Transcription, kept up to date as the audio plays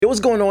what's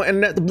going on,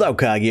 internet? The Black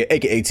Hokage,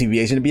 aka TVH,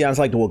 and to be honest,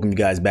 I'd like to welcome you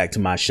guys back to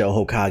my show,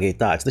 Hokage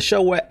Thoughts, the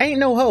show where ain't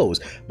no hoes,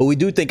 but we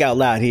do think out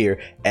loud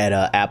here at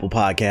Apple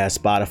Podcasts,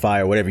 Spotify,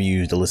 or whatever you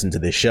use to listen to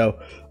this show.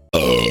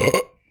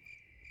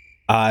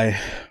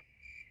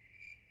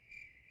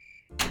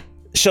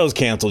 Show's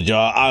canceled,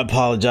 y'all. I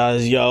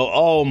apologize, yo.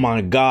 Oh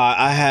my god,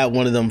 I had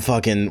one of them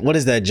fucking, what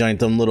is that joint?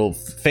 Them little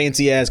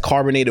fancy ass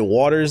carbonated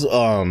waters.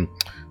 The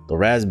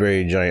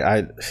raspberry joint.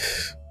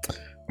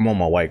 I'm on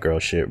my white girl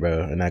shit,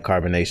 bro, and that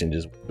carbonation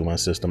just through my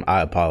system.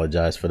 I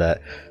apologize for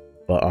that,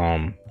 but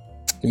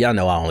y'all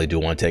know I only do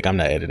one take. I'm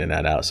not editing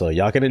that out, so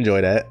y'all can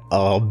enjoy that.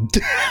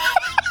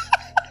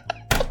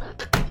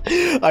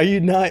 Are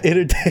you not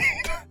entertained?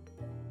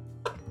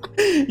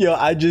 Yo,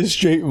 I just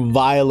straight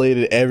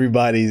violated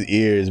everybody's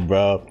ears,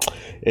 bro.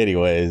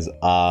 Anyways,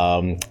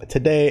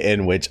 today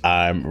in which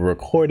I'm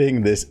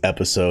recording this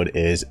episode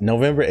is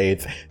November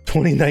 8th,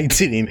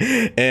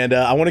 2019, and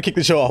I want to kick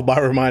the show off by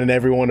reminding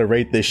everyone to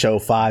rate this show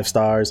 5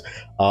 stars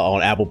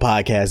on Apple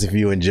Podcasts if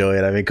you enjoy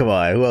it. I mean, come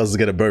on, who else is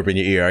gonna burp in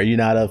your ear? Are you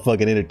not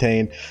fucking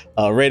entertained?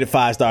 Rate it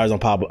 5 stars on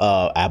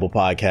Apple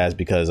Podcasts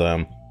because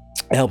it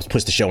helps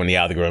push the show in the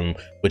algorithm,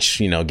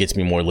 which, you know, gets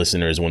me more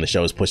listeners when the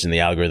show is pushing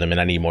the algorithm,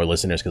 and I need more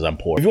listeners because I'm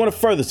poor. If you want to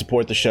further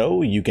support the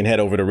show, you can head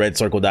over to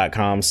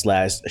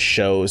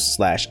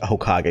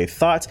redcircle.com/shows/Hokage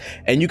Thoughts,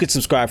 and you can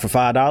subscribe for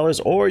 $5,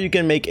 or you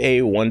can make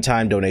a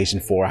one-time donation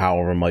for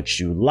however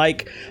much you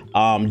like.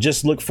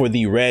 Just look for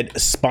the red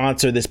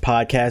sponsor this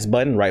podcast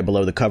button right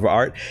below the cover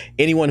art.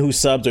 Anyone who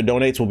subs or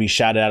donates will be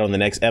shouted out on the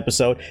next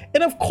episode.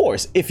 And of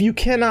course, if you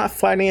cannot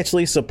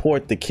financially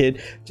support the kid,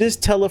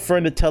 just tell a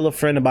friend to tell a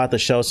friend about the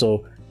show so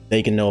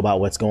they can know about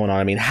what's going on.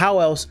 I mean, how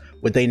else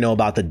would they know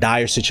about the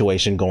dire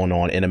situation going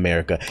on in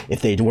America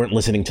if they weren't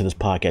listening to this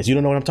podcast? You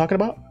don't know what I'm talking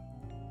about?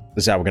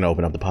 This is how we're going to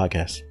open up the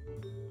podcast.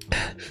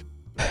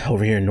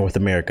 Over here in North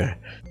America,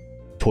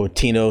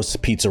 Totino's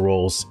Pizza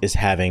Rolls is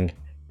having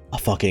a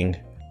fucking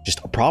just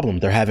a problem.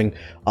 They're having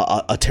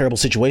a terrible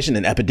situation.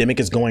 An epidemic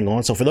is going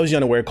on. So for those of you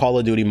unaware, Call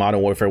of Duty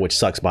Modern Warfare, which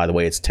sucks, by the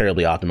way, it's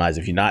terribly optimized.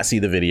 If you not see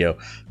the video,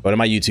 go to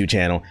my YouTube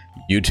channel,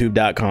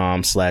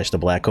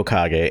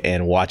 youtube.com/theblack-hokage,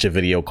 and watch a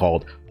video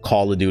called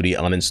Call of Duty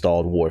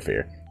Uninstalled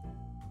Warfare.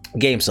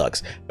 Game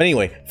sucks. But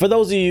anyway, for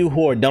those of you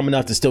who are dumb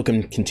enough to still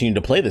continue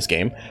to play this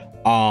game,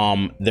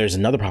 there's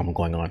another problem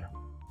going on.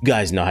 You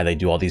guys know how they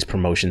do all these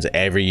promotions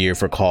every year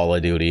for Call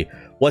of Duty.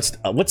 What's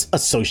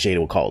associated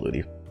with Call of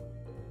Duty?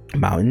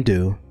 Mountain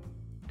Dew,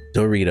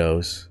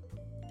 Doritos,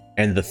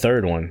 and the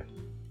third one,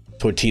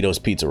 Tortito's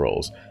Pizza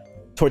Rolls.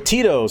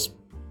 Tortito's,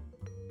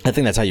 I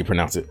think that's how you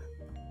pronounce it.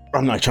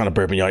 I'm not trying to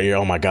burp in your ear.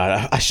 Oh my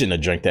god, I shouldn't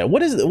have drank that.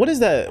 What is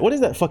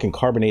that fucking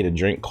carbonated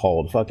drink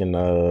called? Fucking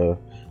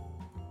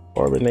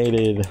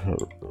carbonated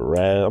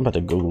red. I'm about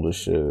to Google this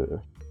shit.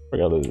 I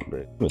got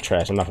in the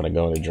trash. I'm not gonna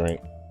go in the drink.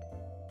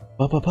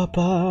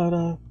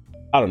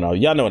 I don't know.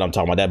 Y'all know what I'm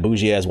talking about. That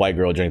bougie ass white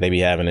girl drink they be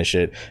having and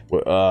shit.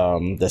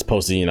 That's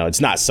posted, you know, it's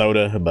not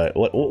soda, but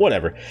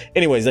whatever.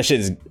 Anyways, that shit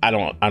is, I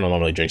don't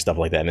normally drink stuff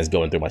like that, and it's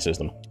going through my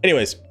system.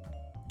 Anyways,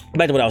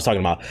 back to what I was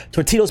talking about.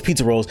 Tortito's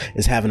Pizza Rolls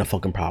is having a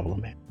fucking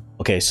problem, man.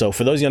 Okay, so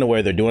for those of you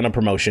unaware, they're doing a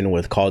promotion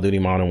with Call of Duty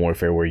Modern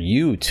Warfare where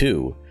you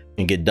too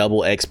can get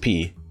double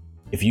XP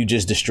if you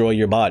just destroy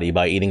your body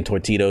by eating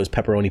Tortito's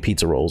pepperoni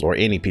pizza rolls or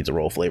any pizza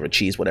roll flavor,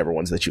 cheese, whatever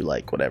ones that you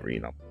like, whatever, you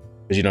know.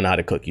 Because you don't know how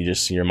to cook,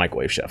 you're a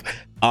microwave chef.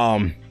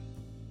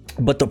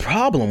 But the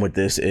problem with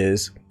this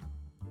is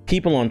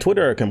people on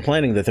Twitter are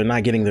complaining that they're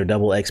not getting their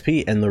double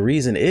XP, and the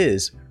reason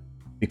is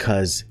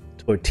because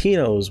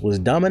Tortino's was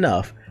dumb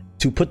enough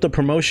to put the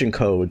promotion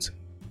codes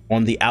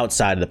on the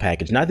outside of the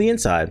package, not the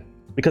inside.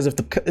 Because if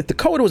the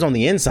code was on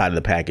the inside of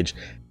the package,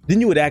 then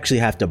you would actually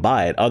have to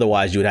buy it.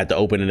 Otherwise, you would have to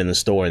open it in the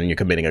store, and then you're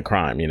committing a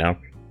crime, you know,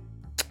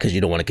 because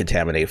you don't want to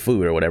contaminate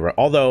food or whatever.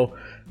 Although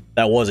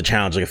that was a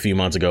challenge like a few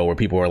months ago where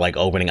people were like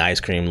opening ice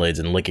cream lids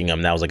and licking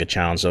them. That was like a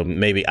challenge. So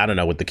maybe, I don't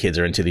know what the kids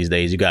are into these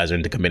days. You guys are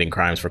into committing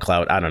crimes for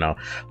clout. I don't know.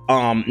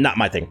 Not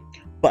my thing.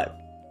 But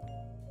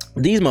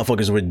these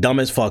motherfuckers were dumb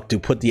as fuck to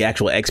put the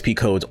actual XP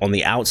codes on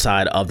the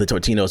outside of the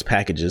Tortino's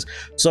packages.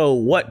 So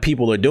what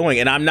people are doing,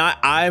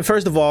 and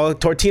first of all,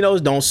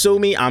 Tortino's, don't sue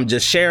me. I'm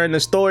just sharing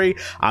the story.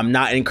 I'm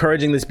not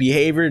encouraging this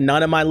behavior.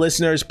 None of my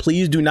listeners,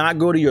 please do not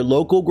go to your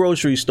local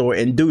grocery store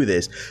and do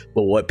this.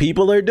 But what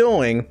people are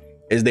doing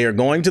is they are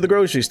going to the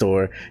grocery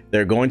store,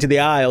 they're going to the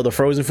aisle, the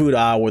frozen food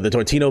aisle where the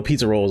Tortino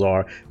pizza rolls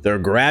are, they're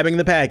grabbing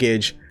the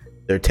package,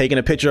 they're taking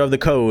a picture of the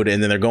code,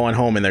 and then they're going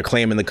home and they're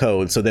claiming the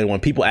code. So then when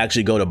people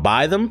actually go to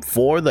buy them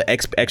for the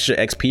extra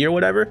XP or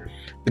whatever,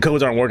 the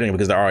codes aren't working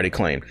because they're already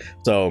claimed.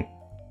 So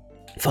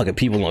fucking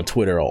people on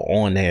Twitter are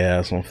on their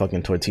ass on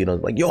fucking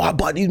Tortino's, like, yo, I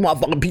bought these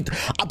motherfucking pizza,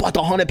 I bought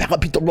the 100-pack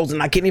of pizza rolls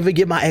and I can't even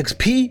get my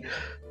XP.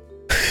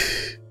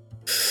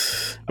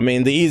 I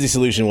mean, the easy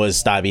solution was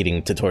stop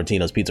eating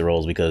Tortino's pizza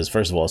rolls, because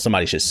first of all,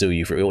 somebody should sue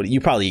you for,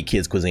 you probably eat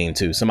kids cuisine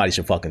too. Somebody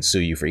should fucking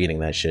sue you for eating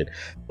that shit.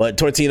 But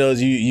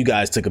Tortino's, you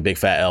guys took a big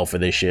fat L for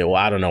this shit. Well,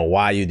 I don't know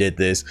why you did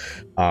this.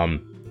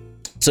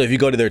 So if you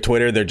go to their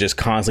Twitter, they're just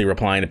constantly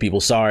replying to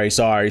people, sorry.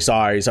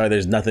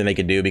 There's nothing they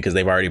can do because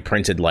they've already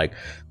printed like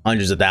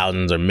hundreds of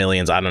thousands or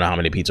millions. I don't know how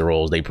many pizza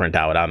rolls they print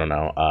out. I don't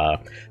know.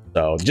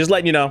 So just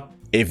letting you know,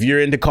 if you're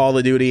into Call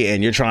of Duty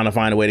and you're trying to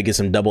find a way to get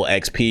some double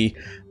XP,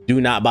 do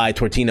not buy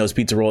Tortino's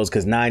pizza rolls,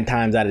 because 9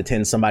 times out of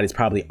 10, somebody's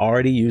probably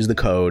already used the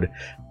code.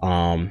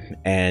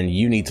 And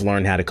you need to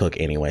learn how to cook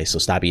anyway. So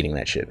stop eating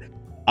that shit.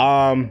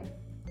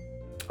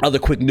 Other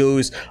quick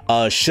news,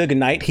 Suge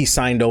Knight, he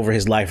signed over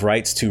his life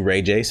rights to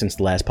Ray J since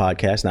the last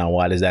podcast. Now,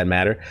 why does that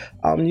matter?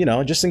 You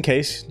know, just in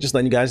case, just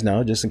letting you guys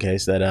know, just in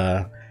case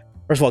that,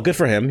 first of all, good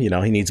for him. You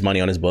know, he needs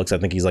money on his books. I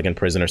think he's like in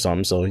prison or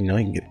something. So, you know,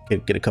 he can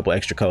get a couple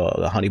extra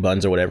honey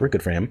buns or whatever.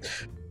 Good for him.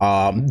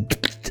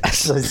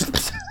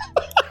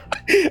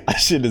 I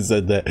shouldn't have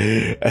said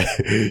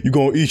that. You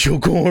gonna eat your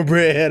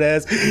cornbread, head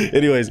ass.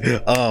 Anyways,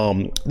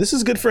 this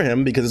is good for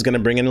him because it's gonna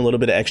bring in a little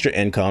bit of extra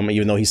income,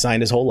 even though he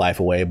signed his whole life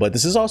away. But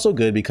this is also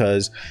good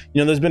because,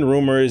 you know, there's been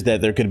rumors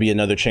that there could be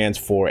another chance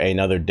for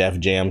another Def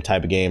Jam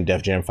type of game,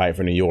 Def Jam Fight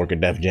for New York or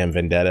Def Jam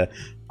Vendetta.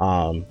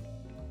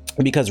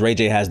 Because Ray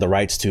J has the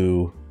rights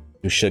to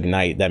Suge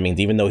Knight, that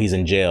means even though he's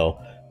in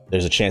jail,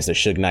 there's a chance that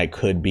Suge Knight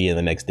could be in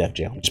the next Def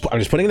Jam. I'm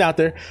just putting it out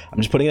there.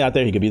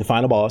 He could be the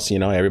final boss. You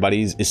know,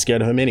 everybody is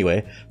scared of him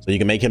anyway, so you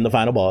can make him the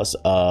final boss.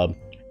 Matter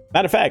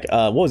of fact,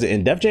 what was it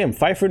in Def Jam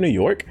Fight for New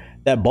York?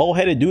 That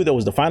bald-headed dude that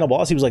was the final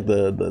boss, he was like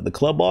the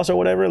club boss or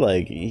whatever.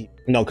 Like,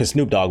 no, because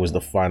Snoop Dogg was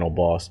the final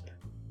boss.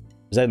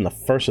 Was that in the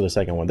first or the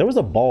second one? There was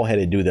a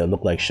bald-headed dude that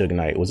looked like Suge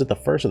Knight. Was it the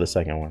first or the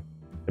second one?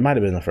 It might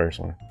have been the first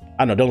one.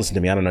 I don't know. Don't listen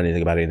to me. I don't know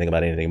anything about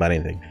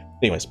anything.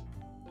 Anyways,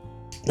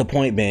 the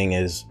point being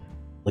is,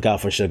 look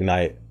out for Suge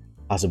Knight,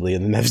 possibly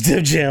in the next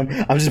Def Jam.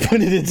 I'm just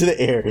putting it into the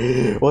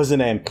air. What's the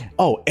name?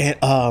 Oh,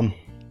 and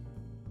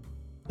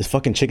this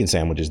fucking chicken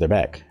sandwiches. They're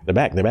back.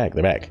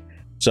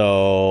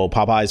 So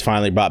Popeyes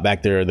finally brought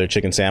back their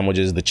chicken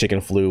sandwiches. The chicken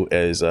flu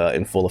is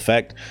in full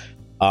effect.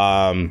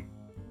 I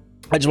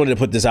just wanted to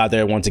put this out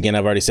there once again.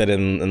 I've already said it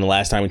in the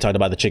last time we talked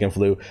about the chicken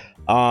flu.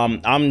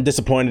 I'm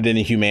disappointed in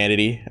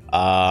humanity.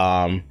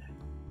 And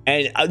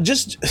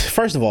just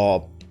first of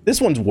all, this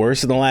one's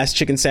worse than the last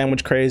chicken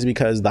sandwich craze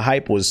because the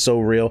hype was so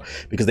real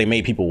because they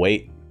made people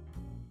wait.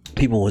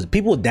 People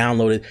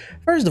downloaded.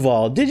 First of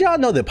all, did y'all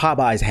know that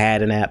Popeyes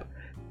had an app?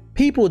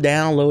 People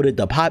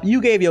downloaded you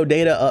gave your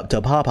data up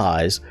to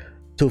Popeyes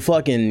to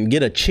fucking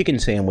get a chicken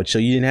sandwich so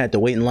you didn't have to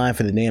wait in line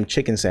for the damn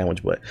chicken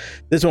sandwich. But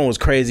this one was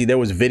crazy. There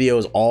was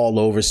videos all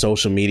over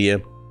social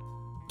media.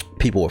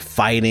 People were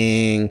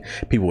fighting,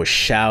 people were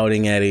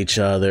shouting at each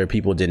other,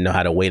 people didn't know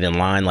how to wait in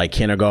line like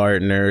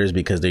kindergartners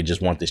because they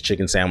just want this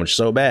chicken sandwich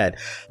so bad.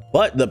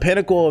 But the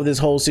pinnacle of this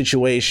whole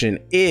situation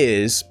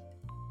is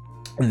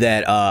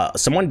that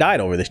someone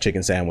died over this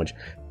chicken sandwich.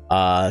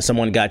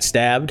 Someone got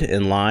stabbed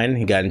in line.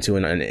 He got into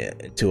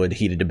a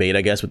heated debate,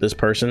 I guess, with this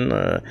person,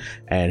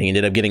 and he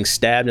ended up getting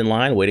stabbed in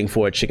line waiting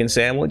for a chicken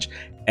sandwich.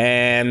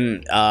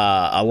 And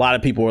a lot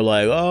of people were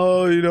like,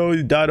 oh, you know,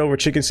 he died over a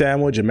chicken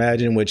sandwich.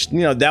 Imagine, which, you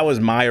know, that was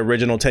my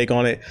original take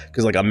on it,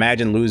 because like,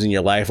 imagine losing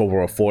your life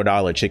over a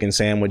 $4 chicken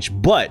sandwich.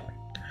 But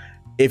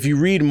if you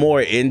read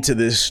more into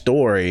this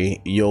story,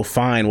 you'll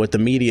find what the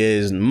media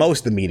is,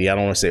 most of the media, I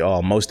don't want to say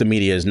all, most of the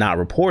media is not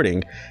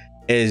reporting,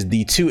 is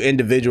the two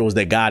individuals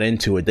that got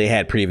into it, they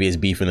had previous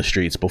beef in the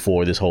streets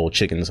before this whole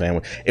chicken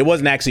sandwich. It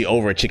wasn't actually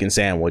over a chicken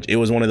sandwich. It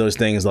was one of those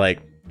things like,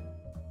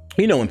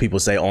 you know, when people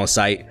say on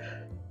site,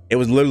 it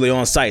was literally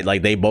on site.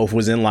 Like, they both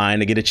was in line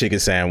to get a chicken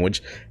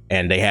sandwich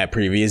and they had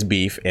previous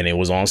beef and it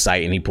was on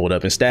site and he pulled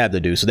up and stabbed the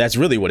dude. So that's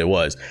really what it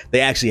was. They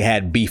actually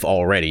had beef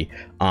already.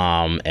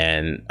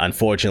 And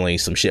unfortunately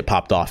some shit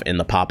popped off in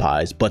the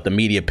Popeyes, but the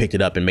media picked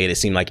it up and made it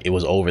seem like it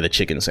was over the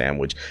chicken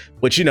sandwich,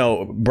 which, you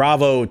know,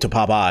 bravo to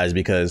Popeyes,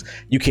 because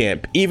you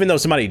can't, even though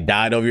somebody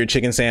died over your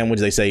chicken sandwich,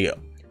 they say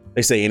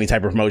any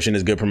type of promotion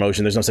is good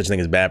promotion. There's no such thing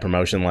as bad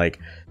promotion. Like,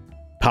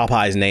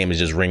 Popeye's name is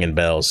just ringing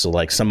bells. So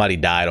like, somebody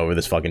died over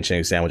this fucking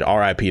chicken sandwich.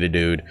 RIP to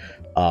dude.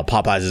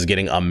 Popeyes is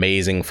getting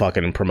amazing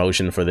fucking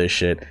promotion for this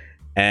shit.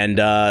 And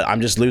I'm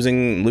just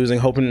losing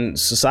hope in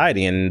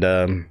society.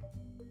 And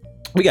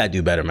we gotta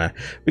do better, man.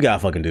 We gotta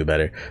fucking do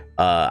better.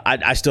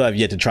 I still have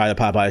yet to try the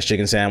Popeyes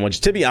chicken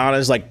sandwich. To be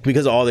honest, like,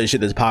 because of all this shit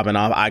that's popping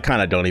off, I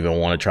kind of don't even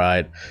want to try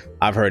it.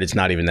 I've heard it's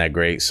not even that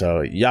great.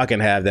 So y'all can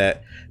have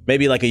that.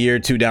 Maybe like a year or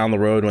two down the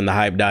road when the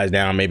hype dies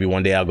down, maybe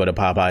one day I'll go to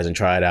Popeyes and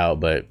try it out.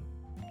 But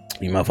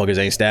you motherfuckers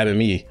ain't stabbing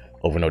me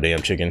over no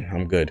damn chicken.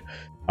 I'm good.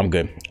 All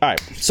right,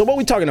 so what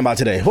we talking about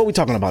today?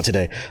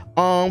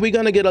 We're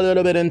gonna get a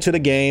little bit into the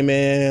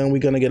gaming. We're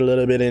gonna get a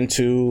little bit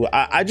into,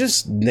 I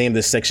just named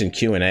this section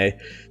Q&A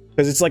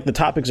because it's like the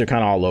topics are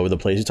kind of all over the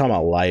place. You're talking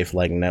about life,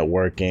 like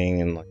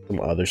networking and like some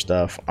other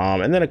stuff,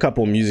 and then a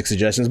couple of music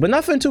suggestions, but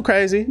nothing too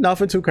crazy,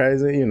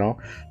 you know.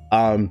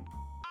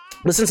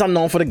 But since I'm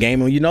known for the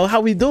gaming, you know how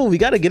we do, we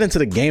got to get into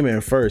the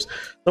gaming first.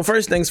 So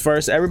first things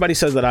first, everybody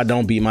says that I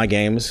don't beat my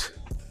games.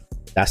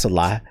 That's a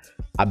lie.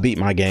 I beat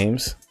my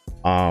games,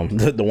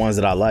 the ones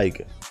that I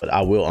like. but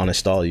I will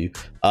uninstall you.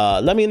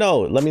 Let me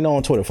know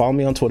on Twitter. Follow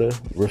me on Twitter.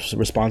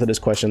 Respond to this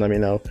question. Let me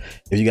know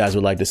if you guys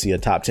would like to see a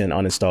top 10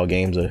 uninstall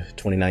games of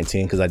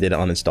 2019, because I did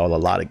uninstall a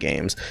lot of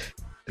games.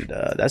 And,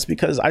 that's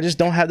because I just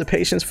don't have the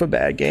patience for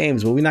bad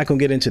games. But we're not gonna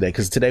get into that,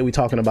 because today we're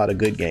talking about a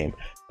good game.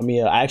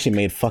 I actually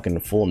made fucking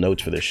full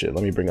notes for this shit.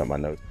 Let me bring up my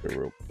notes here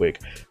real quick.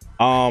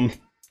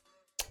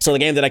 So the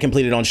game that I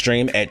completed on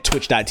stream at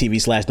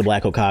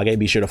twitch.tv/TheBlackHokage.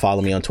 Be sure to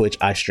follow me on Twitch.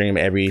 I stream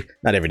not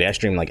every day. I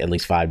stream like at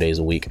least 5 days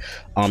a week.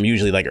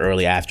 Usually like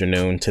early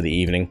afternoon to the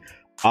evening.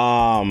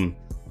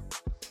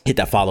 Hit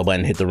that follow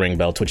button, hit the ring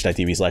bell,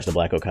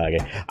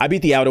 twitch.tv/TheBlackHokage. I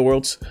beat the Outer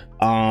Worlds.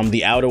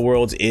 The Outer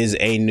Worlds is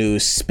a new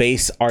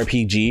space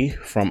RPG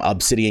from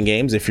Obsidian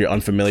Games. If you're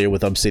unfamiliar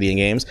with Obsidian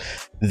Games,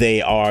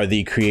 they are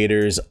the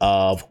creators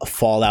of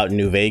Fallout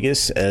New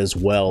Vegas, as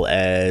well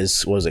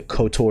as, what was it,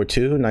 KOTOR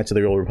 2, Knights of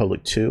the Old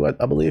Republic 2,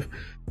 I believe.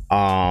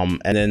 And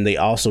then they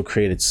also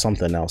created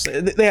something else.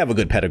 They have a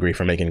good pedigree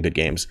for making good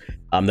games.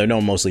 They're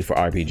known mostly for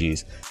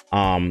RPGs.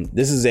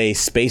 This is a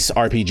space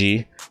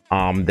RPG.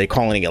 They're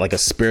calling it like a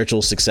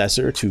spiritual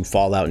successor to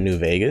Fallout New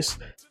Vegas.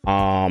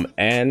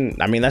 And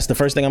I mean, that's the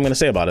first thing I'm going to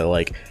say about it.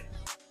 Like,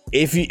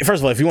 first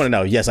of all, if you want to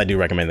know, yes, I do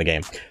recommend the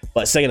game.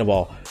 But second of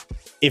all,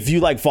 if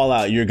you like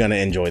Fallout, you're going to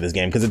enjoy this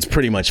game, because it's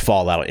pretty much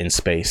Fallout in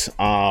space.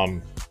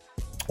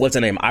 What's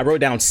the name? I wrote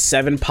down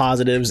 7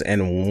 positives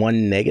and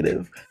 1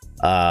 negative.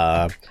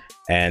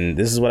 And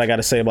this is what I got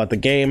to say about the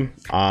game.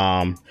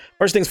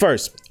 First things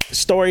first,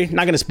 story,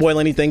 not going to spoil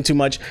anything too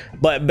much,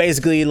 but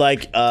basically,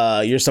 like,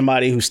 you're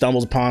somebody who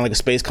stumbles upon like a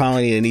space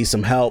colony and needs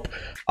some help.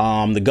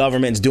 The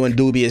government's doing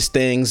dubious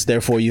things,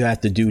 therefore you have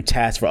to do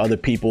tasks for other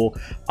people,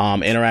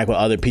 interact with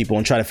other people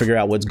and try to figure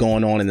out what's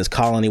going on in this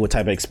colony, what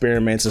type of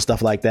experiments and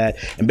stuff like that.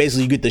 And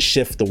basically you get to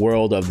shift the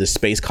world of this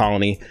space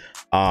colony.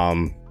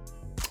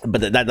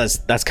 But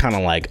that's kind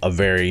of like a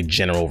very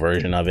general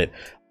version of it.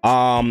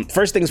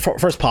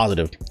 First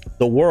positive,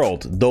 the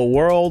world.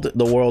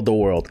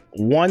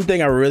 One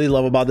thing I really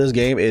love about this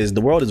game is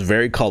the world is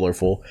very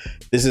colorful.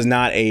 This is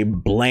not a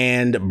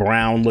bland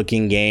brown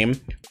looking game.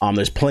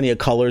 There's plenty of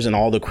colors and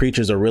all the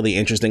creatures are really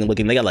interesting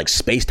looking. They got like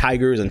space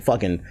tigers and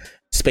fucking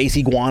space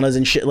iguanas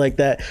and shit like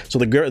that. So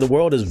the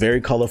world is very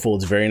colorful.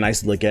 It's very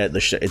nice to look at.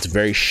 It's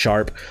very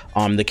sharp.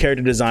 The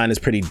character design is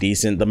pretty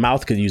decent. The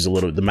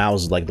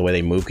mouths, like the way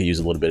they move, could use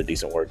a little bit of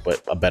decent work,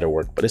 but a better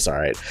work, but it's all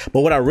right.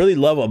 But what I really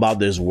love about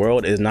this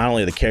world is not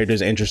only the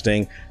characters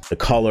interesting, the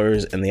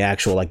colors and the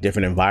actual like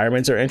different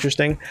environments are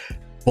interesting,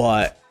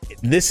 but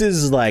this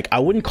is like, I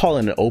wouldn't call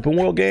it an open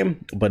world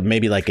game, but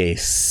maybe like a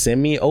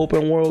semi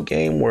open world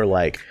game where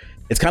like,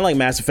 it's kind of like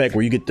Mass Effect,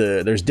 where you get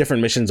there's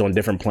different missions on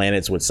different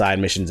planets with side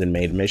missions and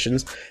main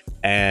missions.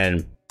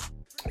 And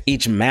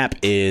each map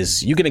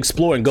is, you can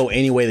explore and go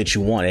any way that you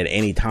want at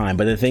any time.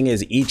 But the thing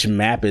is, each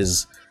map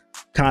is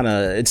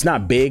it's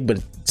not big,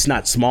 but it's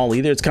not small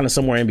either. It's kind of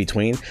somewhere in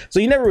between.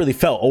 So you never really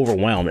felt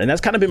overwhelmed. And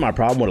that's kind of been my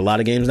problem with a lot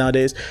of games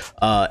nowadays.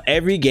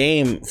 Every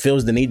game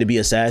feels the need to be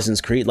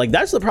Assassin's Creed. Like,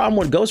 that's the problem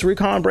with Ghost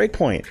Recon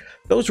Breakpoint.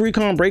 Ghost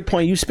Recon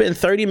Breakpoint, you spend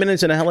 30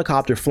 minutes in a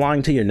helicopter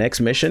flying to your next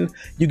mission.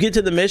 You get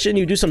to the mission,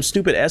 you do some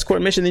stupid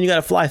escort mission, then you got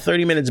to fly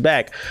 30 minutes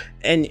back.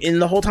 And in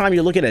the whole time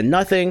you're looking at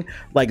nothing.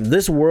 Like,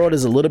 this world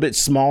is a little bit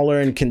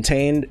smaller and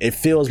contained. It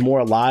feels more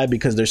alive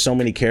because there's so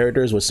many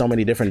characters with so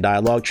many different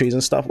dialogue trees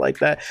and stuff like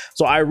that.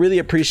 So I really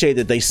appreciate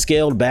that they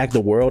scaled back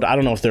the world. I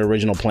don't know if their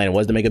original plan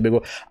was to make a big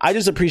world. I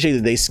just appreciate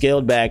that they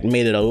scaled back,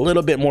 made it a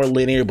little bit more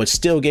linear, but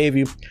still gave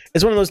you,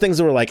 it's one of those things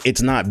that were like,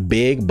 it's not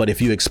big, but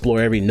if you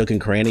explore every nook and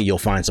cranny, you'll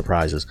find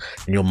surprises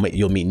and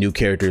you'll meet new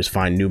characters,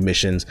 find new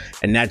missions,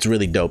 and that's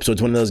really dope. So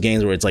it's one of those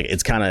games where it's like,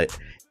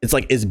 it's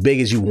like as big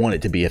as you want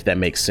it to be, if that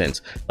makes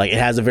sense. Like, it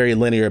has a very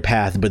linear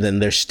path, but then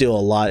there's still a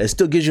lot. It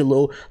still gives you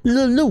a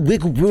little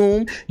wiggle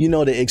room,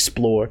 to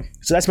explore.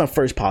 So that's my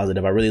first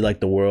positive. I really like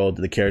the world,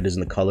 the characters,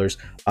 and the colors.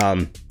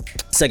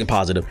 Second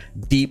positive,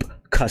 deep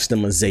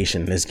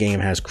customization. This game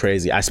has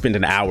crazy. I spent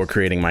an hour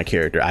creating my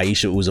character,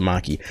 Aisha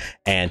Uzumaki,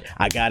 and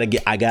I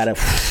gotta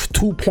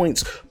 2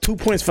 points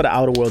for the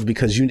Outer Worlds,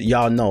 because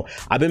y'all know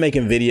I've been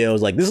making videos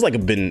like this. Is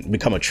like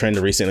become a trend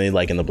recently,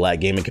 like in the black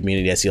gaming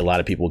community. I see a lot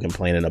of people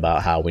complaining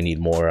about how we need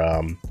more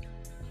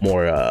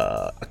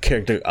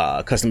character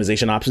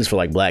customization options for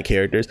like black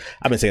characters.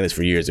 I've been saying this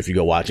for years. If you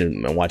go watch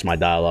my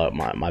dialogue,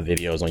 my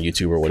videos on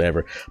YouTube or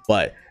whatever,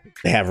 but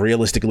they have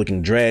realistic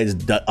looking dreads,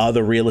 the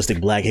other realistic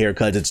black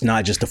haircuts. It's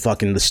not just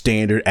the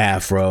standard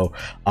afro.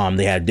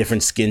 They have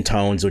different skin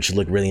tones, which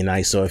look really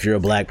nice. So if you're a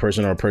black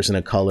person or a person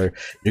of color,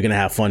 you're gonna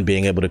have fun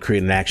being able to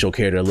create an actual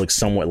character that looks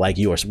somewhat like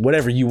you, or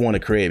whatever you want to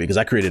create, because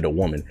I created a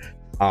woman.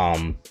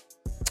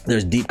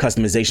 There's deep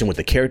customization with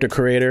the character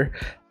creator.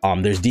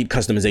 There's deep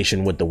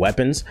customization with the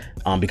weapons.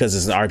 Because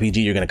it's an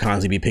RPG, you're going to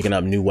constantly be picking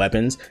up new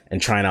weapons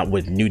and trying out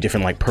with new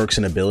different like perks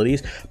and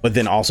abilities. But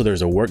then also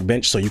there's a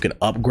workbench, so you can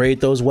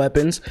upgrade those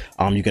weapons.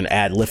 You can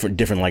add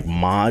different like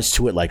mods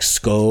to it, like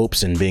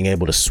scopes and being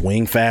able to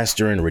swing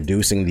faster and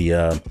reducing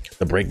the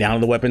breakdown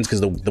of the weapons,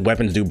 because the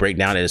weapons do break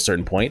down at a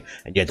certain point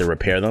and you have to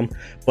repair them.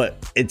 But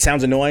it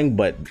sounds annoying,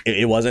 but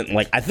it wasn't.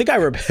 Like, I think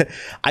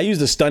I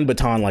used a stun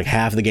baton like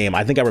half the game.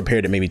 I think I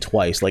repaired it maybe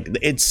twice. Like,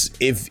 it's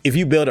if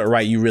you build it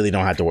right, you really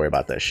don't have to worry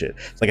about that shit.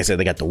 Like I said,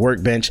 they got the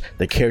workbench,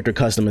 the character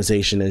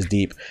customization is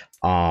deep,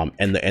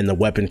 and the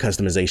weapon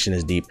customization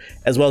is deep,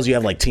 as well as you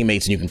have like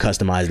teammates and you can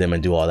customize them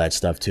and do all that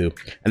stuff too.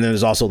 And then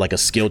there's also like a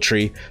skill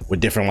tree with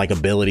different like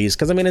abilities,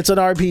 because I mean, it's an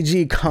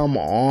RPG, come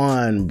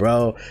on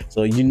bro.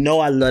 So you know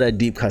I love that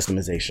deep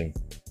customization.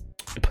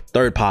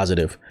 Third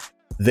positive,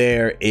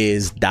 there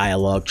is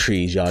dialogue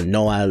trees. Y'all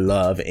know I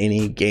love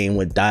any game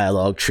with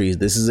dialogue trees.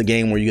 This is a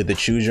game where you get to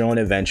choose your own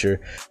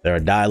adventure. There are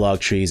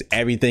dialogue trees.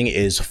 Everything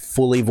is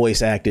fully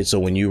voice acted, so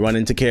when you run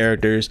into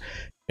characters,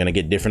 you're gonna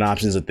get different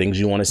options of things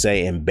you want to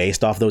say, and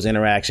based off those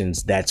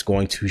interactions, that's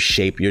going to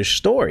shape your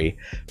story,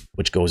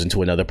 which goes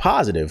into another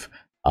positive.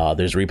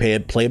 There's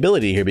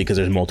replayability here because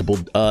there's multiple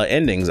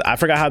endings. I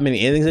forgot how many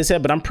endings they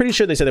said, but I'm pretty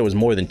sure they said there was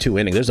more than 2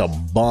 endings. There's a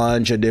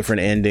bunch of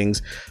different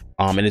endings,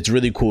 and it's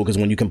really cool because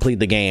when you complete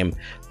the game,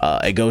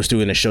 it goes through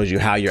and it shows you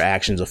how your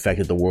actions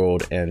affected the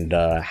world and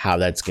how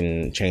that's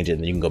can change it,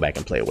 and you can go back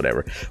and play it,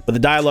 whatever. But the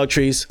dialogue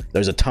trees,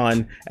 there's a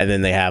ton, and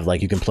then they have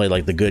like, you can play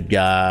like the good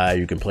guy,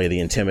 you can play the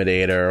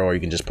intimidator, or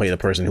you can just play the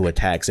person who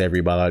attacks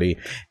everybody.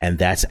 And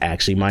that's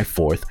actually my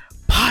 4th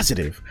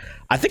positive.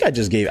 I think I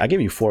gave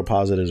you 4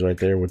 positives right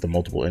there with the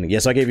multiple endings.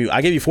 Yes, I gave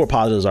you 4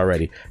 positives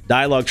already.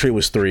 Dialogue tree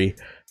was 3,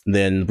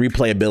 then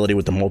replayability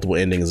with the multiple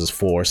endings is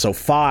 4. So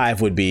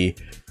 5 would be,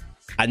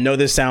 I know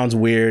this sounds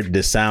weird,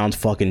 this sounds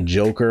fucking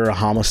Joker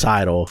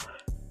homicidal,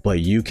 but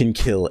you can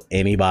kill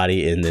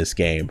anybody in this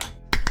game.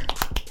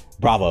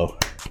 Bravo.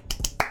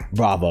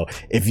 Bravo.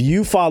 If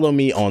you follow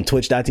me on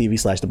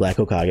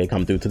twitch.tv/TheBlackHokage,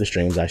 come through to the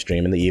streams. I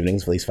stream in the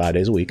evenings for at least 5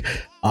 days a week.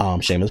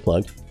 Shameless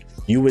plug.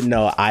 You would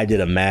know I did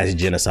a mass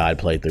genocide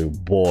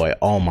playthrough. Boy,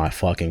 oh my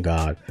fucking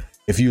god.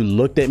 If you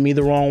looked at me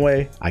the wrong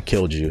way, I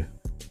killed you.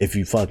 If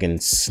you fucking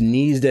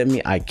sneezed at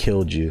me, I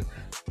killed you.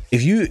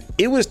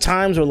 It was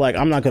times where, like,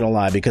 I'm not gonna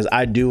lie, because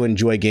I do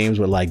enjoy games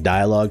with like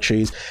dialogue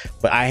trees,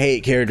 but I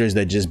hate characters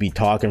that just be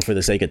talking for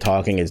the sake of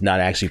talking. It's not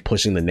actually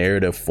pushing the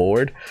narrative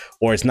forward,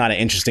 or it's not an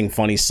interesting,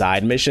 funny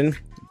side mission.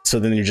 So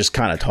then you're just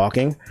kind of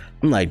talking.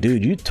 I'm like,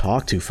 dude, you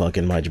talk too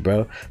fucking much,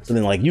 bro. So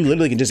then like, you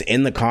literally can just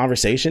end the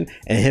conversation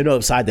and hit him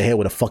upside the head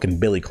with a fucking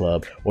billy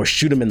club, or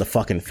shoot him in the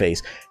fucking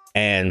face.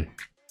 And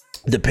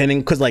depending,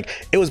 because like,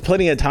 it was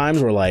plenty of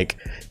times where like,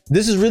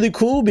 this is really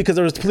cool because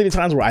there was plenty of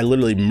times where I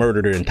literally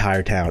murdered an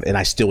entire town and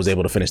I still was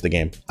able to finish the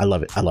game. I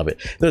love it. I love it.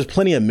 There's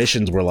plenty of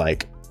missions where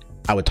like,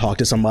 I would talk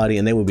to somebody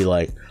and they would be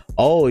like,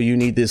 oh, you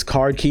need this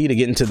card key to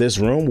get into this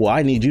room? Well,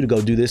 I need you to go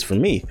do this for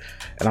me.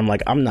 And I'm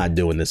like, I'm not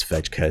doing this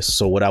fetch quest.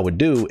 So what I would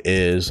do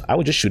is I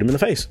would just shoot them in the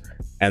face,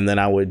 and then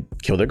I would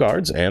kill their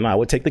guards and I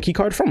would take the key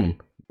card from them,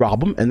 rob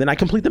them, and then I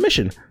complete the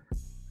mission.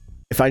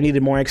 If I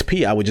needed more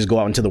XP, I would just go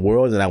out into the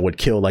world and I would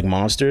kill like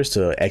monsters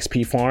to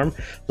XP farm.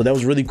 So that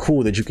was really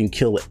cool that you can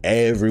kill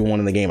everyone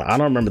in the game. I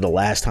don't remember the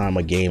last time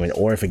a game,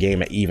 or if a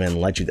game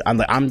even let you.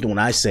 When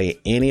I say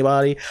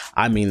anybody,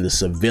 I mean the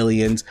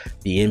civilians,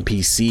 the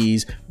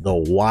NPCs, the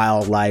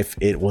wildlife.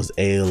 It was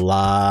a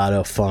lot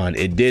of fun.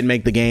 It did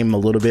make the game a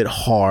little bit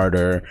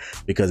harder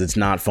because it's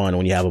not fun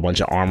when you have a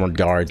bunch of armored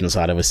guards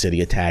inside of a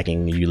city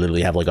attacking. You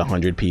literally have like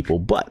 100 people.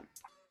 But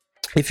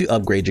if you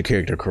upgrade your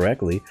character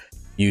correctly,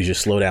 use your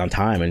slow down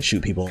time and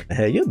shoot people in the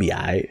head, you'll be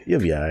all right. You'll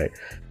be all right.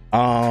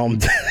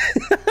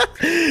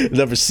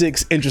 Number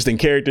 6, interesting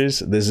characters.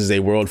 This is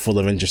a world full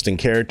of interesting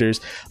characters.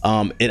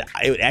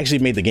 It actually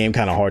made the game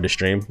kind of hard to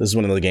stream. This is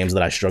one of the games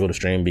that I struggle to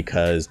stream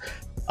because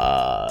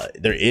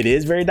it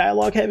is very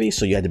dialogue heavy,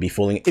 so you have to be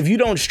fooling. If you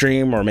don't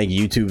stream or make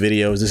YouTube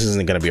videos, this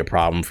isn't going to be a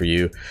problem for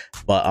you.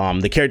 But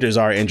the characters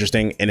are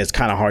interesting, and it's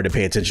kind of hard to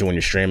pay attention when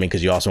you're streaming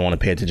because you also want to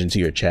pay attention to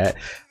your chat.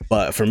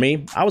 But for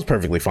me, I was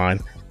perfectly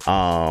fine.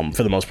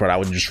 For the most part, I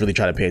would just really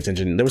try to pay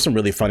attention. There was some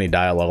really funny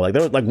dialogue. Like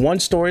there was like one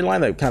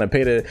storyline that kind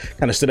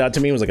of stood out to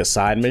me. It was like a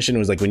side mission. It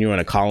was like when you were in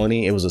a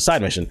colony, it was a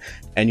side mission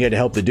and you had to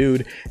help the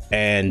dude.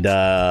 And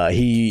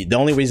the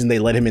only reason they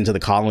let him into the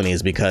colony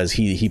is because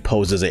he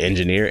posed as an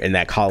engineer in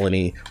that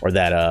colony, or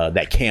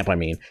that camp. I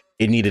mean,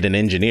 it needed an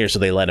engineer, so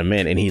they let him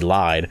in, and he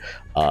lied.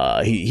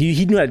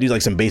 He knew how to do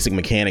like some basic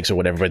mechanics or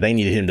whatever, but they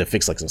needed him to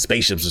fix like some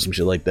spaceships or some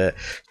shit like that.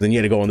 Then you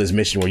had to go on this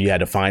mission where you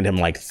had to find him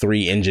like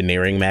 3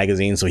 engineering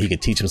magazines so he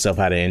could teach himself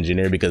how to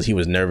engineer, because he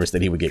was nervous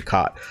that he would get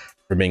caught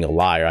for being a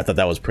liar. I thought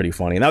that was pretty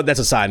funny. And that's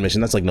a side mission.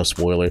 That's like no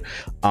spoiler.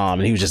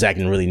 And he was just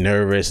acting really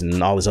nervous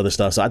and all this other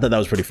stuff. So I thought that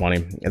was pretty funny.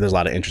 And there's a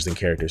lot of interesting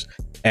characters.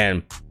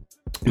 And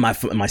my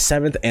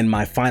 7th and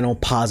my final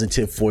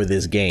positive for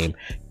this game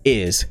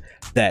is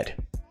that,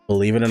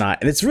 believe it or not,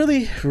 and it's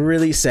really,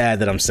 really sad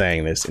that I'm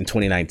saying this in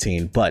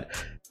 2019, but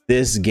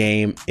this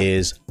game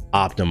is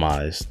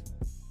optimized.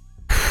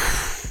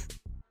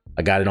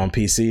 I got it on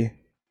PC.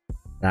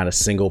 Not a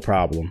single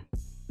problem.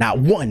 Not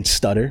one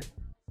stutter.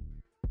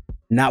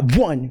 Not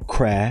one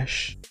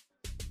crash.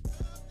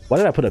 Why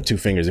did I put up 2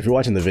 fingers? If you're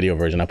watching the video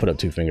version, I put up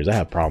 2 fingers. I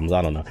have problems.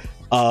 I don't know.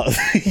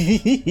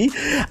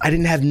 I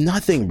didn't have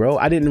nothing, bro.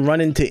 I didn't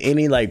run into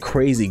any like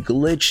crazy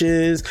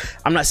glitches.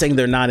 I'm not saying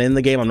they're not in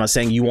the game. I'm not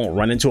saying you won't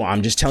run into them.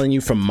 I'm just telling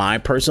you from my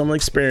personal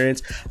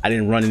experience, I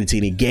didn't run into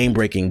any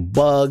game-breaking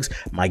bugs.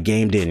 My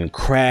game didn't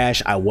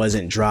crash. I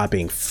wasn't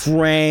dropping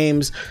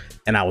frames.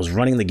 And I was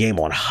running the game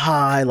on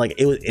high, like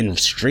it was in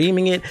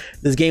streaming it.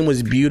 This game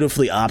was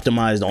beautifully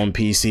optimized on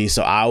PC,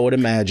 so I would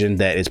imagine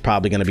that it's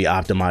probably going to be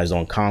optimized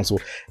on console.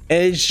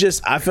 And it's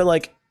just, I feel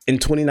like in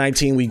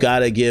 2019 we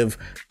gotta give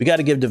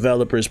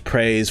developers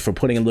praise for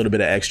putting a little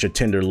bit of extra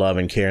tender love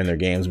and care in their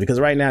games, because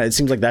right now it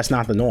seems like that's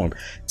not the norm.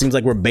 It seems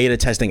like we're beta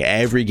testing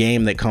every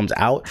game that comes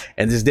out,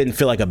 and this didn't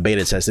feel like a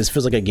beta test. This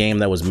feels like a game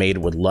that was made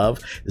with love.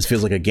 This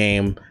feels like a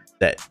game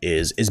that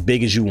is as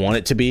big as you want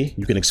it to be.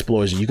 You can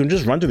explore, you can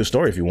just run through the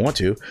story if you want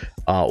to,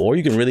 or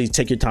you can really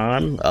take your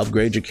time,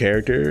 upgrade your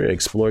character,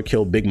 explore,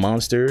 kill big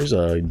monsters,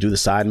 do the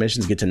side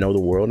missions, get to know the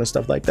world and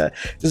stuff like that.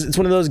 It's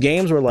one of those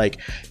games where like,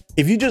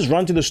 if you just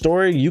run through the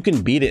story, you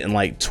can beat it in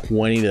like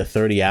 20 to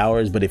 30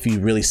 hours. But if you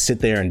really sit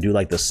there and do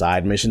like the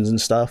side missions and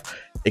stuff,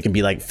 it can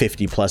be like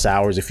 50 plus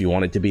hours if you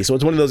want it to be. So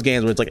it's one of those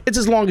games where it's like, it's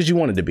as long as you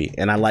want it to be.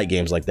 And I like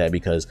games like that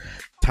because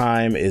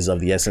time is of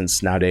the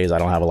essence nowadays. I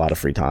don't have a lot of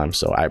free time,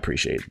 so I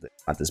appreciate it.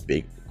 Not this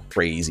big,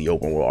 crazy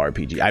open world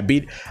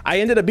RPG. I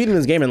ended up beating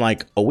this game in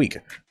like a week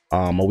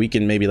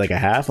and maybe like a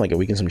half, like a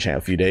week and some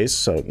a few days.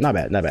 So not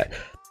bad, not bad.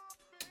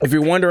 If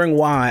you're wondering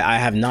why I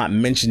have not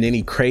mentioned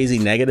any crazy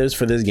negatives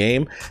for this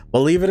game,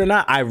 believe it or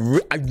not, I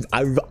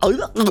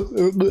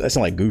sound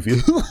like Goofy.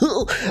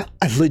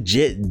 I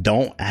legit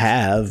don't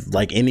have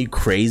like any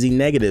crazy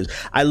negatives.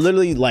 I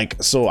literally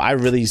like, so I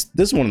really,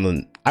 this is one of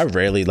the, I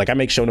rarely, like I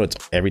make show notes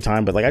every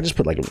time, but like I just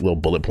put like little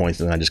bullet points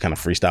and I just kind of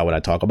freestyle what I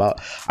talk about.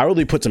 I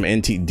really put some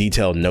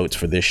detailed notes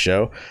for this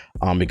show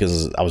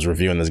because I was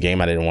reviewing this game.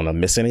 I didn't want to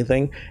miss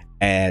anything.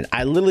 And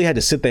I literally had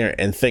to sit there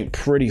and think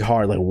pretty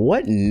hard, like,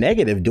 what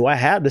negative do I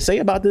have to say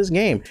about this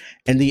game?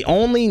 And the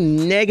only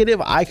negative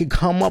I could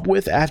come up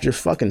with after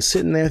fucking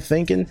sitting there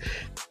thinking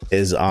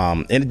is,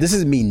 and this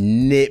is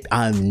me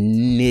I'm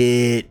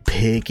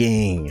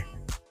nitpicking.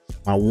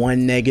 My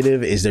one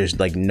negative is there's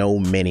like no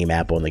mini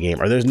map on the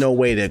game, or there's no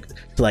way to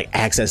like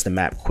access the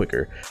map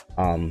quicker.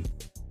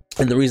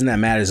 And the reason that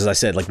matters is, I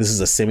said, like, this is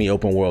a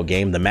semi-open world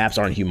game. The maps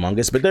aren't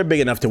humongous, but they're big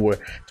enough to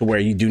where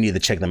you do need to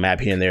check the map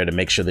here and there to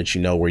make sure that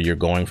you know where you're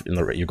going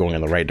you're going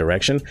in the right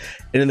direction.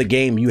 And in the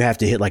game, you have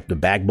to hit like the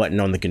back button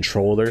on the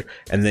controller,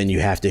 and then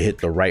you have to hit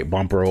the right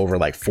bumper over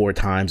like 4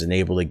 times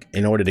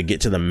in order to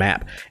get to the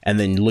map, and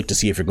then look to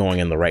see if you're going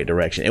in the right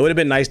direction. It would have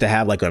been nice to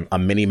have like a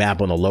mini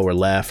map on the lower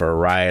left or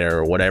right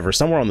or whatever,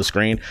 somewhere on the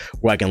screen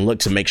where I can look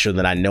to make sure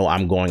that I know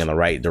I'm going in the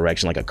right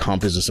direction, like a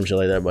compass or some shit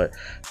like that. But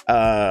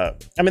I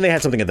mean, they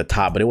had something at the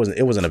top, but it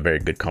wasn't a very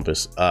good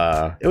compass.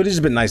 It would have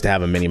just been nice to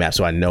have a mini map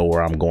so I know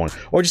where I'm going,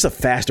 or just a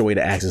faster way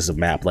to access a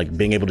map, like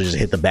being able to just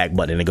hit the back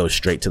button and go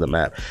straight to the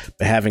map.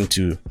 But having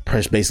to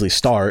press basically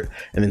start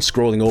and then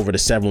scrolling over to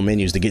several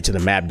menus to get to the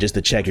map just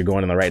to check you're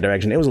going in the right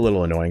direction, it was a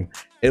little annoying.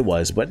 It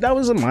was, but that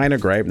was a minor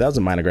gripe.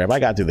 I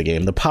got through the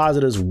game. The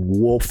positives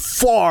will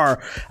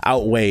far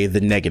outweigh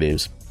the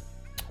negatives.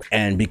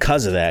 And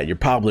because of that, you're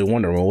probably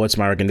wondering, well, what's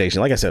my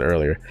recommendation? Like I said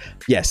earlier,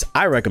 yes,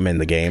 I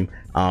recommend the game.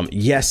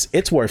 Yes,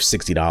 it's worth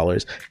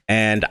 $60,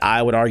 and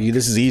I would argue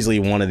this is easily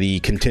one of the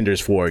contenders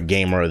for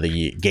game of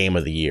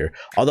the year.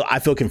 Although I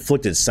feel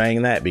conflicted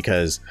saying that,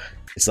 because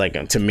it's like,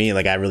 to me,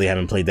 like I really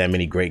haven't played that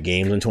many great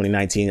games in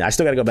 2019. I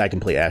still got to go back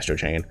and play Astro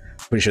Chain.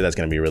 Pretty sure that's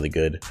going to be really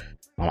good.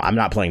 I'm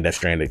not playing Death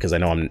Stranded because I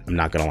know I'm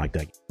not going to like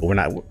that. But we're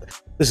not.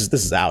 This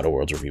is Outer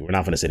Worlds review. We're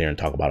not going to sit here and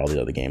talk about all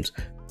the other games.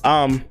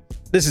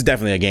 This is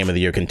definitely a game of the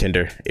year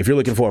contender. If you're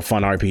looking for a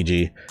fun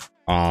RPG,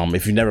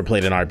 if you've never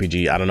played an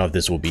RPG, I don't know if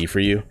this will be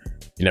for you.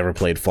 You never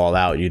played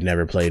Fallout, you've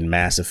never played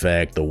Mass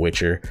Effect, The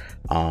Witcher.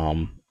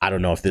 I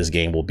don't know if this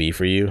game will be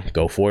for you.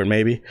 Go for it,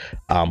 maybe.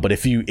 But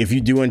if you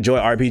do enjoy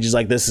RPGs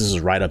like this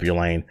is right up your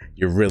lane.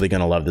 You're really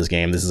gonna love this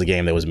game. This is a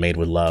game that was made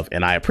with love,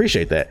 and I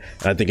appreciate that.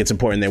 And I think it's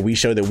important that we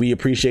show that we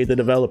appreciate the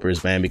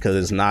developers, man, because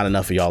there's not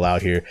enough of y'all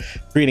out here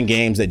creating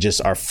games that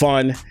just are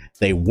fun.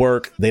 They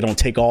work. They don't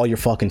take all your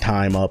fucking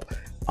time up.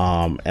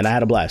 And I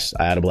had a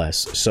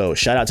blast. So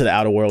shout out to the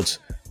Outer Worlds.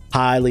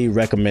 Highly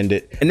recommend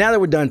it. And now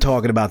that we're done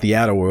talking about the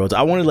Outer Worlds,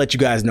 I want to let you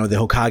guys know that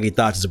Hokage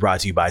Thoughts is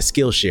brought to you by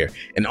Skillshare,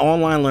 an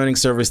online learning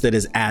service that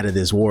is out of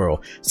this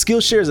world.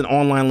 Skillshare is an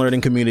online learning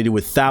community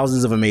with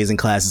thousands of amazing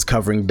classes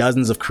covering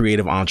dozens of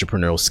creative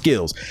entrepreneurial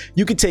skills.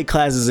 You can take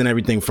classes in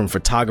everything from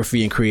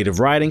photography and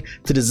creative writing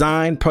to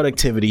design,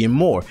 productivity, and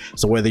more.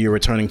 So whether you're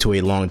returning to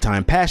a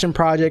long-time passion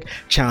project,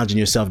 challenging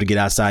yourself to get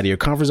outside of your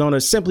comfort zone, or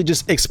simply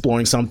just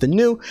exploring something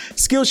new,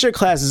 Skillshare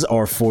classes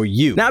are for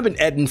you. Now, I've been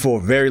editing for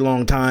a very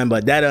long time,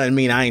 but that doesn't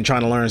mean I ain't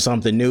trying to learn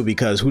something new,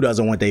 because who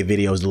doesn't want their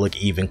videos to look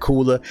even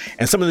cooler?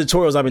 And some of the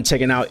tutorials I've been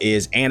checking out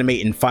is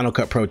Animating Final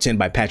Cut Pro 10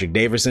 by Patrick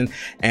Daverson.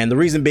 And the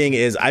reason being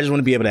is I just want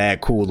to be able to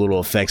add cool little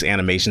effects,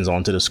 animations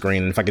onto the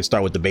screen. And if I could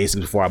start with the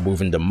basics before I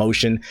move into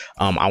motion,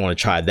 I want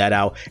to try that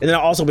out. And then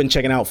I've also been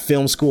checking out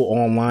Film School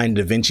Online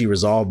DaVinci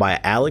Resolve by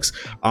Alex.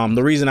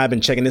 The reason I've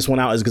been checking this one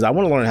out is because I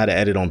want to learn how to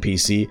edit on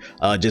PC,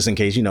 just in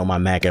case, you know, my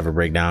Mac ever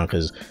break down,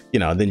 because, you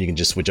know, then you can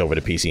just switch over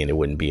to PC and it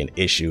wouldn't be an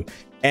issue.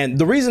 And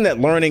the reason that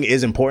learning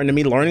is important to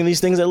me, learning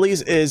these things at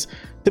least, is,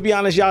 to be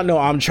honest, y'all know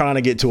I'm trying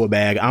to get to a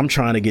bag. I'm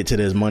trying to get to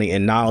this money,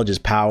 and knowledge is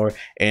power.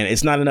 And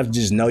it's not enough to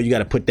just know, you got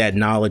to put that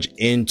knowledge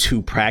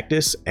into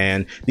practice.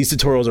 And these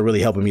tutorials are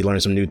really helping me learn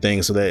some new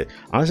things so that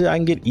honestly I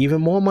can get even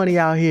more money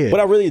out here.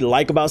 What I really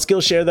like about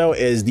Skillshare though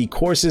is the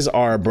courses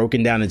are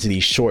broken down into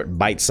these short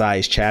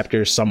bite-sized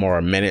chapters. Some are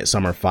a minute,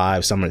 some are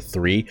 5, some are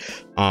 3.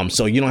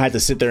 So you don't have to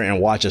sit there and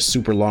watch a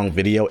super long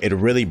video. It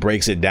really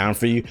breaks it down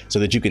for you so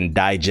that you can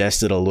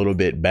digest it a little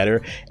bit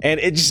better. And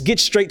it just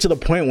gets straight to the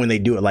point when they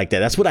do it like that.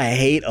 That's what I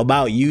hate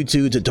about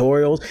YouTube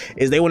tutorials,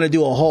 is they want to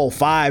do a whole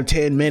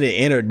 5-10 minute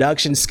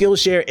introduction.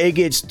 Skillshare, it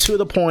gets to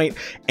the point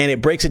and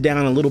it breaks it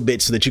down a little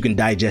bit so that you can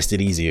digest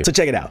it easier. So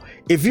check it out.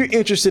 If you're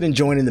interested in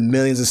joining the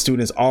millions of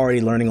students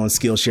already learning on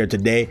Skillshare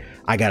today,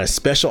 I got a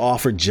special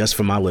offer just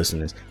for my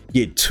listeners.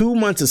 Get 2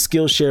 months of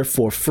Skillshare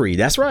for free.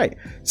 That's right.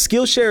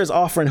 Skillshare is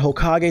offering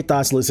Hokage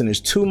Thoughts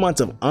listeners 2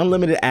 months of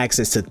unlimited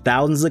access to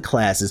thousands of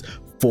classes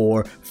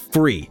for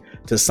free.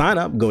 To sign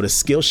up, go to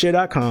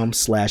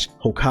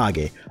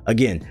Skillshare.com/Hokage.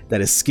 Again,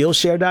 that is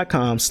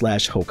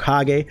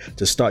Skillshare.com/Hokage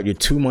to start your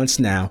 2 months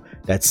now.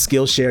 That's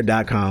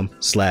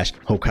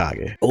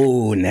Skillshare.com/Hokage.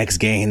 Oh,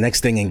 next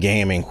thing in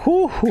gaming.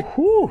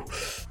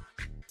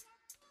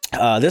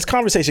 This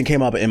conversation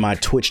came up in my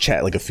Twitch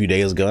chat like a few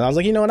days ago, and I was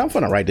like, you know what, I'm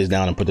gonna write this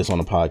down and put this on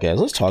the podcast.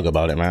 Let's talk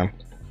about it, man.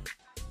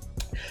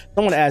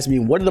 Someone asked me,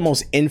 what are the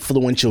most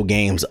influential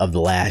games of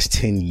the last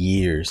 10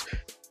 years?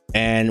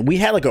 And we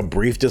had like a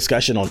brief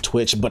discussion on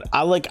Twitch, but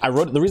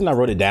the reason I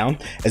wrote it down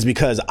is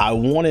because I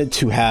wanted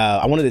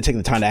to take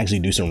the time to actually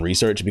do some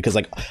research, because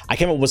like I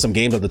came up with some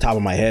games off the top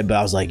of my head, but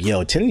I was like,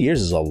 yo, 10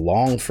 years is a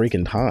long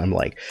freaking time.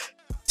 Like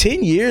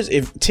 10 years,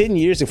 if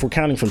we're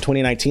counting from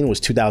 2019 was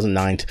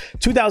 2009 to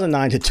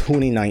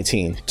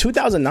 2019.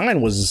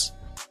 2009 was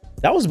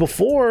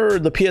before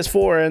the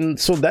PS4, and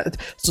so that's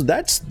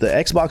the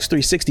Xbox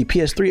 360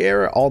 PS3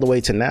 era all the way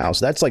to now.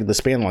 So that's like the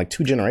span of like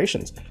 2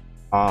 generations.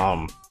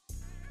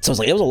 So it's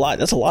like, it was a lot.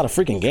 That's a lot of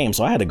freaking games.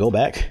 So I had to go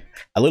back.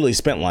 I literally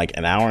spent like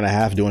an hour and a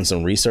half doing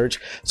some research.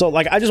 So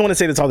like, I just want to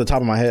say this off the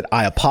top of my head.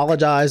 I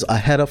apologize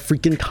ahead of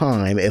freaking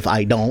time if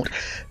I don't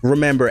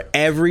remember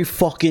every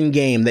fucking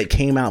game that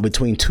came out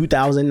between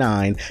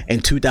 2009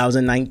 and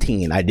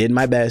 2019. I did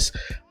my best,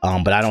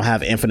 but I don't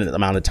have infinite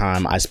amount of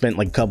time. I spent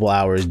like a couple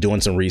hours doing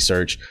some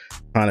research,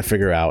 trying to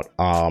figure out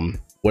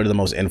what are the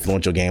most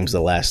influential games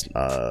of the last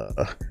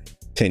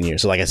 10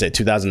 years. So like I said,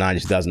 2009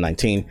 to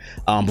 2019.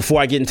 Before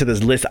I get into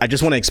this list, I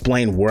just want to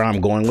explain where I'm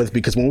going with,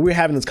 because when we were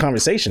having this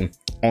conversation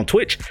on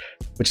Twitch,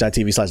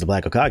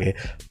 twitch.tv/TheBlackHokage,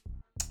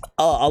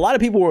 a lot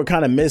of people were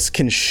kind of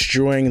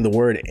misconstruing the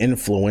word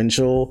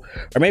influential,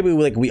 or maybe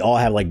like we all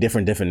have like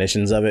different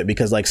definitions of it,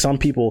 because like some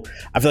people,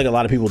 I feel like a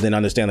lot of people didn't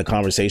understand the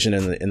conversation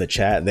in the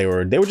chat. They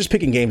were just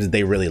picking games that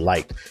they really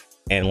liked.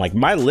 And like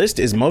my list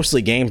is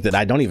mostly games that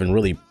I don't even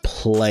really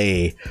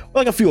play.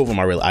 Like a few of them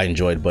I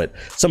enjoyed, but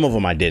some of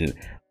them I didn't.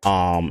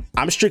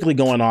 I'm strictly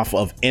going off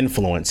of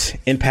influence,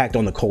 impact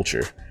on the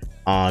culture.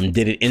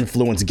 Did it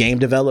influence game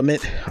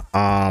development?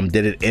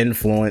 Did it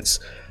influence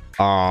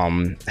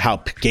how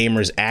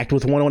gamers act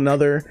with one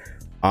another?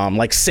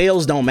 Like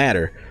sales don't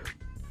matter.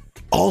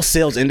 All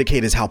sales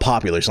indicate is how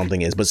popular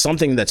something is, but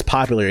something that's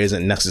popular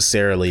isn't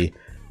necessarily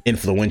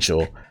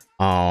influential.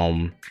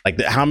 Like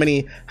how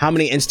many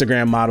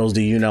Instagram models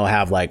do you know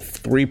have like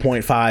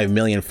 3.5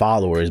 million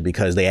followers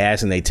because they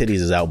ass and they titties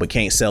is out, but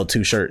can't sell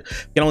 2 shirts?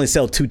 You can only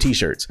sell 2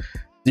 t-shirts.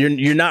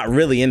 You're not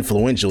really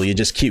influential. You're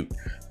just cute.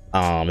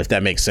 If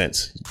that makes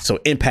sense. So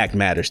impact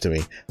matters to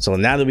me. So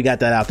now that we got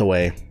that out the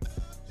way,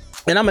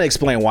 and I'm gonna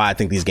explain why I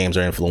think these games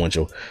are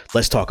influential.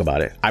 Let's talk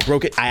about it. I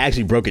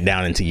actually broke it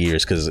down into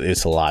years because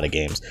it's a lot of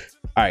games.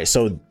 All right,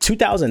 so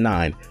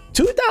 2009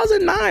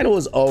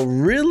 was a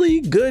really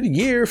good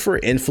year for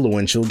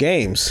influential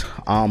games.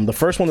 The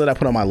first one that I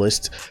put on my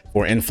list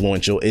for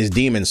influential is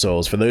Demon's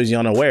Souls. For those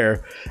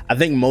unaware, I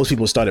think most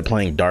people started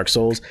playing Dark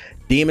Souls.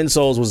 Demon's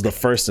Souls was the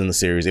first in the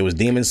series. It was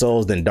Demon's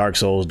Souls, then Dark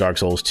Souls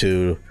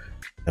 2,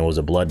 then was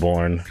it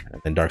Bloodborne,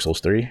 and then Dark Souls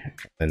 3,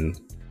 and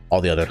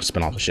all the other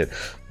spin-offs of shit.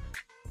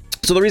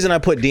 So the reason I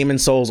put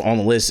Demon's Souls on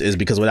the list is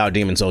because without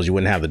Demon's Souls, you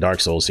wouldn't have the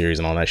Dark Souls series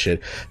and all that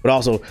shit. But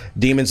also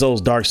Demon's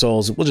Souls, Dark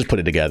Souls, we'll just put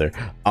it together.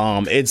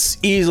 It's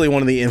easily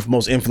one of the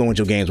most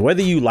influential games.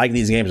 Whether you like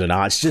these games or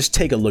not, just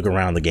take a look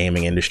around the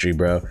gaming industry,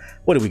 bro.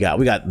 What do we got?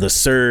 We got The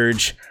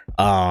Surge,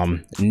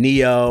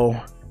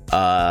 Neo,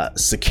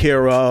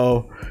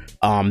 Sekiro,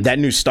 That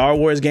new Star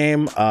Wars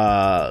game,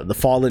 The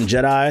Fallen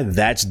Jedi,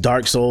 that's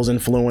Dark Souls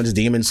influence,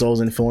 Demon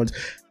Souls influence.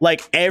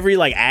 Like every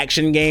like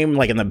action game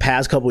like in the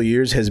past couple of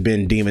years has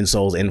been Demon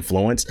Souls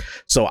influence.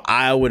 So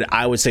I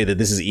would say that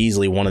this is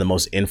easily one of the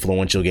most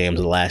influential games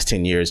of the last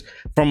 10 years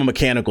from a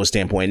mechanical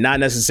standpoint, not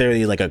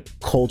necessarily like a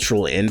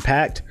cultural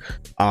impact.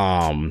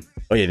 Oh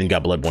yeah, then you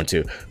got Bloodborne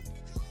too.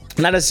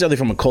 Not necessarily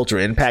from a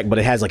cultural impact, but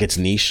it has like its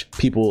niche.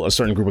 People, a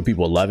certain group of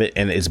people love it,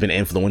 and it's been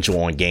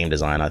influential on game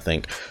design, I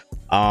think.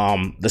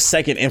 The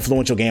second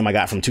influential game I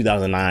got from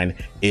 2009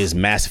 is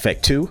Mass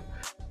Effect 2.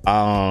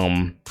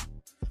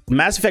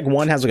 Mass Effect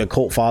 1 has like a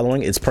cult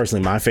following. It's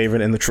personally my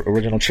favorite in the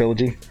original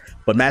trilogy,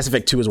 but Mass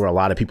Effect 2 is where a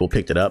lot of people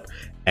picked it up,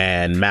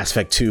 and Mass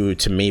Effect 2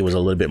 to me was a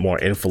little bit more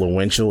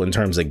influential in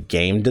terms of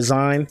game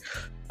design,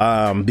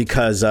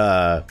 because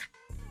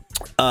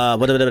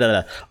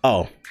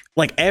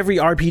like every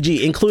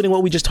RPG, including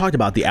what we just talked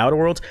about, the Outer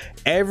Worlds,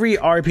 every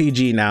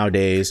RPG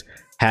nowadays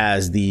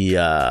has the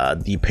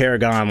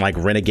Paragon like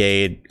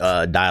Renegade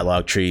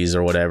dialogue trees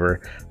or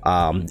whatever.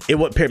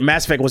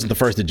 Mass Effect wasn't the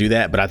first to do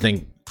that, but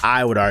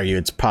I would argue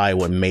it's probably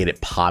what made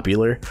it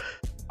popular.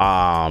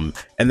 And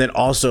then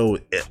also,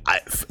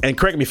 and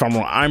correct me if I'm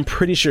wrong, I'm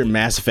pretty sure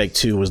Mass Effect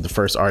 2 was the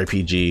first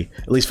RPG,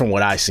 at least from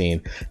what I've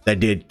seen, that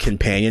did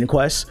companion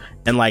quests.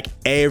 And like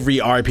every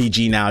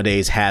RPG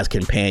nowadays has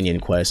companion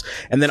quests.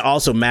 And then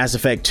also Mass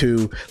Effect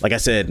 2, like I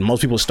said,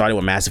 most people started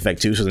with Mass Effect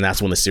 2, so then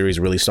that's when the series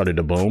really started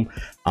to boom.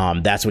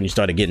 That's when you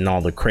started getting all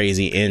the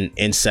crazy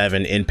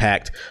N7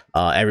 Impact,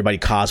 everybody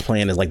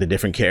cosplaying as like the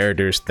different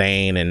characters,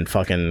 Thane and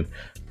fucking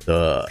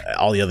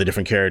all the other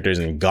different characters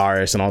and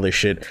Garrus and all this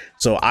shit.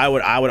 So I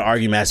would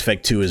argue Mass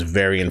Effect 2 is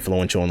very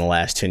influential in the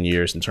last 10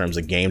 years in terms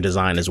of game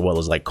design as well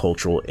as like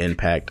cultural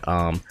impact.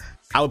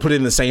 I would put it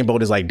in the same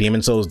boat as like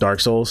Demon Souls,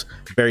 Dark Souls.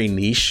 Very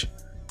niche,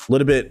 a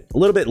little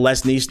bit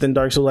less niche than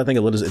Dark Souls. I think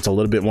it's a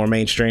little bit more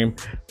mainstream,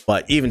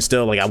 but even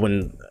still, like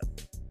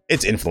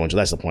it's influential.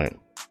 That's the point.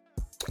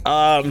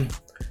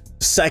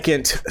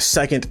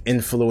 Second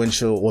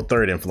influential, well,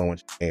 third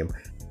influential game,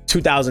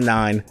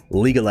 2009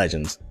 League of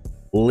Legends.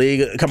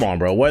 Come on,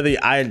 bro.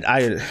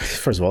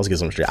 First of all, let's get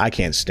something straight. I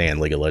can't stand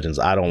League of Legends.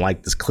 I don't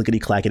like this clickety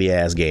clackety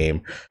ass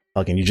game.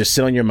 Fucking, you just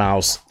sit on your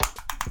mouse.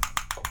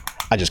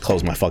 I just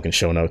closed my fucking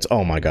show notes.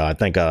 Oh my god,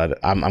 thank god.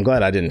 I'm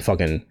glad I didn't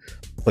fucking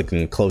click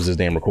and close this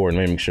damn recording.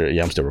 Let me make sure.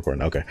 Yeah, I'm still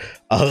recording. Okay.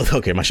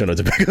 Okay, my show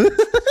notes are back.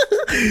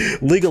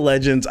 League of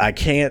Legends, I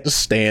can't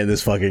stand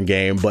this fucking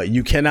game, but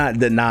you cannot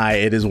deny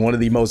it is one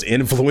of the most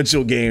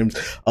influential games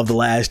of the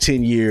last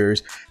 10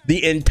 years.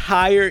 The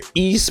entire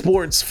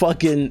esports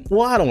fucking,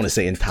 well, I don't want to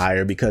say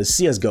entire because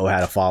CSGO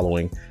had a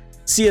following.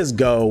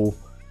 CSGO was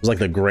like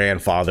the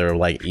grandfather of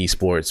like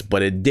esports,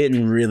 but it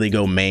didn't really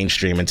go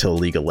mainstream until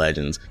League of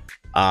Legends.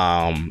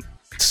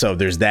 So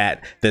there's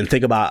that. Then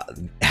think about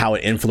how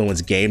it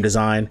influenced game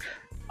design.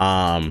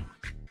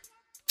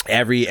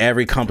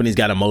 Every company's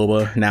got a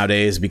MOBA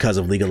nowadays because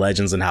of League of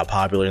Legends and how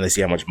popular, and they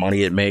see how much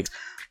money it makes.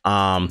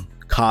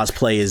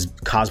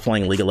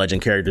 Cosplaying League of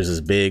Legends characters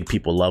is big.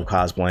 People love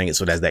cosplaying it,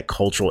 so it has that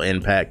cultural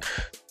impact.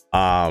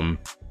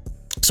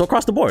 So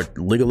across the board,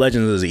 League of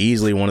Legends is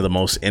easily one of the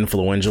most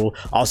influential.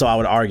 Also, I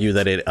would argue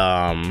that it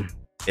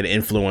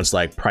influenced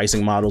like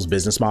pricing models,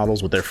 business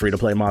models with their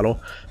free-to-play model.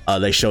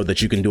 They showed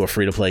that you can do a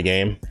free-to-play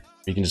game.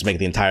 You can just make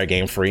the entire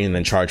game free and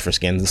then charge for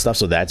skins and stuff.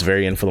 So that's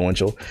very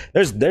influential.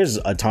 There's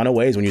a ton of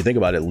ways when you think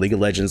about it. League of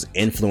Legends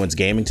influenced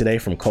gaming today,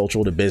 from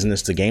cultural to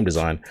business to game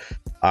design.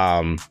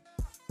 And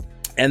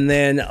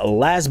then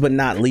last but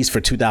not least, for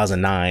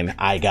 2009,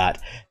 I got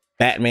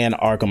Batman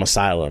Arkham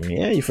Asylum.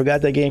 Yeah, you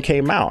forgot that game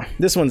came out.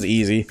 This one's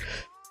easy.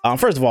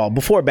 First of all,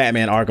 before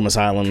Batman Arkham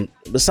Asylum,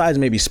 besides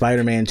maybe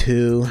Spider-Man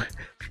 2,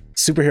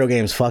 superhero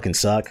games fucking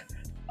suck.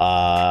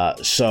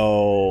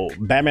 So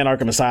Batman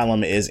Arkham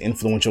Asylum is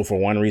influential for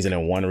one reason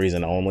and one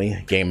reason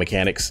only: game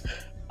mechanics.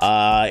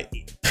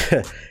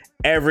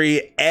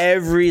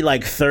 Every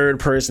like third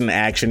person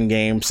action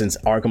game since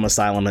Arkham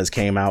Asylum has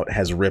came out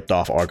has ripped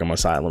off Arkham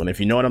Asylum. And if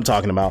you know what I'm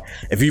talking about,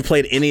 if you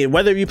played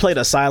whether you played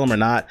Asylum or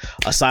not,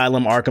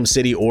 Asylum, Arkham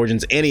City,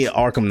 Origins, any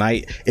Arkham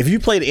Knight, if you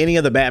played any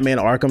of the Batman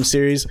Arkham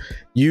series,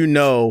 you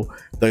know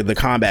the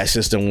combat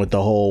system with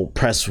the whole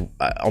press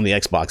on the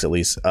Xbox, at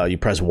least, you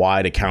press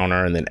Y to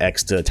counter and then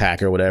X to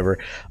attack or whatever.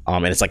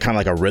 And it's like kind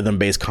of like a rhythm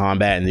based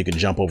combat, and you can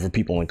jump over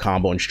people and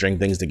combo and string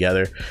things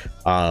together.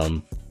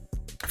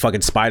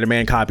 Fucking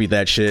Spider-Man copied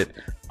that shit.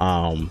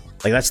 Like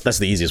that's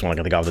the easiest one I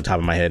can think of off the top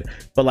of my head.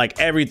 But like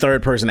every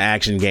third person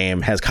action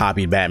game has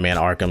copied Batman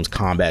Arkham's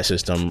combat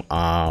system.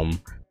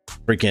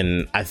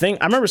 Freaking,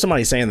 I remember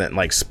somebody saying that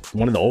like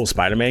one of the old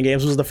Spider-Man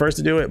games was the first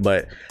to do it,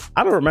 but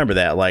I don't remember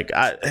that. Like,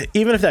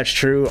 even if that's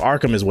true,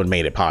 Arkham is what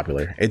made it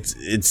popular.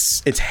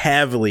 It's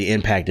heavily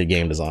impacted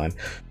game design.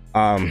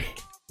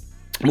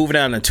 Moving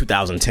on to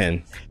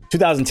 2010.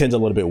 2010 is a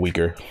little bit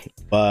weaker,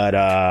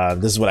 but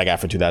this is what I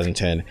got for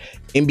 2010.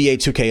 NBA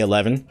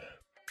 2K11,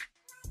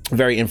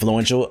 very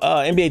influential.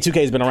 NBA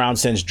 2K has been around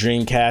since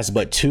Dreamcast,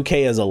 but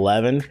 2K as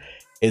 11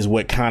 is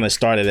what kind of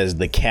started as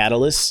the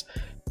catalyst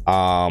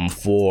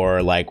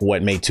for like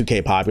what made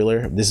 2K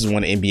popular. This is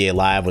when NBA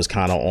Live was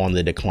kind of on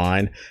the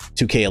decline.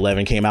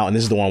 2K11 came out, and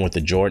this is the one with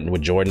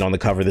Jordan on the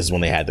cover. This is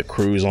when they had the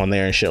Cruise on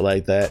there and shit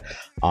like that.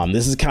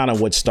 This is kind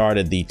of what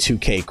started the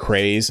 2K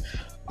craze,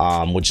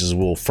 which is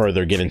we'll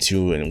further get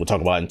into and we'll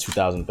talk about in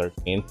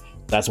 2013.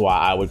 That's why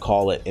I would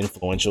call it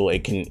influential.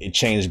 It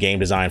changed game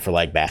design for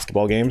like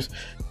basketball games.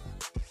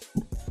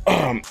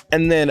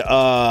 And then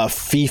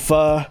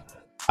FIFA.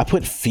 I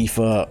put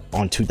FIFA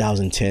on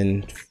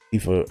 2010.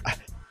 FIFA.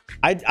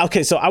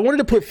 Okay, so I wanted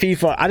to put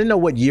FIFA. I didn't know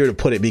what year to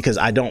put it because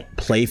I don't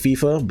play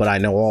FIFA, but I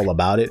know all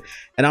about it.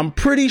 And I'm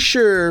pretty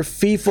sure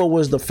FIFA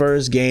was the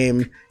first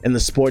game in the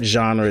sports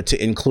genre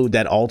to include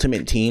that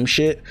Ultimate Team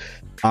shit.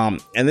 And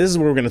this is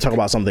where we're going to talk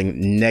about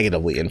something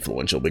negatively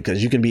influential,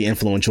 because you can be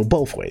influential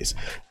both ways.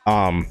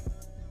 I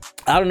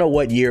don't know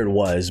what year it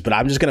was, but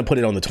I'm just going to put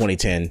it on the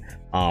 2010.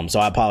 So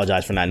I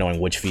apologize for not knowing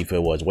which FIFA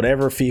it was.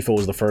 Whatever FIFA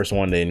was the first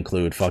one to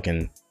include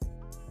fucking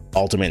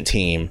Ultimate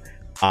Team,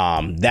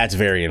 that's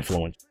very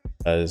influential.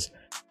 Because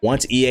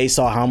once EA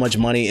saw how much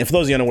money, and for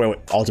those of you unaware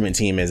what Ultimate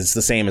Team is, it's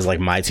the same as like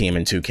My Team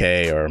in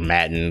 2K or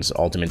Madden's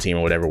Ultimate Team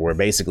or whatever, where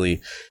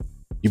basically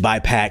you buy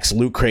packs,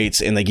 loot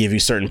crates, and they give you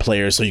certain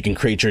players so you can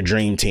create your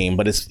dream team,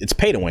 but it's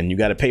pay to win. You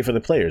got to pay for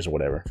the players or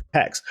whatever,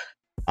 packs.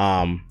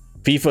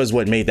 FIFA is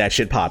what made that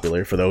shit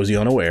popular, for those of you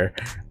unaware.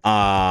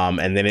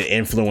 And then it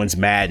influenced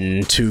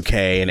Madden,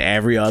 2K, and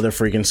every other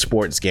freaking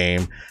sports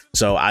game.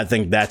 So I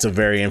think that's a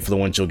very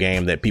influential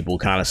game that people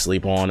kind of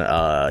sleep on,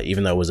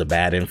 even though it was a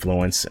bad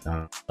influence.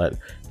 But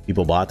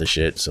people bought the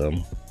shit, so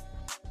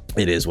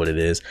it is what it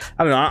is.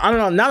 I don't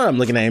know. Now that I'm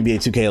looking at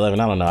NBA 2K11,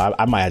 I don't know.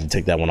 I might have to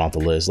take that one off the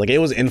list. Like, it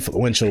was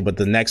influential, but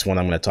the next one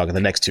the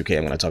next 2K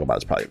I'm going to talk about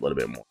is probably a little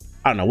bit more.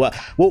 I don't know. Well,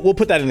 we'll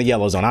put that in the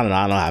yellow zone. I don't know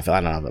how I feel.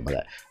 I don't know how I feel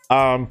about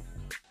that.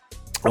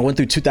 I went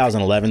through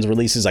 2011's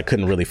releases. I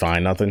couldn't really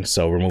find nothing,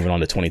 so we're moving on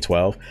to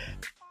 2012.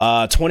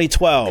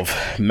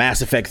 2012,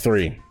 Mass Effect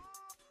 3.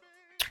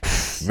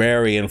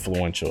 Very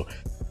influential.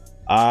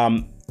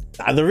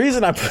 The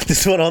reason I put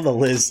this one on the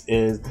list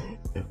is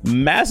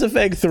Mass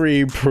Effect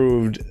 3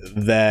 proved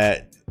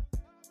that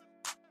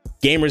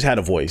gamers had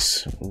a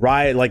voice,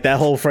 right? Like that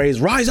whole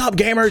phrase, rise up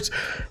gamers,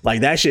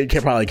 like that shit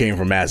probably came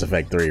from Mass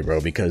Effect 3,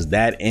 bro, because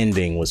that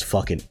ending was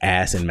fucking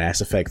ass in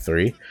Mass Effect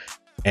 3.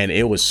 And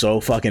it was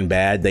so fucking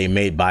bad, they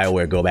made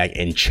BioWare go back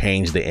and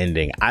change the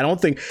ending. I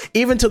don't think,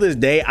 even to this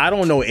day, I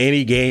don't know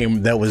any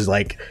game that was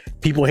like,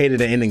 people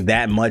hated the ending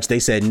that much. They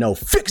said, no,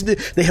 fix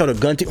it. They held a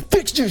gun to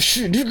fix this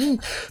shit.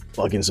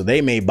 Fucking, so they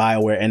made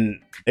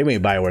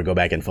BioWare go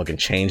back and fucking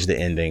change the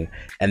ending.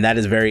 And that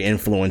is very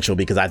influential,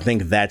 because I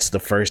think that's the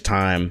first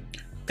time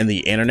in the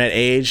internet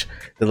age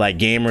that like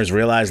gamers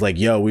realize like,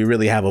 yo, we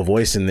really have a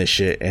voice in this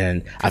shit.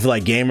 And I feel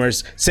like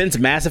gamers, since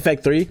Mass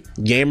Effect 3,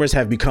 gamers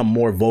have become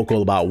more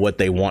vocal about what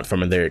they want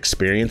from their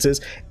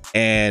experiences.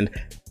 And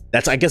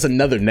that's, I guess,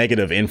 another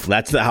negative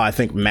influence. That's how I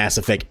think Mass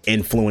Effect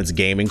influenced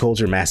gaming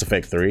culture, Mass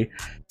Effect 3.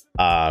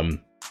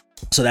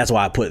 So that's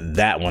why I put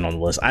that one on the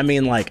list. I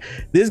mean, like,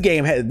 this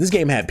game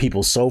had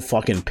people so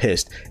fucking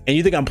pissed. And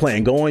you think I'm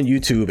playing? Go on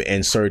YouTube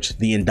and search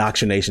The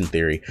Indoctrination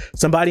Theory.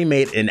 Somebody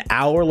made an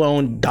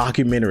hour-long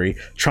documentary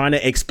trying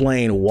to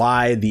explain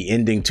why the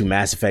ending to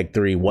Mass Effect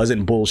 3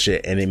 wasn't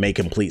bullshit and it made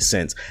complete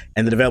sense.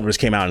 And the developers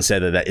came out and said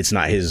that it's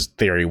not, his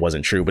theory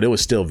wasn't true, but it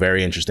was still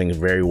very interesting,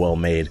 very well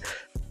made.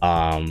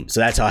 So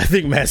that's how I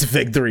think Mass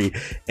Effect 3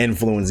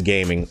 influenced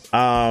gaming.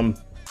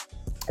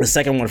 The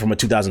second one from a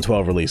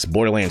 2012 release,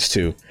 Borderlands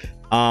 2.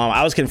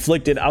 I was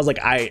conflicted. I was like,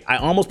 I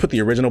almost put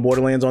the original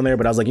Borderlands on there,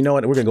 but I was like, you know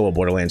what? We're gonna go with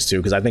Borderlands 2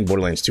 because I think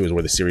Borderlands 2 is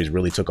where the series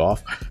really took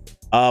off.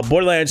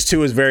 Borderlands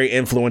 2 is very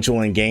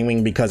influential in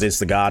gaming because it's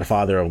the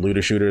godfather of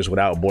looter shooters.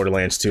 Without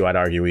Borderlands 2, I'd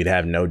argue we'd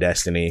have no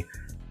Destiny.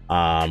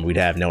 We'd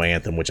have no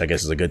Anthem, which I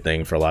guess is a good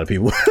thing for a lot of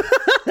people.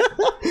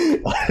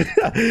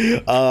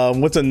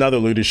 What's another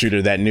looter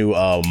shooter? That new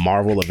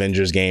Marvel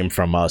Avengers game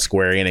from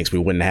Square Enix. We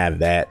wouldn't have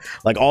that.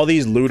 Like all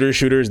these looter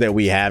shooters that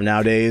we have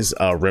nowadays.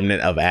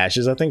 Remnant of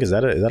Ashes, I think, is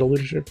that a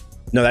looter shooter?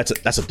 No,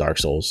 that's a Dark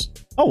Souls.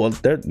 Oh well,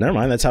 never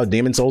mind. That's how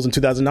Demon Souls in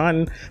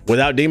 2009.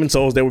 Without Demon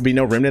Souls, there would be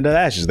no Remnant of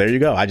Ashes. There you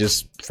go. I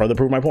just further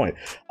proved my point.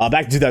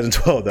 Back to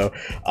 2012 though.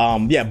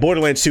 Yeah,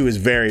 Borderlands 2 is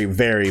very,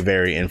 very,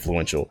 very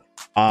influential.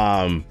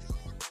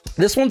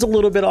 This one's a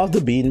little bit off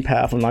the beaten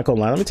path. I'm not gonna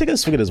lie. Let me take a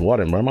swig of this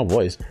water and burn my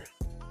voice.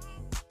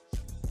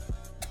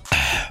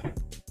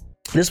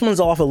 This one's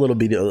off a little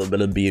bit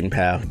of beaten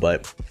path,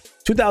 but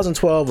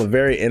 2012, a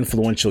very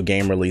influential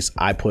game release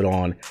I put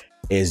on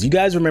is, you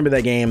guys remember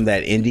that game,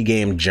 that indie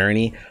game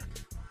Journey?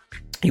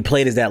 You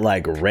played as that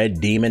like red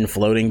demon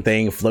floating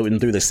thing, floating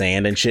through the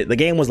sand and shit. The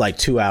game was like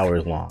 2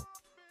 hours long.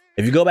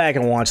 If you go back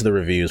and watch the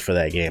reviews for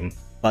that game,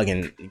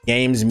 fucking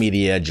Games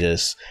Media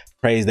just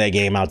praised that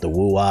game out the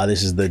woo-wah.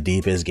 This is the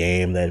deepest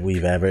game that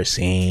we've ever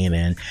seen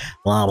and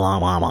blah, blah,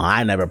 blah, blah.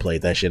 I never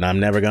played that shit. I'm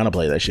never gonna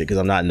play that shit because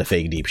I'm not into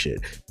fake deep shit.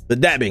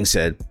 But that being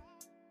said,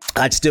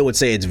 I still would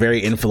say it's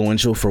very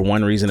influential for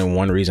one reason and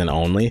one reason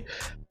only.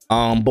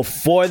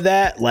 Before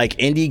that, like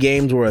indie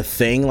games were a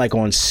thing like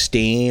on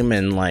Steam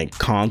and like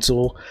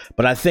console,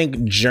 but I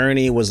think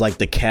Journey was like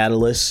the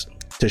catalyst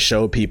to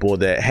show people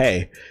that,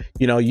 hey,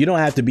 you know, you don't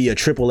have to be a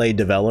AAA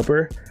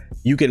developer.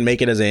 You can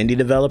make it as an indie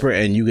developer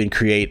and you can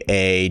create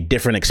a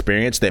different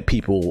experience that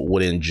people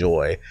would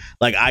enjoy.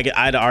 Like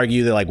I'd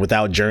argue that like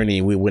without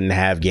Journey, we wouldn't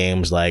have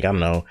games like, I don't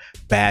know,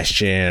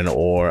 Bastion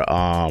or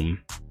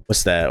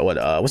what's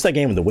that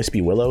game with the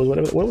Wispy Willows?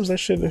 What was that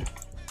shit?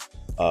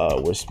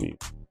 Wispy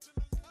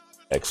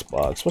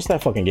Xbox. What's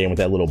that fucking game with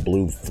that little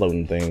blue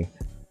floating thing?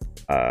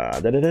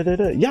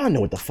 Y'all know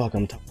what the fuck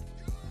I'm talking.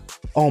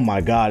 Oh my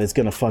god, it's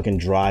gonna fucking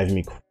drive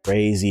me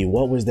crazy.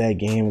 What was that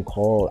game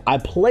called? I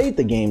played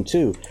the game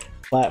too.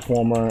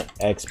 Platformer,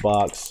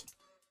 Xbox,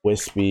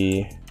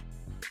 Wispy.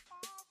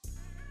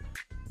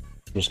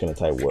 I'm just gonna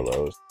type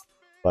Willows.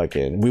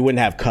 Fucking, we wouldn't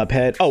have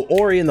Cuphead. Oh,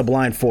 Ori and the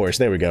Blind Forest.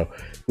 There we go.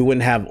 We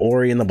wouldn't have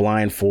Ori and the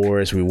Blind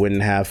Forest. We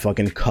wouldn't have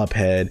fucking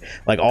Cuphead.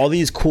 Like all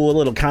these cool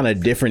little kind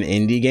of different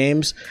indie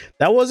games.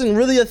 That wasn't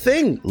really a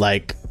thing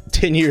like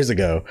 10 years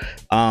ago.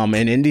 And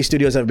indie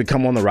studios have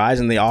become on the rise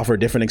and they offer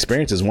different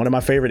experiences. One of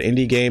my favorite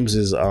indie games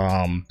is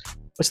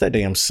what's that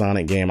damn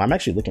Sonic game? I'm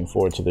actually looking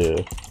forward to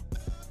the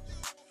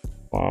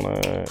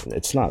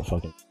it's not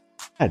fucking,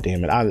 god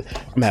damn it, I'm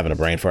having a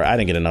brain fart. I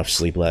didn't get enough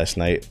sleep last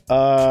night.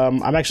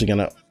 I'm actually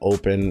gonna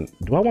open,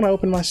 do I want to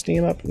open my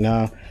Steam up? No,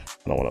 I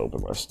don't want to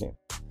open my Steam.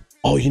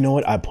 Oh, you know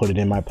what, I put it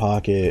in my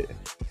pocket.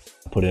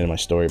 I put it in my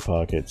story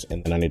pockets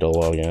and then I need to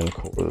log in.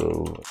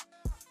 Cool.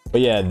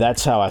 But yeah,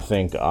 that's how I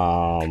think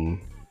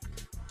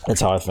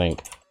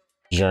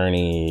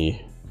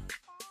Journey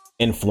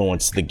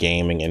influenced the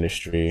gaming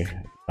industry.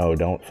 Oh,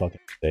 don't fucking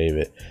save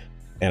it.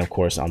 And of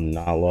course I'm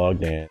not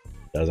logged in.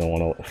 Doesn't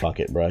want to, fuck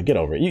it, bro. Get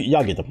over it.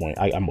 Y'all get the point.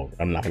 I'm over.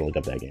 I'm not gonna look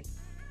up that game.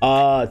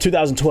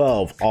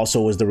 2012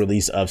 also was the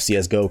release of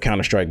CS:GO,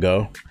 Counter-Strike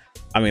Go.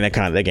 I mean,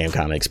 that game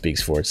kind of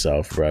speaks for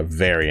itself, bro.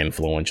 Very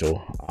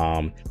influential.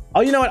 Oh,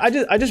 you know what?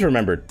 I just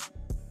remembered.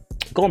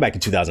 Going back to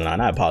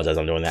 2009. I apologize,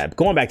 I'm doing that.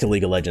 Going back to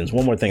League of Legends.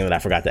 One more thing that I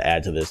forgot to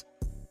add to this.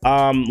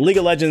 League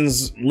of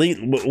Legends,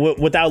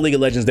 without League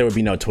of Legends, there would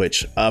be no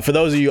Twitch. For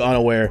those of you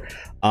unaware,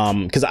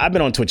 because I've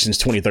been on Twitch since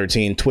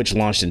 2013. Twitch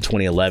launched in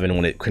 2011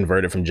 when it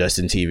converted from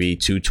Justin TV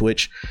to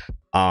Twitch.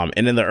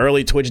 And in the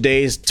early Twitch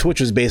days,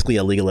 Twitch was basically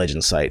a League of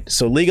Legends site.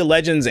 So League of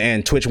Legends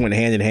and Twitch went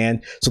hand in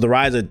hand. So the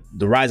rise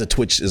of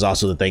Twitch is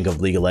also the thing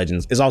of League of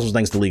Legends. It's also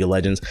thanks to League of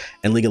Legends,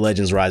 and League of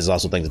Legends rise is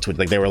also thanks to Twitch.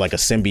 Like they were like a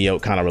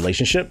symbiote kind of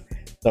relationship.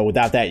 So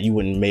without that, you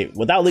wouldn't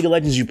without League of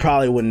Legends, you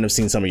probably wouldn't have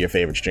seen some of your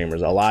favorite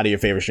streamers. A lot of your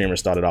favorite streamers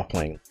started off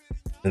playing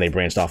and they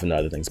branched off into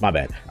other things. My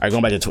bad. All right,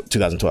 going back to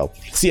 2012.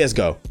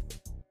 CS:GO.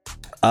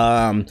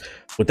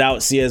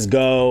 Without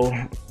CS:GO,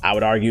 I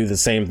would argue the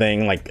same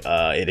thing. Like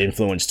it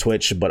influenced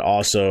Twitch, but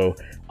also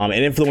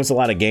it influenced a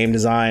lot of game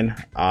design.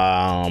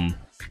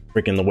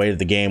 Freaking the way that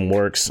the game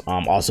works.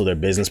 Also their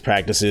business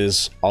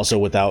practices. Also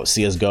without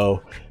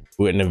CS:GO,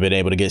 we wouldn't have been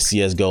able to get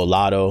CS:GO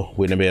Lotto.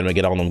 Wouldn't have been able to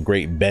get on them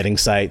great betting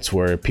sites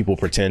where people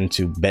pretend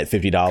to bet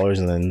 $50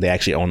 and then they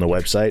actually own the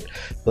website.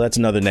 So that's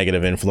another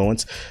negative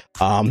influence.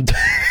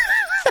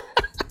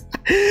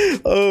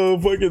 Oh,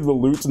 fucking the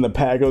Loots and the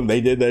Paco,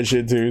 they did that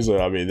shit too. So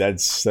I mean,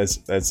 that's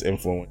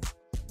influence.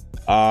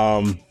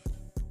 And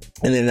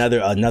then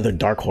another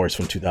dark horse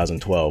from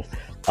 2012,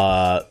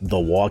 The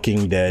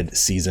Walking Dead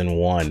season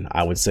 1.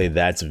 I would say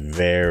that's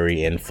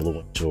very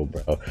influential,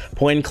 bro.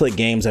 Point and click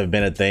games have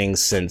been a thing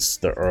since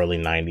the early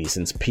 90s,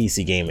 since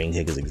PC gaming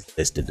has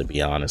existed, to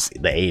be honest.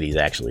 The 80s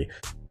actually.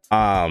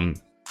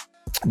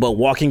 But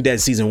Walking Dead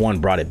season 1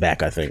 brought it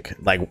back, I think.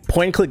 Like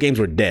point and click games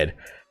were dead.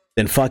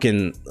 Then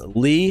fucking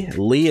Lee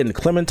and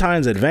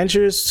Clementine's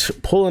Adventures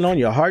pulling on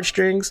your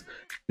heartstrings.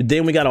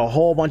 Then we got a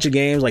whole bunch of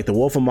games like The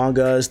Wolf Among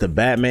Us, the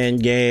Batman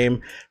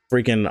game,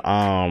 freaking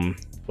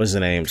what's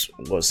the names?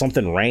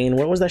 Something Rain.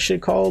 What was that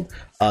shit called?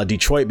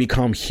 Detroit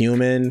Become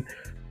Human.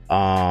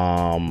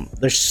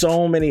 There's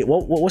so many.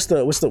 What's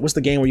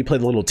the game where you play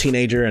the little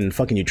teenager and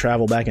fucking you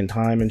travel back in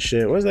time and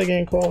shit? What's that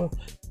game called?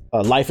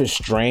 Life is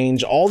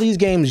Strange. All these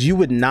games they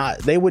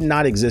would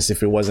not exist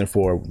if it wasn't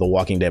for The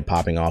Walking Dead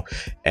popping off,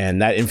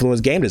 and that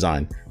influenced game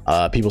design.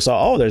 People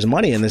saw, oh, there's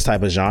money in this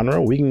type of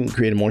genre. We can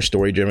create more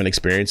story-driven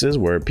experiences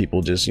where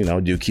people just, you know,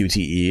 do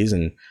QTEs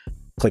and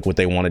click what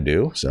they want to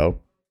do. So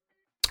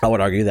I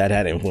would argue that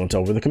had influence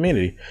over the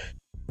community.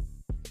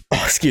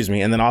 Oh, excuse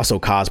me. And then also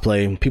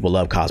cosplay. People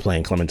love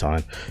cosplaying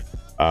Clementine.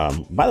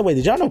 By the way,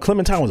 did y'all know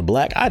Clementine was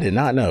black? I did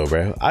not know,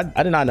 bro. I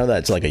did not know that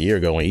until like a year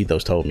ago when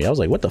Ethos told me. I was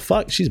like, what the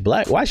fuck? She's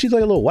black? Why is she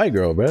like a little white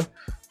girl, bro?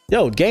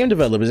 Yo, game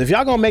developers, if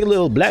y'all gonna make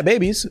little black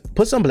babies,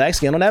 put some black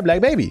skin on that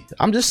black baby.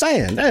 I'm just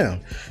saying,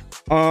 damn.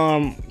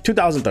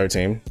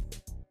 2013.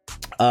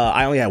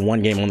 I only had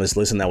one game on this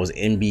list, and that was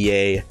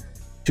NBA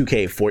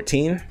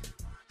 2K14.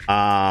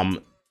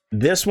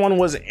 This one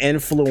was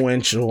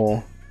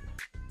influential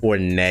for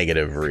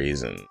negative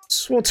reasons.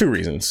 Well, two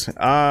reasons.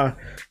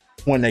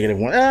 One negative,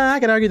 one. I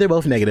can argue they're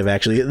both negative,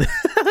 actually.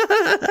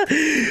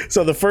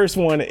 So the first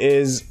one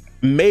is,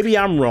 maybe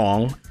I'm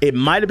wrong, it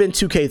might have been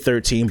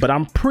 2K13, but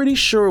I'm pretty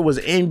sure it was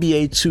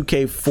NBA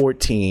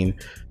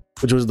 2K14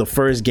 which was the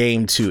first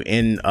game to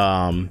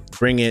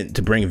bring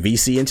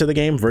VC into the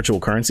game, virtual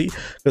currency.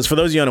 Because for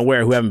those of you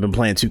unaware who haven't been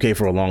playing 2K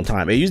for a long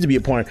time, it used to be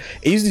it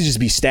used to just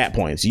be stat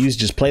points. You used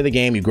to just play the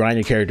game, you grind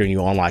your character, and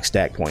you unlock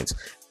stat points.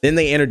 Then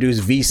they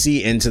introduced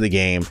VC into the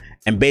game,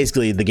 and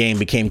basically the game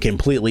became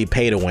completely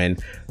pay to win,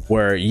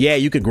 where yeah,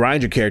 you could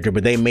grind your character,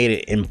 but they made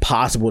it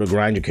impossible to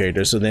grind your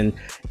character. So then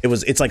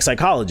it's like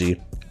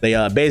psychology. They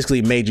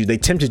basically they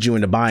tempted you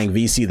into buying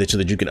VC so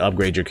that you could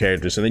upgrade your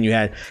character. So then you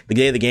had, the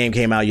day the game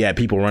came out, you had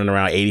people running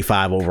around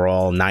 85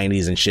 overall,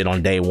 90s and shit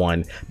on day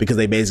one, because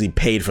they basically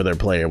paid for their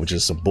player, which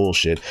is some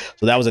bullshit.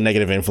 So that was a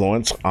negative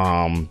influence.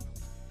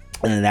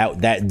 And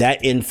that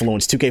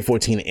influenced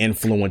 2K14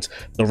 influenced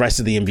the rest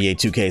of the NBA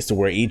 2Ks to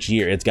where each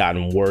year it's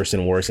gotten worse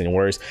and worse and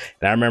worse.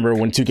 And I remember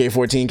when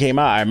 2K14 came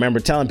out, I remember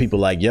telling people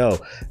like, yo,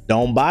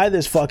 don't buy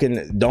this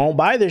shit. Don't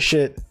buy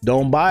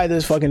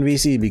this fucking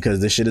VC, because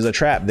this shit is a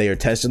trap. They are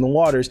testing the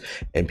waters,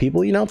 and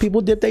people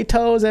dip their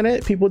toes in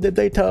it.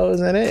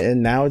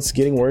 And now it's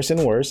getting worse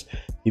and worse.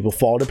 People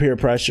fall to peer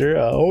pressure.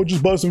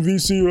 Just buy some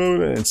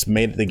VC. And it's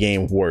made the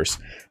game worse.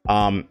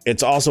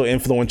 It's also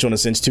influential in a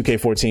sense.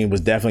 2K14 was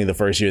definitely the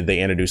first year they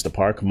introduced the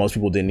park. Most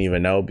people didn't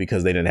even know,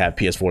 because they didn't have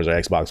PS4s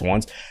or Xbox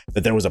Ones,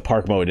 that there was a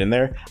park mode in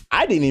there.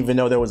 I didn't even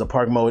know there was a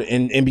park mode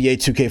in NBA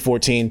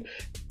 2K14.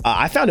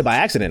 I found it by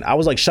accident. I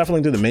was like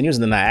shuffling through the menus,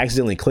 and then I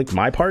accidentally clicked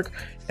my park,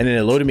 and then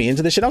it loaded me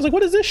into this shit. I was like,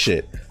 what is this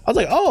shit? I was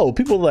like, oh,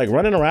 people like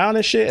running around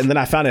and shit. And then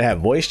I found it had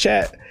voice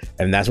chat,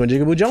 and that's when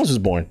Jigaboo Jones was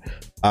born.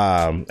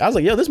 I was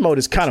like, yo, this mode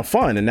is kind of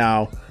fun. And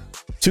now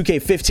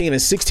 2K15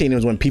 and 16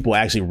 was when people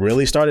actually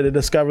really started to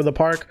discover the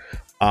park.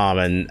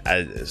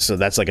 So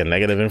that's like a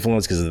negative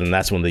influence, because then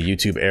that's when the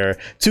YouTube era.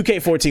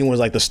 2K14 was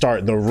like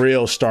the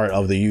real start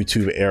of the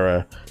YouTube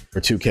era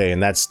for 2K,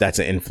 and that's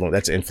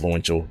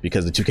influential,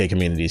 because the 2K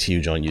community is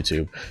huge on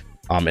YouTube.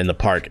 And the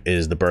park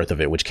is the birth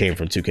of it, which came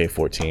from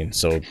 2K14.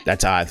 So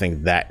that's how I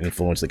think that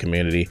influenced the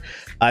community.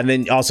 And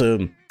then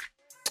also,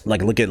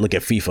 like, look at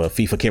FIFA.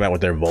 FIFA came out with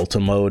their Volta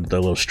mode,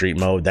 their little street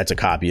mode. That's a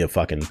copy of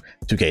fucking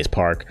 2K's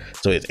park,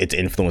 so it's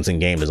influencing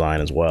game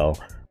design as well.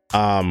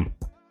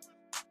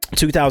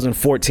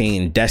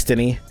 2014,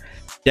 Destiny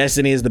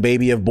is the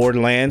baby of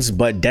Borderlands,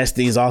 but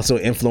Destiny is also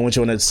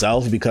influential in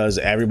itself, because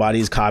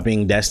everybody's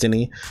copying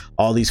Destiny.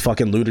 All these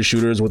fucking looter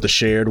shooters with the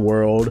shared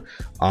world,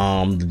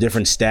 the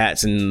different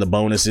stats and the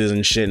bonuses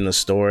and shit in the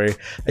story.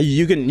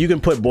 You can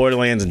put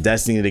Borderlands and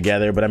Destiny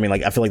together, but I mean,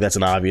 like, I feel like that's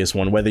an obvious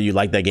one. Whether you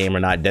like that game or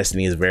not,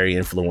 Destiny is very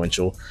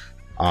influential.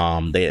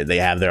 They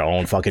have their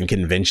own fucking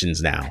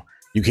conventions now.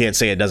 You can't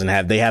say it doesn't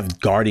have. They have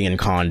Guardian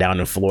Con down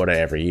in Florida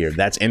every year.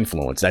 That's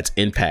influence. That's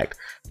impact.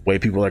 The way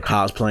people are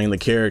cosplaying the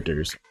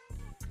characters.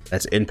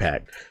 That's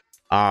impact.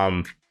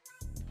 Titanfall,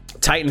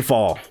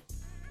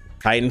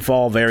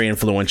 very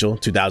influential.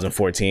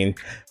 2014.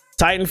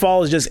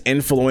 Titanfall is just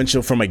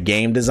influential from a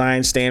game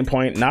design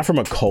standpoint, not from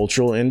a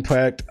cultural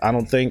impact. I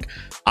don't think.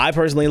 I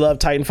personally love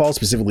Titanfall,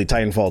 specifically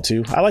Titanfall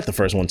 2. I like the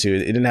first one too.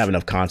 It didn't have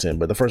enough content,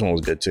 but the first one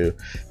was good too.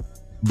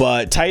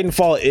 But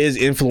Titanfall is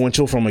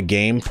influential from a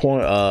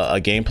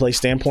gameplay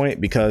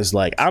standpoint, because,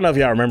 like, I don't know if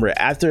y'all remember,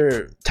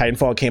 after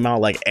Titanfall came out,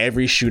 like,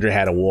 every shooter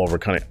had a wall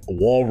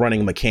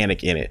running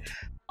mechanic in it.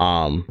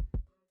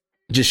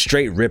 Just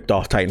straight ripped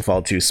off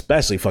Titanfall 2,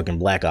 especially fucking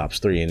Black Ops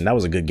 3, and that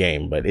was a good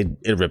game, but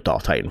it ripped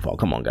off Titanfall.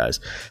 Come on,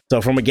 guys.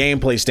 So from a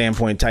gameplay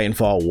standpoint,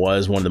 Titanfall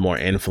was one of the more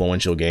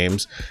influential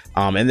games.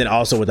 And then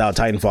also, without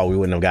Titanfall, we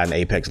wouldn't have gotten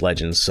Apex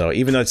Legends. So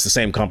even though it's the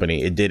same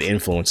company, it did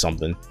influence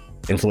something.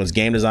 Influence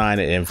game design,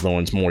 it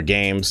influenced more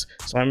games.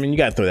 So I mean, you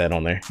gotta throw that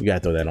on there.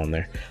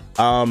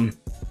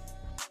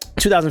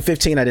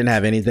 2015, I didn't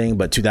have anything,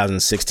 but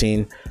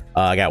 2016,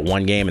 I got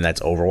one game, and that's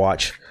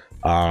Overwatch.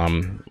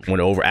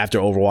 After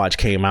Overwatch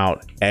came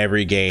out,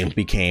 every game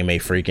became a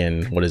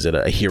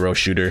freaking, a hero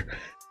shooter,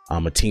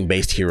 a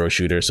team-based hero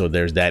shooter. So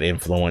there's that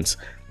influence.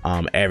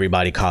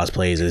 Everybody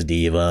cosplays as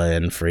D.Va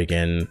and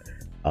freaking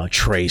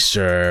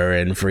Tracer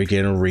and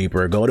freaking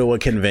Reaper. Go to a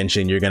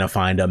convention, you're gonna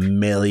find a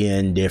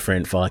million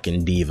different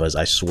fucking D.Vas,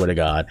 I swear to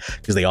God,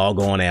 because they all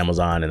go on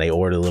Amazon and they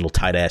order little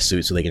tight ass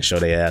suits so they can show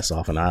their ass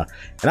off, and I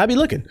be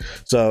looking.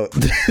 So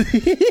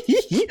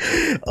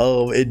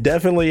it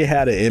definitely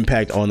had an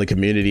impact on the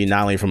community,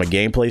 not only from a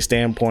gameplay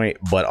standpoint,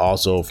 but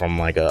also from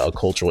like a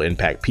cultural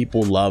impact.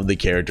 People love the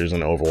characters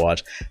in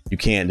Overwatch. You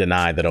can't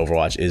deny that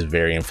Overwatch is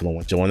very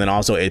influential, and then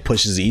also it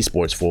pushes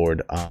esports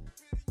forward.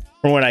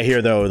 From what I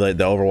hear, though, the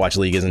Overwatch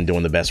League isn't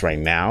doing the best right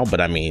now, but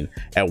I mean,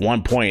 at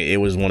one point, it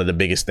was one of the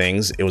biggest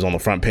things. It was on the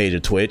front page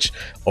of Twitch.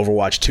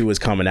 Overwatch 2 is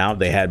coming out.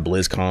 They had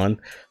BlizzCon.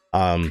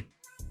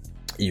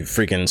 You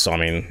got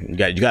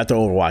to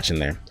throw Overwatch in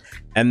there.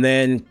 And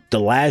then the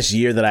last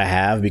year that I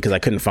have, because I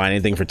couldn't find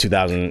anything for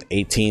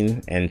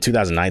 2018, and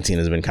 2019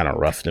 has been kind of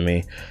rough to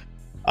me.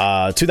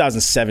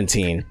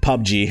 2017,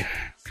 PUBG.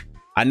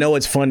 I know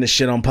it's fun to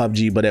shit on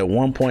PUBG, but at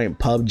one point,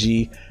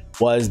 PUBG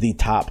was the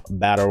top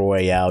battle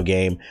royale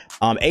game.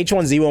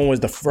 H1Z1 was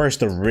the first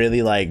to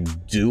really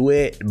like do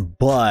it,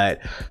 but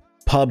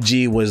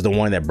PUBG was the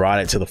one that brought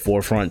it to the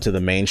forefront, to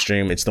the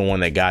mainstream. It's the one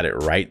that got it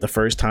right the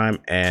first time,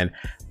 and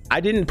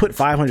I didn't put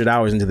 500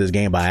 hours into this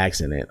game by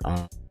accident.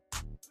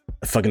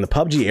 fucking the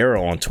PUBG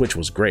era on Twitch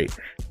was great.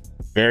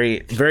 Very,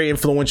 very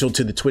influential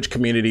to the Twitch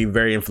community,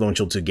 very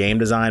influential to game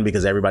design,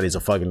 because everybody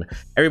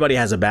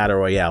has a battle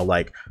royale.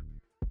 Like,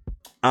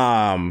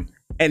 and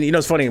you know,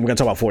 it's funny, we're gonna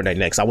talk about Fortnite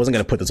next. I wasn't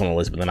gonna put this on the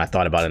list, but then I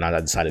thought about it and I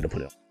decided to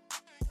put it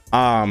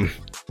on.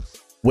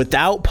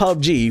 Without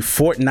PUBG,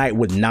 Fortnite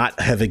would not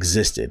have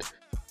existed.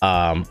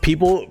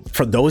 People,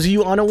 for those of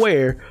you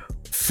unaware,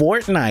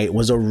 Fortnite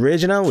was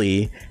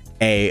originally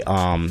a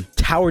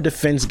tower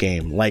defense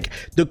game. Like,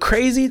 the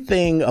crazy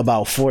thing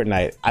about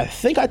Fortnite, I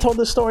think I told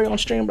this story on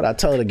stream, but I'll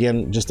tell it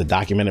again just to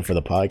document it for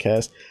the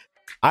podcast.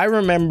 I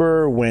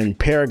remember when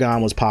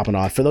Paragon was popping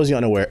off. For those of you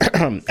unaware,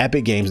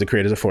 Epic Games, the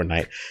creators of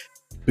Fortnite,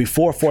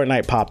 before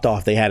Fortnite popped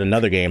off, they had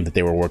another game that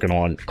they were working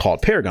on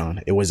called Paragon.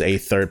 It was a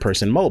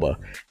third-person MOBA,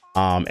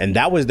 and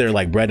that was their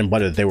like bread and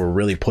butter that they were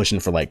really pushing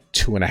for like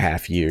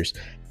 2.5 years.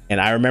 And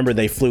I remember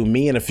they flew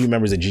me and a few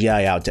members of GI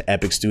out to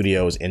Epic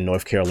Studios in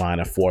North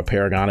Carolina for a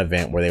Paragon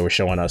event where they were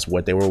showing us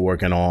what they were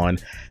working on,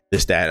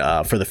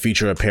 for the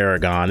future of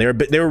Paragon. They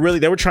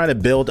were trying to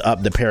build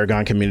up the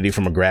Paragon community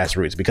from a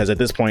grassroots, because at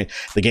this point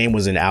the game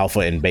was in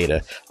alpha and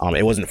beta.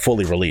 It wasn't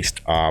fully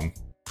released.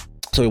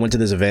 So we went to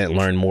this event,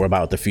 learned more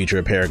about the future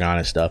of Paragon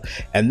and stuff.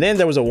 And then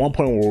there was one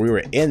point where we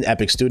were in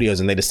Epic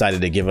Studios and they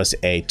decided to give us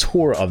a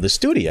tour of the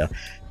studio.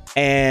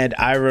 And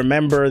I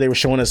remember they were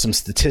showing us some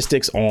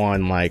statistics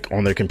on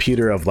their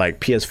computer of like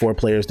PS4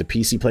 players to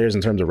PC players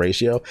in terms of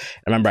ratio.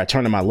 I remember I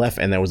turned to my left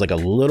and there was like a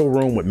little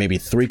room with maybe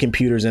 3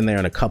 computers in there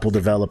and a couple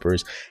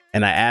developers.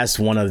 And I asked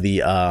one of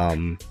the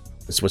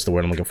what's the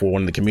word I'm looking for?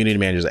 One of the community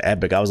managers at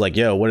Epic. I was like,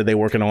 yo, what are they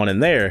working on in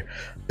there?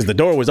 Because the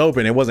door was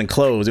open. It wasn't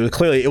closed.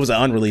 It was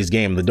an unreleased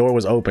game. The door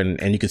was open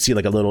and you could see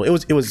like a little, it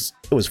was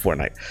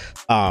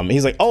Fortnite.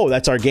 He's like, oh,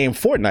 that's our game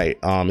Fortnite.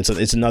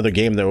 It's another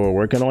game that we're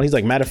working on. He's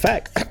like, matter of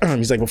fact,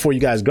 he's like, before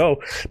you guys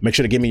go, make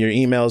sure to give me your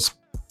emails.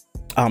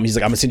 He's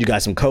like, I'm gonna send you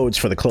guys some codes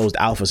for the closed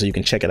alpha so you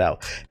can check it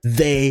out.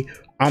 They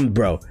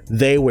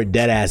were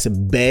dead ass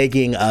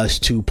begging us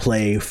to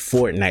play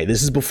Fortnite.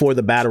 This is before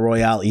the battle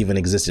royale even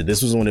existed.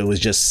 This was when it was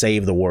just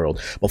Save the World.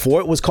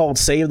 Before it was called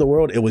Save the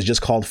World, it was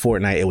just called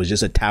Fortnite. It was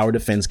just a tower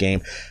defense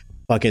game.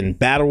 Fucking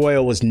battle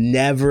royale was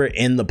never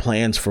in the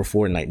plans for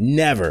Fortnite.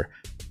 Never.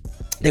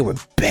 They were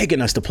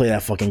begging us to play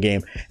that fucking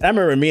game. And I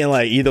remember me and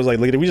like Ethan was like,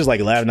 look at it, we just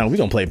like laughed. No, we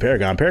gonna play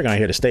Paragon. Paragon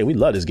here to stay. We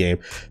love this game.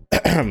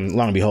 Long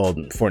and behold,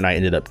 Fortnite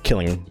ended up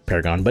killing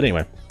Paragon. But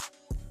anyway,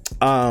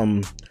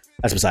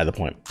 that's beside the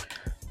point.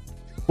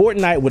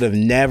 Fortnite would have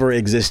never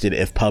existed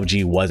if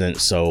PUBG wasn't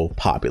so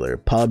popular.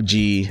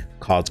 PUBG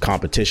caused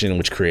competition,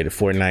 which created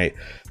Fortnite.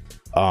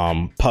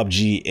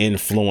 PUBG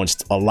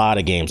influenced a lot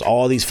of games.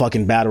 All these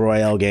fucking battle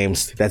royale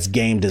games, that's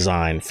game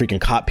design.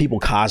 Freaking people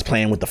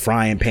cosplaying with the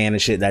frying pan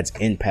and shit, that's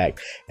Impact.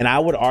 And I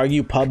would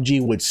argue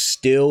PUBG would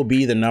still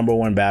be the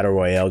 #1 battle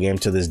royale game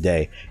to this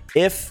day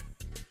if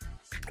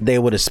they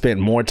would have spent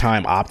more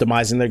time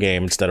optimizing their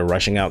game instead of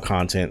rushing out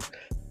content.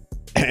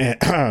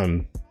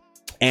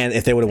 And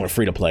if they would have went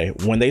free to play.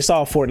 When they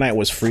saw Fortnite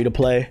was free to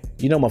play,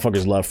 you know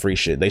motherfuckers love free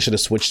shit. They should have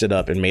switched it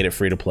up and made it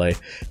free to play.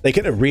 They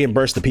could have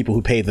reimbursed the people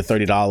who paid the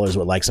 $30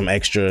 with like some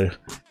extra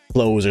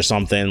clothes or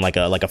something, like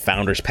a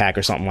founder's pack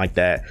or something like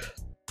that,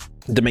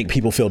 to make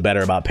people feel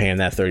better about paying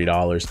that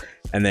 $30,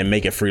 and then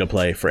make it free to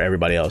play for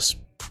everybody else,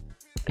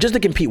 just to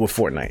compete with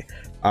Fortnite.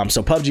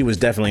 So PUBG was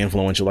definitely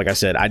influential. Like I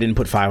said, I didn't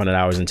put 500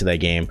 hours into that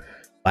game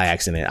by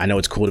accident. I know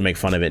it's cool to make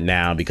fun of it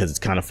now because it's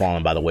kind of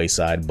fallen by the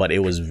wayside, but it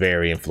was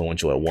very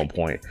influential at one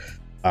point.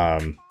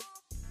 I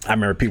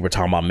remember people were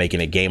talking about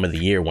making it game of the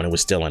year when it was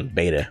still in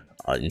beta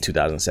in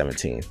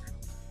 2017.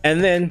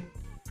 And then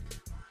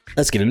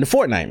let's get into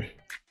Fortnite.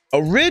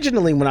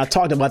 Originally, when I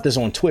talked about this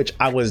on Twitch,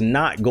 I was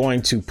not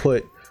going to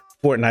put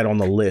Fortnite on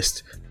the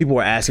list. People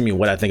were asking me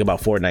what I think about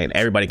Fortnite, and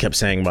everybody kept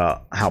saying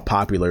about how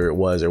popular it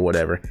was or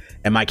whatever.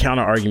 And my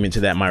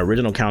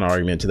original counter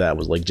argument to that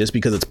was like, just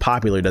because it's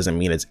popular doesn't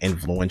mean it's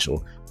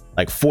influential.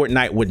 Like,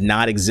 Fortnite would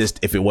not exist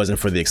if it wasn't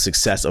for the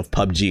success of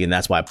PUBG, and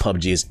that's why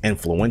PUBG is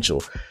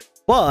influential.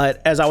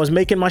 But as I was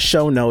making my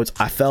show notes,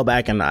 I fell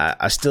back and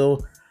I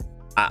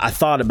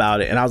thought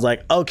about it, and I was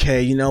like,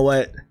 okay, you know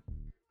what?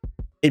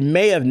 It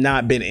may have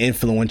not been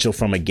influential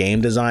from a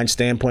game design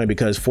standpoint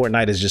because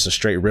Fortnite is just a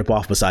straight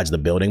ripoff besides the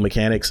building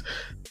mechanics.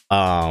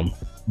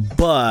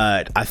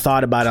 But I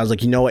thought about it. I was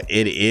like, you know what?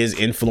 It is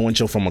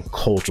influential from a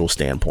cultural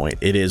standpoint.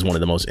 It is one of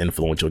the most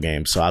influential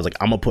games. So I was like,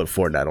 I'm gonna put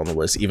Fortnite on the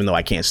list, even though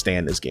I can't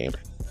stand this game.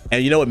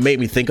 And you know what made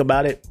me think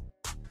about it?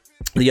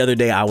 The other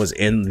day I was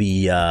in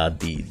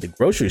the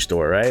grocery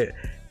store, right?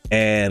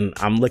 And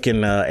I'm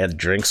looking at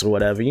drinks or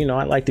whatever. You know,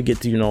 I like to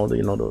get the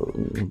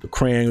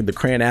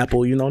cran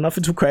apple. You know,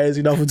 nothing too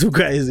crazy.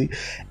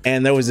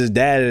 And there was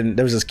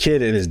this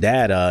kid and his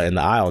dad in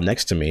the aisle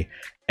next to me.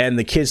 And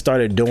the kid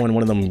started doing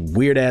one of them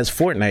weird ass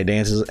Fortnite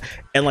dances.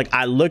 And like,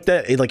 I looked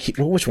at it, like,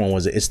 which one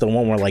was it? It's the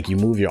one where like you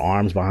move your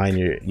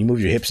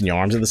hips and your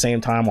arms at the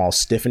same time, all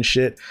stiff and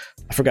shit.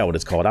 I forgot what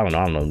it's called. I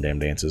don't know them damn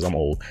dances. I'm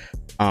old.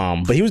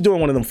 But he was doing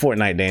one of them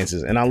Fortnite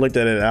dances, and I looked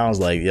at it and I was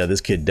like, yeah,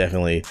 this kid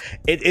definitely,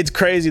 it's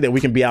crazy that we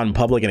can be out in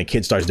public and a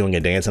kid starts doing a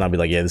dance and I'll be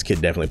like, yeah, this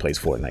kid definitely plays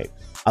Fortnite.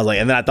 I was like,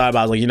 and then I thought about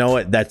it, I was like, you know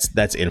what,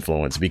 that's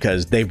influence,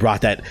 because they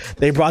brought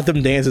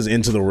them dances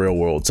into the real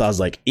world. So I was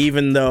like,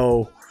 even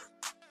though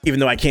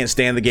I can't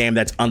stand the game,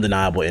 that's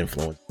undeniable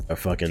influence. Or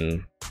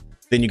fucking,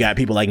 then you got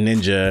people like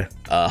Ninja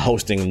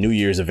hosting New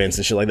Year's events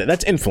and shit like that.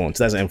 That's influence.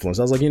 That's influence.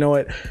 I was like, you know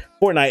what?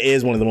 Fortnite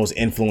is one of the most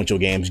influential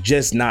games,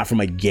 just not from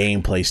a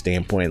gameplay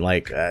standpoint.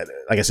 Like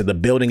I said, the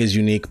building is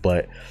unique,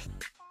 but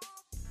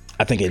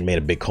I think it made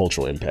a big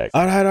cultural impact.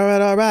 All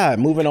right.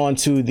 Moving on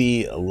to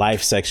the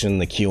life section,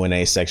 the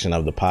Q&A section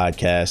of the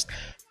podcast.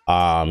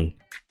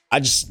 I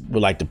just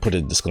would like to put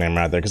a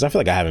disclaimer out there because I feel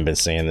like I haven't been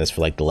saying this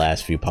for like the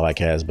last few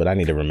podcasts, but I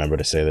need to remember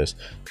to say this.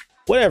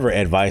 Whatever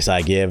advice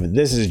I give,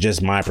 this is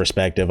just my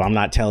perspective. I'm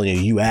not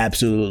telling you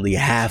absolutely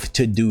have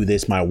to do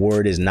this. My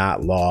word is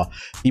not law.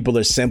 People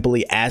are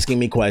simply asking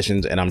me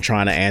questions and I'm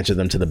trying to answer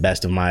them to the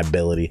best of my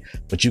ability.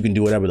 But you can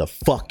do whatever the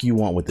fuck you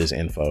want with this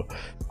info.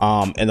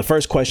 And the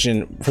first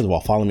question, first of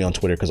all, follow me on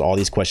Twitter because all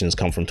these questions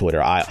come from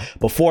Twitter.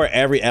 Before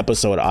every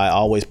episode, I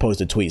always post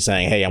a tweet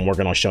saying, hey, I'm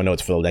working on show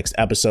notes for the next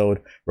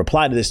episode.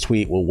 Reply to this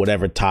tweet with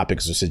whatever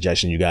topics or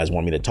suggestions you guys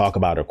want me to talk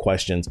about or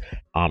questions.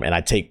 And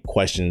I take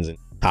questions and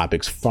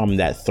topics from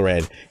that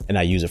thread and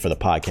I use it for the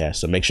podcast.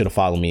 So make sure to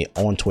follow me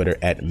on Twitter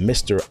at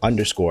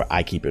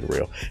Mr_I keep it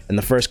real. And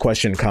the first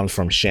question comes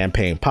from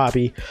Champagne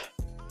Poppy.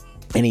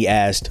 And he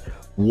asked,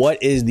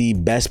 what is the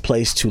best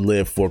place to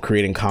live for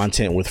creating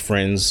content with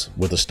friends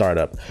with a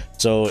startup?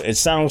 So it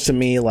sounds to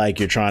me like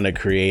you're trying to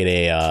create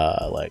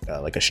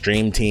a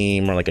stream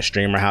team or like a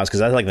streamer house, because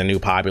that's like the new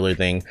popular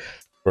thing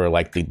for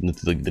like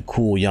the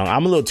cool young.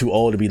 I'm a little too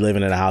old to be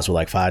living in a house with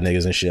like 5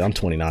 niggas and shit. I'm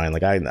 29.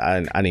 Like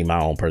I need my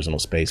own personal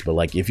space. But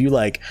like if you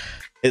like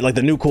it, like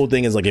the new cool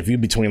thing is like if you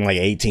between like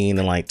 18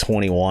 and like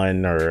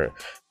 21 or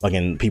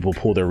fucking people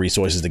pull their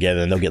resources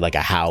together and they'll get like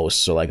a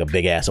house or like a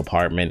big ass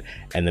apartment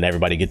and then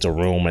everybody gets a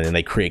room and then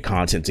they create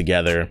content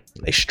together.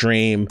 They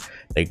stream,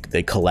 they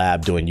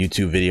collab doing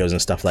YouTube videos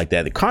and stuff like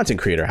that. The content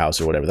creator house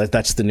or whatever.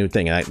 That's the new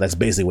thing. And that's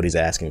basically what he's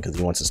asking because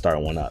he wants to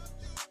start one up.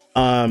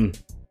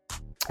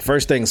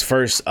 First things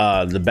first,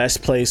 the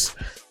best place.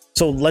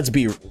 So do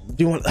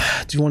you want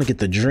to get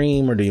the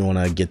dream or do you want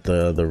to get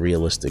the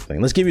realistic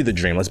thing? Let's give you the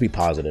dream. Let's be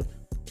positive.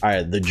 All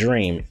right, the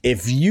dream.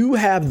 If you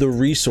have the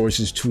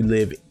resources to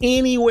live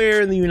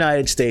anywhere in the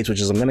United States,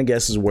 which is I'm gonna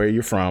guess is where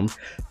you're from,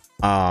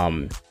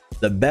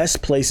 the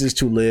best places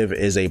to live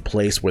is a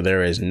place where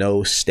there is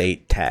no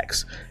state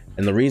tax.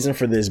 And the reason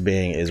for this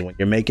being is when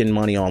you're making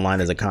money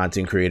online as a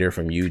content creator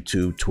from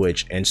YouTube,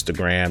 Twitch,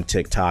 Instagram,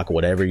 TikTok,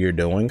 whatever you're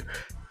doing,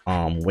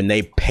 when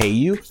they pay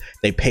you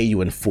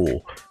in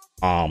full.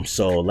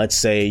 So let's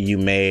say you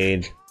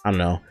made, I don't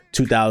know,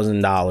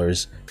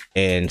 $2,000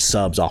 in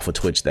subs off of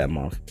Twitch that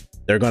month.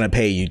 They're going to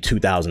pay you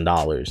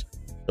 $2,000.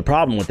 The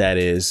problem with that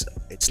is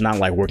it's not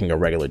like working a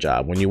regular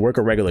job. When you work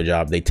a regular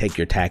job, they take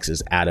your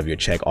taxes out of your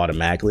check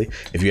automatically.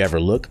 If you ever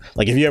look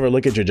at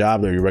your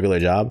job or your regular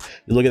job,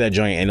 you look at that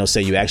joint and they'll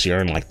say you actually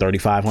earn like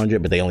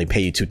 $3,500, but they only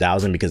pay you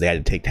 $2,000 because they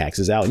had to take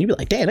taxes out. And you'd be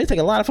like, damn, they take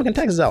a lot of fucking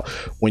taxes out.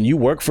 When you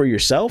work for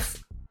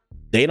yourself,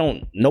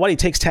 nobody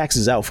takes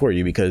taxes out for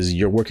you because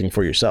you're working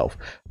for yourself.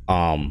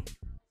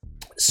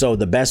 So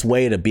the best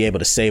way to be able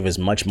to save as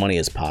much money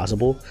as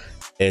possible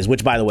is,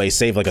 which by the way,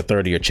 save like a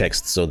third of your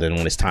checks. So then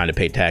when it's time to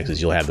pay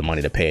taxes, you'll have the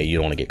money to pay it. You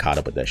don't want to get caught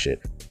up with that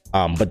shit.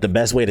 But the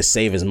best way to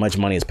save as much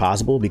money as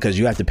possible, because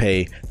you have to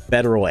pay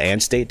federal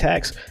and state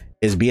tax,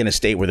 is be in a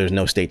state where there's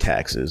no state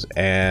taxes.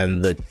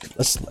 And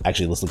let's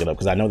look it up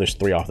because I know there's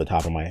 3 off the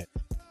top of my head.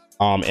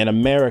 In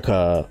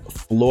America,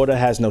 Florida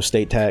has no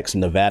state tax,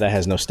 Nevada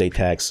has no state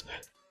tax,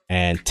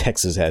 and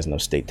Texas has no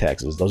state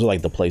taxes. Those are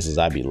like the places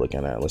I'd be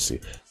looking at. Let's see.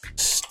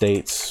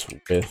 States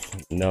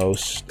with no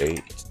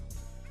state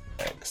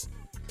tax.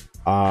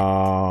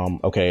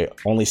 Okay,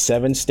 only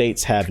 7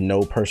 states have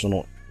no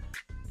personal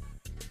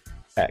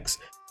tax.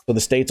 So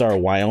the states are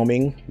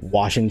Wyoming,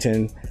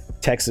 Washington,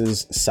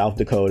 Texas, South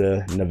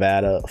Dakota,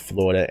 Nevada,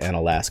 Florida, and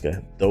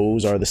Alaska.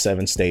 Those are the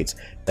 7 states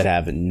that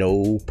have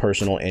no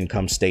personal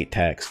income state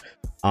tax.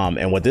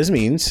 And what this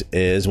means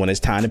is when it's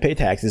time to pay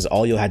taxes,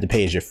 all you'll have to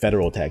pay is your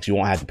federal tax. You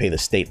won't have to pay the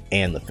state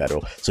and the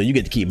federal. So you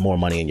get to keep more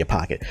money in your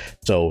pocket.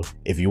 So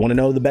if you want to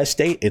know the best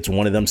state, it's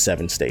one of them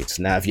 7 states.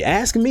 Now, if you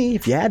ask me,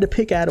 if you had to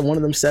pick out of one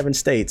of them 7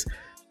 states,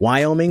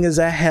 Wyoming is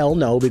a hell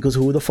no, because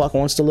who the fuck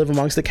wants to live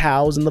amongst the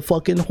cows and the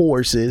fucking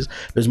horses?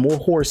 There's more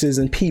horses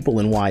than people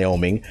in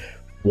Wyoming.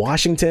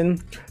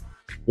 Washington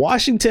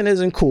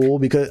isn't cool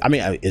because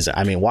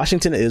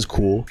Washington is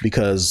cool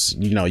because,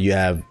 you know, you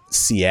have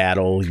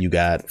Seattle, you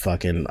got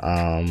fucking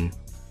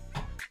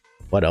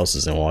what else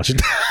is in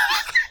Washington?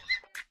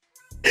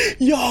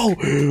 Yo,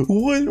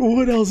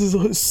 what else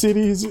is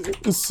cities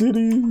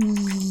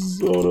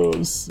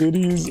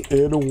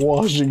in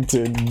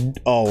Washington?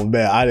 Oh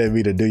man, I didn't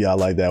mean to do y'all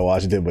like that,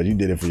 Washington, but you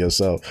did it for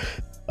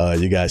yourself.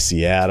 You got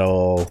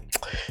Seattle,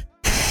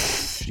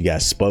 you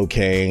got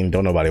Spokane.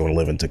 Don't nobody want to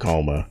live in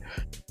Tacoma.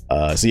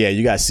 So yeah,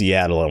 you got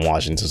Seattle and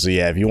Washington. So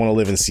yeah, if you want to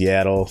live in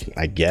Seattle,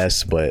 I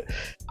guess, but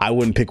I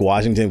wouldn't pick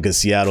Washington because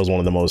Seattle is one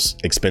of the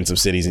most expensive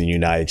cities in the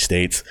United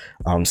States.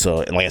 So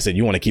like I said,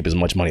 you want to keep as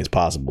much money as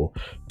possible,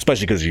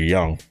 especially because you're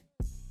young.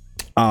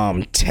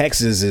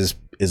 Texas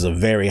is a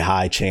very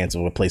high chance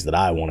of a place that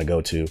I want to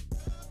go to,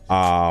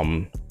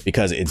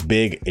 because it's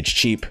big, it's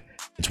cheap,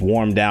 it's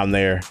warm down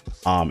there.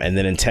 And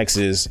then in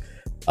Texas,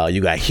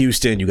 you got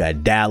Houston, you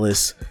got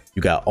Dallas,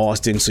 you got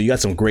Austin. So you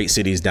got some great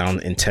cities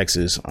down in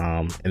Texas,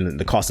 and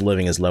the cost of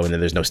living is low, and then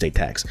there's no state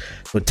tax.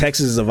 So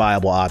Texas is a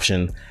viable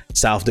option.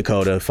 South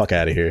Dakota, fuck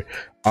out of here.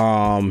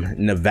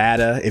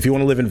 Nevada, if you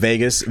want to live in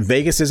Vegas,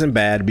 Vegas isn't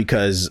bad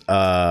because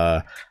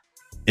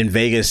in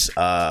Vegas,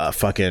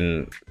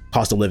 fucking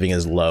cost of living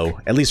is low,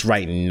 at least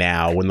right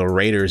now. When the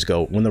Raiders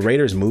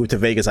move to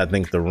Vegas, I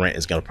think the rent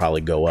is going to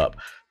probably go up,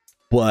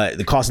 but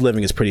the cost of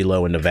living is pretty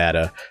low in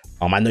Nevada.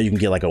 I know you can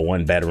get like a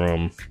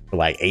 1-bedroom for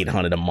like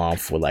 $800 a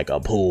month with like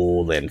a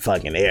pool and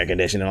fucking air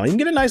conditioning. You can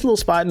get a nice little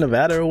spot in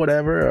Nevada or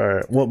whatever.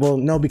 Or well,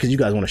 no, because you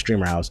guys want a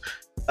streamer house.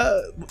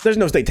 There's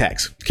no state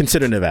tax.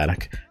 Consider Nevada.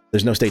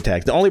 There's no state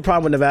tax. The only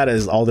problem with Nevada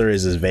is all there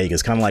is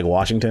Vegas, kind of like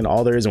Washington.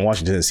 All there is in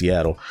Washington is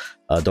Seattle.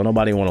 Don't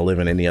nobody want to live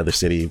in any other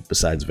city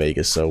besides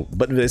Vegas. So,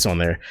 but it's on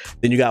there.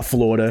 Then you got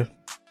Florida.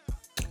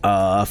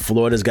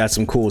 Florida's got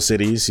some cool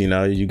cities. You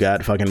know, you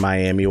got fucking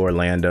Miami,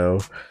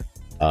 Orlando.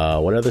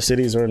 What other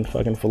cities are in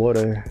fucking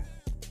Florida?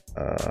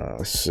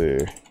 Let's see.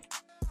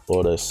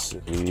 Florida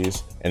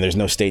cities. And there's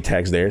no state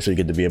tax there, so you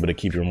get to be able to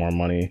keep your more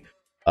money.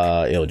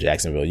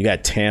 Jacksonville. You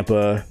got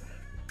Tampa,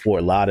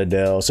 Fort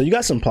Lauderdale. So you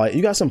got some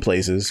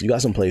places.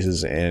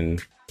 And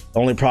the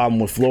only problem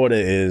with Florida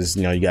is,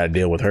 you know, you got to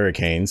deal with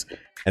hurricanes.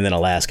 And then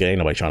Alaska, ain't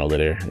nobody trying to live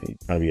there. You're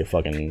trying to be a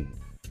fucking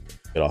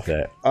get off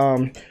that.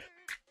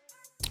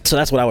 So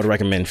that's what I would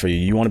recommend for you.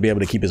 You want to be able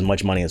to keep as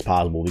much money as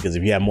possible, because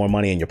if you have more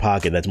money in your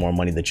pocket, that's more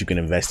money that you can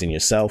invest in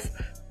yourself.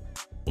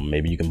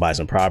 Maybe you can buy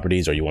some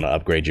properties, or you want to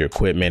upgrade your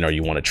equipment, or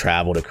you want to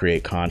travel to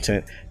create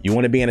content. You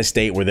want to be in a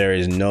state where there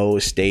is no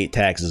state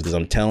taxes, because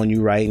I'm telling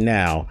you right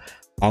now,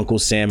 Uncle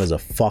Sam is a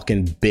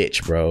fucking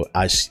bitch, bro.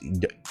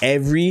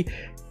 Every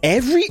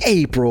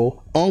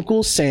April,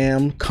 Uncle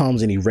Sam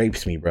comes and he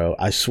rapes me, bro.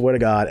 I swear to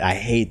God, I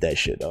hate that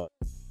shit, dog.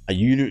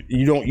 You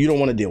don't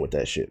want to deal with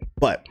that shit.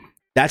 But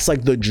that's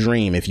like the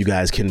dream. If you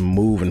guys can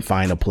move and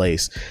find a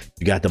place,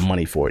 you got the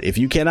money for it. If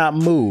you cannot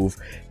move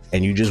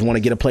and you just want to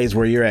get a place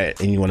where you're at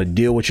and you want to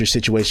deal with your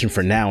situation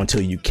for now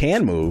until you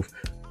can move,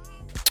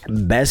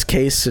 best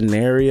case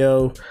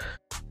scenario,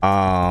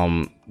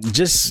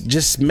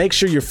 just make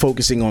sure you're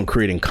focusing on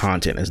creating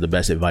content is the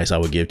best advice I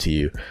would give to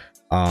you.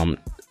 I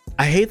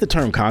hate the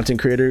term content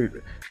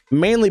creator,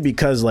 mainly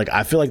because like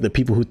I feel like the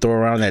people who throw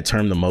around that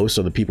term the most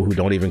are the people who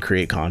don't even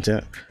create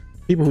content.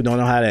 People who don't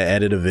know how to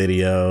edit a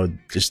video,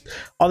 just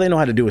all they know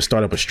how to do is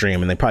start up a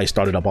stream, and they probably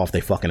started up off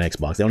their fucking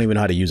Xbox. They don't even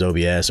know how to use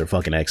OBS or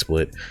fucking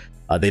XSplit.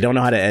 They don't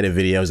know how to edit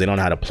videos. They don't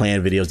know how to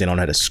plan videos. They don't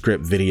know how to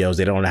script videos.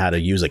 They don't know how to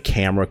use a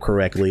camera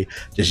correctly.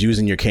 Just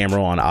using your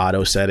camera on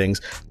auto settings.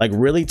 Like,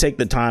 really take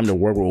the time to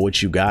work with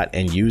what you got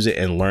and use it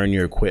and learn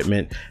your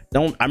equipment.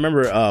 I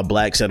remember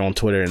Black said on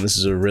Twitter, and this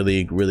is a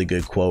really, really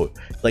good quote.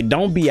 Like,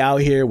 don't be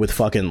out here with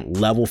fucking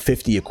level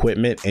 50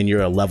 equipment and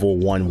you're a level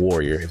 1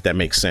 warrior, if that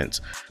makes sense.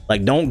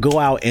 Like, don't go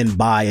out and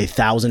buy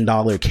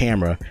 $1,000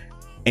 camera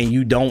and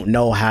you don't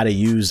know how to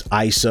use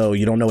ISO.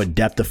 You don't know what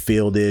depth of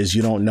field is.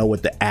 You don't know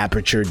what the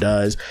aperture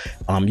does.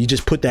 You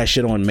just put that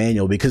shit on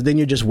manual, because then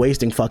you're just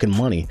wasting fucking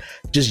money.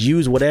 Just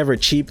use whatever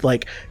cheap,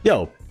 like,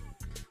 yo,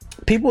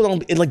 people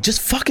don't like, just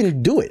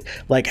fucking do it.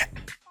 Like,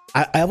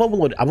 I've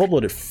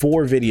uploaded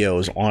 4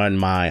 videos on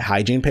my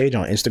hygiene page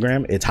on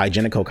Instagram. It's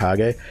Hygienic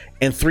Hokage,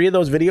 and 3 of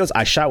those videos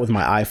I shot with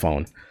my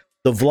iPhone.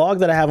 The vlog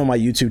that I have on my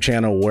YouTube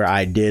channel where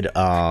I did,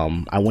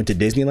 I went to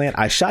Disneyland,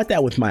 I shot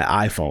that with my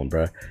iPhone,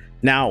 bro.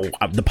 Now,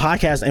 the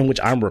podcast in which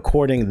I'm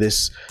recording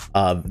this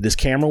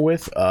camera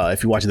with,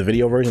 if you watch the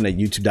video version at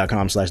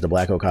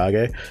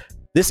youtube.com/theblackHokage,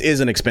 this is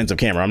an expensive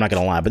camera, I'm not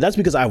gonna lie, but that's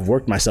because I've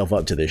worked myself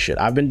up to this shit.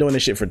 I've been doing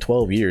this shit for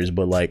 12 years,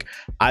 but like,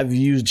 I've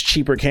used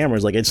cheaper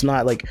cameras. Like, it's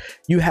not like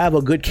you have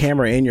a good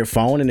camera in your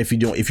phone, and if you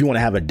want to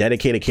have a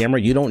dedicated camera,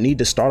 you don't need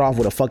to start off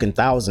with a fucking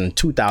 $1,000,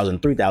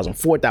 $2,000, $3,000,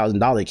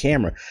 $4,000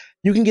 camera.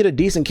 You can get a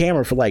decent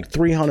camera for like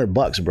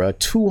 $300, bro,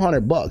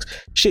 $200.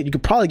 Shit, you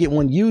could probably get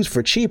one used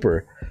for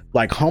cheaper.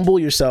 Like, humble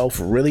yourself,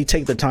 really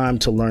take the time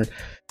to learn.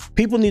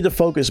 People need to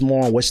focus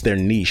more on what's their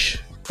niche.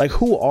 Like,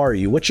 who are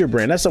you? What's your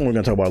brand? That's something we're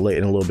gonna talk about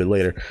in a little bit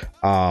later.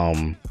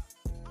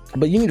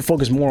 But you need to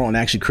focus more on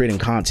actually creating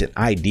content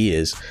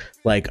ideas.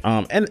 Like,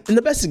 and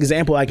the best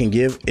example I can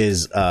give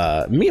is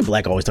me and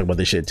Black always talk about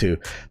this shit too.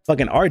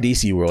 Fucking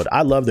RDC World.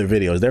 I love their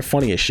videos. They're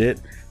funny as shit,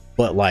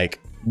 but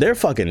like, their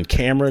fucking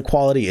camera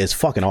quality is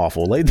fucking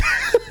awful. Like,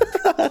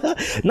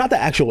 not the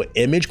actual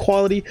image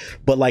quality,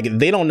 but like,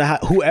 they don't know how,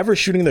 whoever's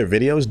shooting their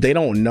videos, they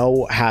don't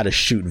know how to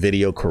shoot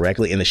video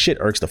correctly, and the shit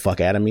irks the fuck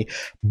out of me.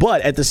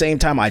 But at the same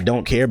time, I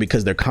don't care,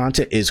 because their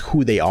content is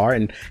who they are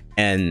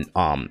and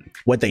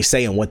what they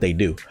say and what they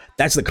do.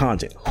 That's the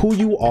content. Who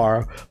you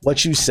are,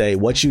 what you say,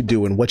 what you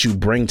do, and what you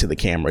bring to the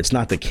camera. It's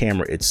not the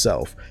camera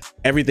itself.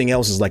 Everything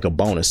else is like a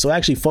bonus. So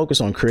actually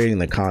focus on creating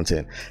the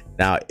content.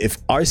 Now, if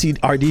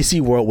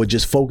RDC World would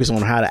just focus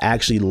on how to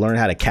actually learn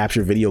how to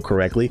capture video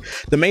correctly,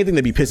 the main thing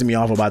that be pissing me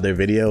off about their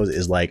videos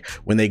is like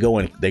when they go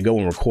and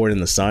record in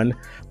the sun,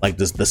 like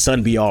the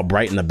sun be all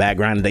bright in the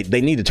background.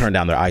 They need to turn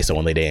down their ISO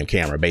on their damn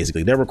camera.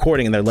 Basically, they're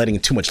recording and they're letting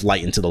too much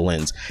light into the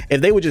lens.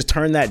 If they would just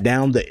turn that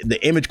down, the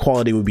image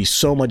quality would be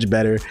so much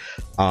better.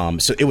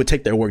 So it would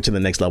take their work to the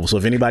next level. So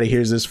if anybody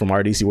hears this from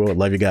RDC World, I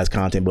love you guys'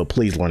 content, but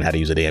please learn how to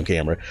use a damn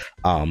camera.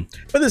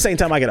 But at the same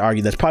time, I could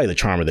argue that's probably the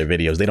charm of their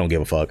videos. They don't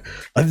give a fuck.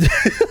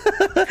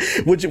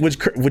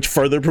 which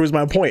further proves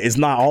my point. It's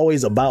not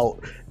always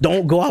about,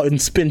 don't go out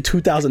and spend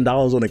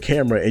 $2,000 on a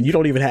camera and you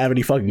don't even have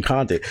any fucking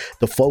content.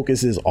 The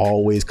focus is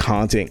always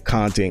content.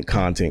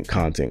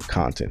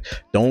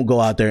 Don't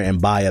go out there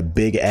and buy a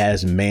big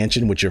ass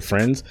mansion with your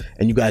friends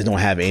and you guys don't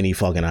have any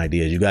fucking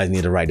ideas. You guys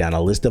need to write down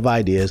a list of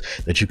ideas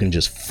that you can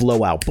just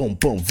flow out. Boom,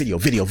 boom, video.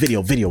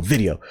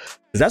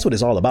 Because that's what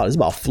it's all about. It's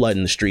about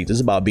flooding the streets.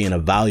 It's about being a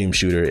volume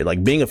shooter,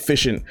 like being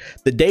efficient.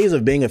 The days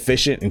of being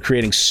efficient and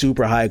creating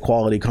super high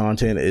quality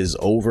content is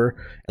over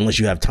unless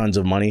you have tons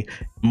of money.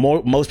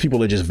 Most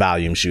people are just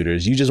volume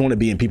shooters. You just want to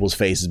be in people's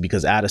faces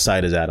because out of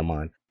sight is out of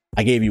mind.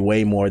 I gave you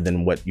way more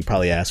than what you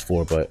probably asked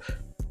for, but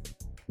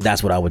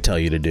that's what I would tell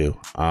you to do.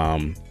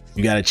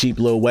 You got a cheap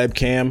little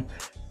webcam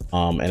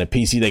and a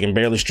PC that can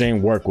barely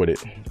stream, work with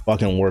it.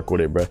 Fucking work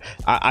with it, bro.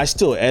 I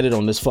still edit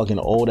on this fucking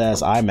old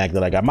ass iMac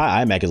that I got.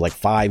 My iMac is like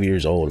 5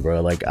 years old, bro.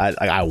 Like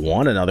I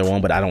want another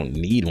one, but I don't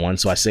need one,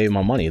 so I save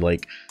my money.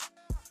 Like,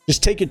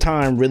 just take your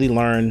time, really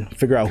learn,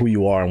 figure out who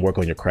you are, and work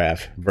on your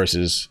craft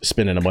versus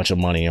spending a bunch of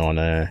money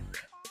on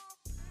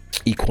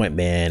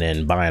equipment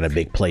and buying a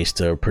big place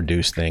to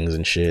produce things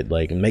and shit.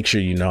 Like, make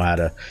sure you know how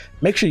to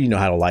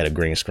light a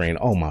green screen.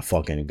 Oh my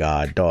fucking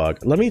god,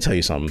 dog. Let me tell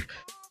you something.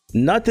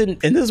 Nothing,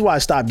 and this is why I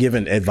stopped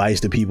giving advice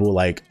to people,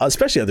 like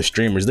especially other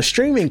streamers. The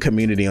streaming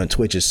community on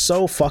Twitch is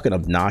so fucking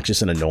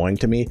obnoxious and annoying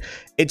to me.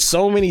 It's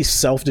so many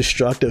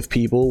self-destructive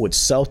people with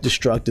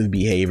self-destructive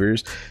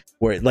behaviors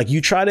where like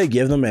you try to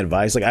give them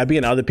advice. Like, I be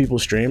in other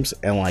people's streams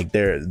and like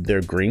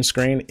their green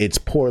screen, it's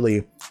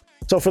poorly.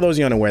 So for those of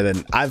you unaware,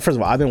 then first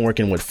of all, I've been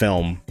working with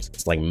film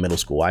since like middle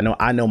school.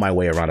 I know my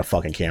way around a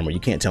fucking camera. You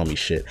can't tell me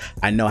shit.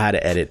 I know how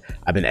to edit.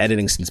 I've been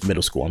editing since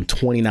middle school. I'm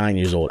 29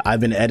 years old.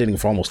 I've been editing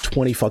for almost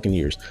 20 fucking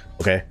years.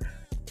 Okay.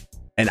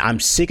 And I'm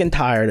sick and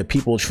tired of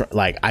people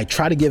like, I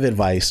try to give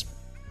advice.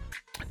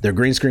 Their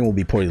green screen will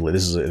be poorly lit.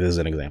 This is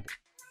an example.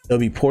 It'll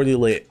be poorly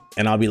lit.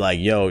 And I'll be like,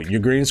 yo,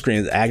 your green screen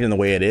is acting the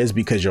way it is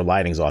because your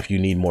lighting's off. You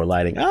need more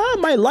lighting.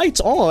 My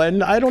light's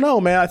on. I don't know,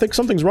 man. I think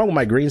something's wrong with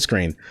my green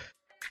screen.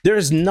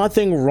 There's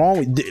nothing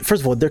wrong.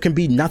 First of all, there can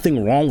be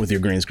nothing wrong with your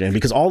green screen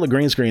because all the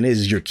green screen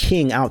is you're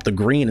keying out the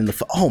green and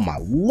oh my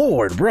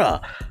lord,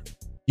 bruh.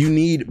 You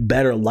need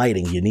better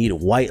lighting. You need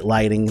white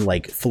lighting,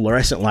 like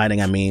fluorescent lighting.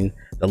 I mean,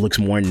 that looks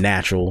more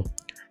natural.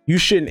 You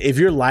shouldn't, if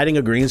you're lighting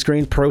a green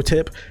screen, pro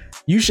tip,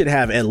 you should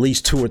have at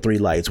least 2 or 3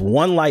 lights.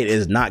 One light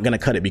is not going to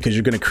cut it because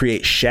you're going to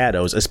create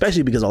shadows,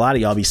 especially because a lot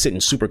of y'all be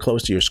sitting super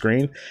close to your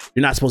screen.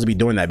 You're not supposed to be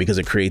doing that because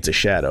it creates a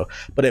shadow.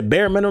 But at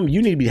bare minimum,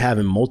 you need to be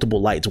having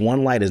multiple lights.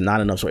 One light is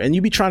not enough. And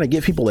you be trying to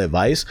give people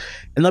advice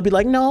and they'll be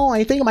like, no,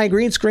 I think my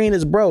green screen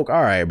is broke.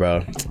 All right, bro.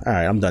 All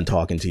right, I'm done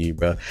talking to you,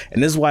 bro.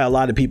 And this is why a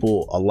lot of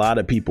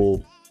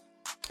people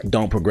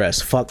don't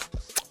progress.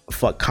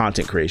 Fuck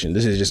content creation.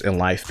 This is just in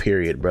life,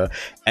 period, bro.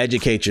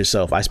 Educate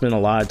yourself. I spend a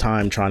lot of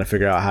time trying to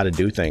figure out how to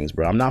do things,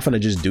 bro. I'm not gonna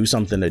just do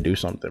something to do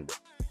something,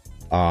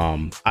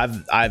 bro.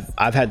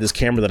 I've had this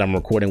camera that I'm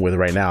recording with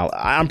right now.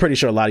 I'm pretty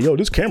sure a lot of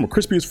this camera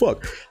crispy as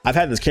fuck. I've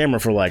had this camera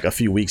for like a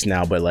few weeks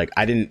now, but like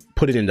I didn't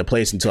put it into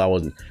place until I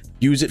wasn't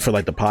use it for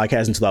like the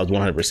podcast until I was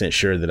 100%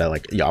 sure that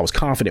I was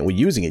confident with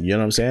using it. You know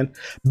what I'm saying?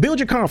 Build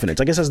your confidence.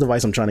 I guess that's the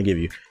advice I'm trying to give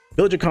you.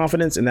 Build your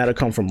confidence, and that'll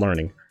come from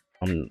learning.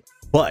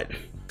 But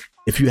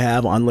if you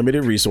have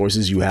unlimited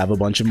resources, you have a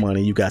bunch of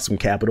money, you got some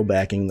capital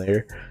backing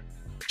there,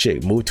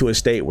 shit, move to a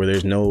state where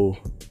there's no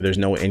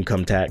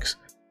income tax.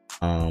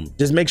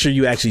 Just make sure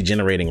you actually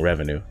generating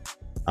revenue,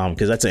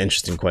 because that's an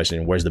interesting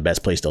question. Where's the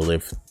best place to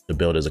live to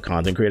build as a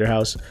content creator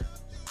house?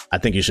 I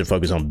think you should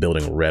focus on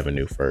building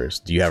revenue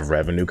first. Do you have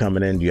revenue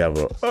coming in? Do you have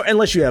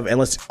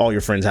unless all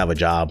your friends have a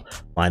job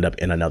lined up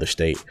in another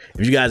state?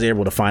 If you guys are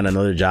able to find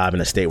another job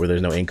in a state where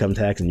there's no income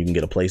tax and you can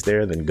get a place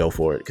there, then go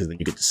for it, because then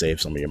you get to save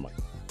some of your money.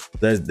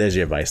 There's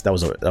your advice. That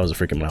was a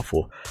freaking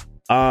mouthful.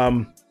 Let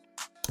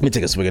me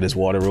take a swig of this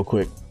water real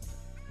quick.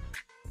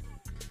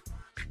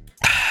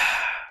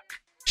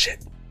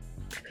 Shit.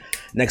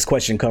 Next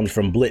question comes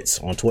from Blitz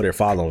on Twitter.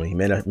 Follow me,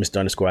 man.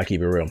 Mr. _ I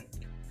keep it real.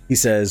 He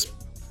says,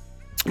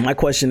 my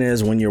question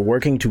is, when you're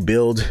working to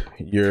build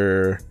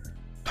your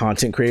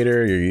content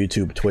creator, your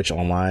YouTube, Twitch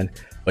online,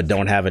 but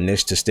don't have a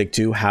niche to stick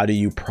to, how do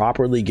you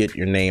properly get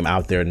your name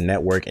out there,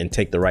 network, and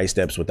take the right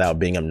steps without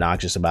being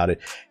obnoxious about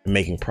it and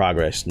making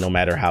progress, no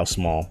matter how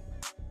small?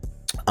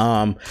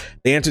 The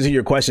answer to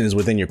your question is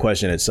within your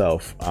question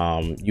itself.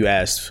 You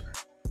asked,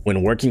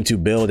 When working to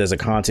build as a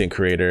content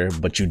creator,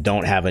 but you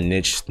don't have a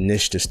niche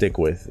to stick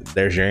with,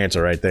 there's your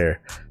answer right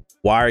there.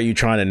 Why are you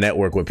trying to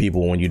network with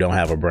people when you don't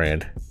have a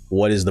brand?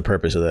 What is the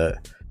purpose of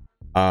that?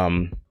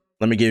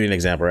 Let me give you an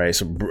example, right?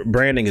 So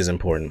branding is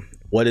important.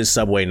 What is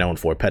Subway known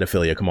for?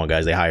 Pedophilia. Come on,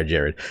 guys. They hired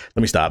Jared.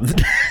 Let me stop.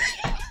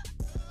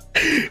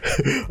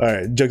 All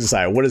right, jokes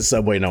aside, what is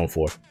Subway known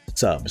for?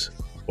 Subs.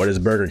 What is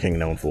Burger King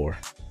known for?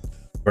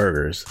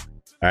 Burgers.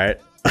 All right.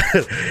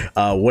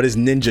 What is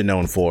Ninja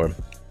known for?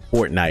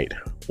 Fortnite.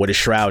 What is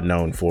Shroud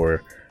known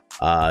for?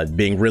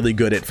 Being really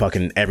good at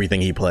fucking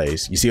everything he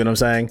plays. You see what I'm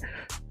saying?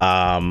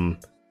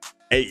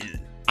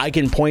 I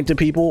can point to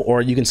people,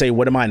 or you can say,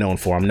 what am I known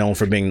for? I'm known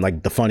for being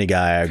like the funny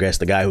guy, I guess,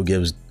 the guy who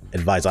gives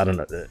advice. I don't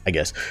know, I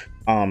guess.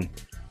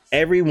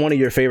 Every one of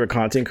your favorite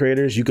content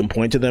creators, you can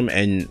point to them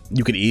and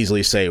you can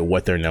easily say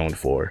what they're known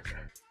for.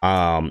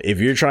 If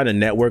you're trying to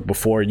network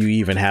before you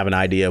even have an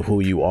idea of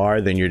who you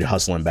are, then you're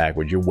hustling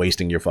backwards. You're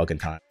wasting your fucking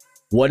time.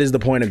 What is the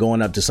point of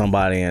going up to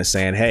somebody and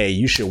saying, hey,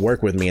 you should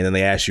work with me, and then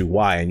they ask you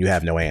why and you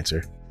have no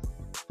answer?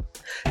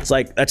 That's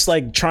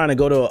like trying to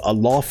go to a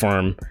law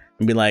firm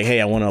and be like,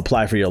 hey, I want to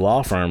apply for your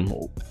law firm.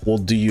 Well,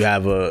 do you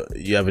have a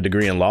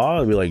degree in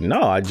law? I'd be like,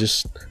 no, I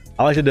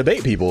like to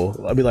debate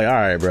people. I'd be like, all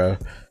right, bro.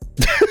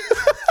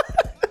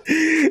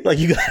 Like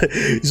you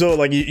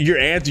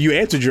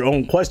answered your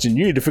own question.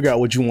 You need to figure out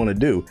what you want to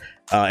do,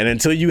 and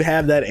until you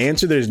have that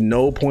answer, there's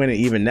no point in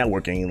even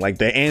networking. Like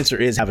the answer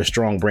is have a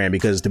strong brand,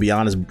 because to be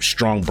honest,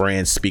 strong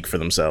brands speak for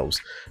themselves.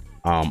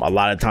 A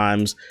lot of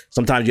times,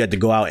 sometimes you have to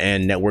go out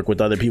and network with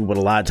other people, but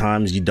a lot of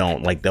times you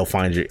don't. Like they'll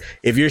find you.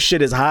 If your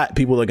shit is hot,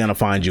 people are gonna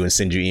find you and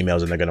send you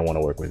emails, and they're gonna want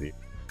to work with you.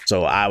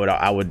 So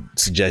I would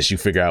suggest you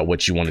figure out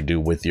what you want to do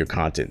with your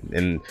content.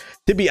 And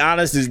to be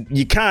honest,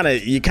 you kind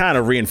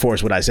of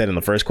reinforce what I said in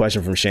the first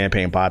question from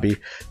Champagne Poppy.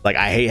 Like,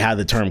 I hate how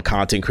the term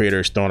content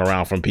creator is thrown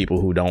around from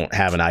people who don't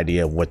have an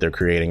idea of what they're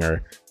creating,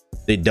 or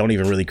they don't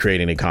even really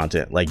create any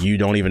content. Like, you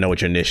don't even know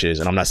what your niche is.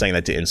 And I'm not saying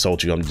that to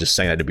insult you. I'm just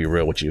saying that to be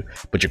real with you.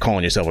 But you're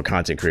calling yourself a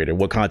content creator.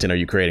 What content are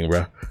you creating,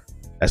 bro?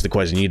 That's the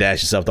question. You need to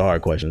ask yourself the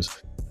hard questions.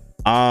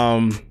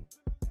 The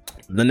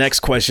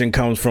next question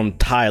comes from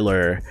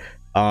Tyler.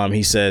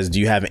 He says, do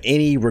you have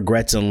any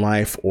regrets in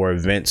life or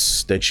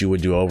events that you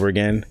would do over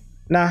again?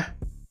 Nah,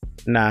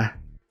 I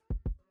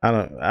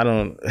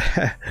don't.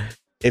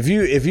 If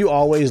you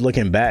always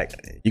looking back,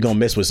 you're gonna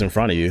miss what's in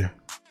front of you.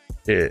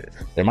 There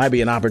might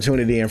be an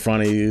opportunity in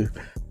front of you.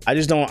 I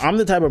just don't. I'm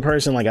the type of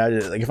person, like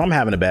if I'm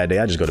having a bad day,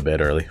 I just go to bed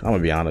early. I'm gonna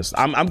be honest.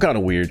 I'm kind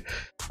of weird.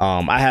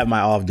 I have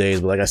my off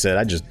days, but like I said,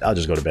 I'll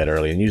just go to bed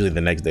early, and usually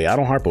the next day I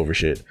don't harp over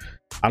shit.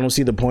 I don't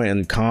see the point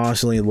in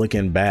constantly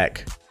looking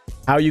back.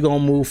 How are you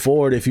gonna move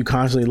forward if you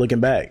constantly looking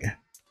back?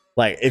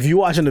 Like, if you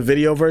watching the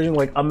video version,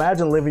 like,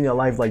 imagine living your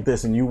life like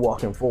this and you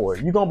walking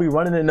forward. You're gonna be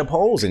running into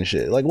poles and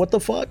shit. Like, what the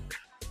fuck?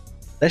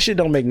 That shit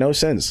don't make no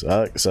sense.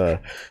 So,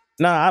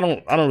 nah, I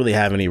don't really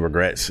have any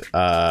regrets.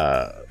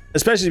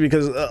 Especially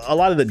because a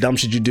lot of the dumb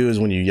shit you do is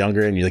when you're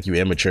younger and you're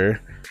immature.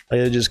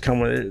 Like, it just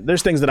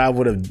there's things that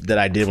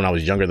I did when I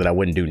was younger that I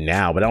wouldn't do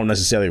now, but I don't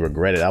necessarily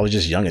regret it. I was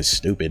just young and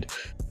stupid.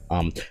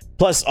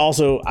 Plus,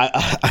 also,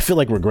 I feel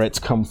like regrets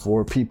come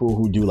for people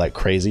who do like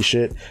crazy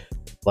shit.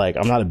 Like,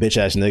 I'm not a bitch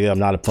ass nigga. I'm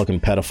not a fucking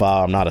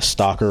pedophile. I'm not a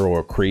stalker or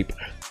a creep.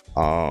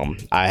 I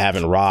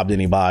haven't robbed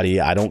anybody.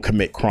 I don't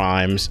commit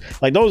crimes.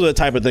 Like, those are the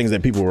type of things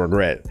that people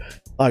regret.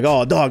 Like,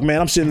 oh, dog,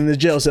 man, I'm sitting in this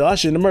jail cell. I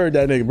shouldn't have murdered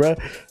that nigga, bro.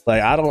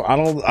 Like, I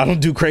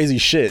don't do crazy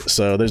shit.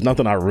 So there's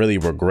nothing I really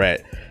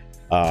regret.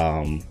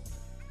 I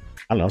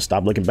don't know.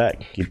 Stop looking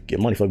back. Get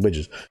money, fuck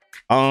bitches.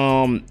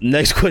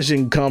 Next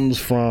question comes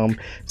from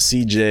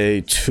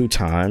CJ 2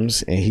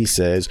 times, and he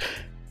says,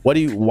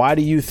 why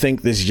do you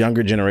think this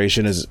younger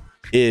generation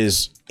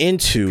is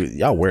into,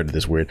 y'all weird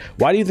this weird.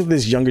 Why do you think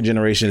this younger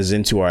generation is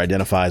into or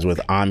identifies with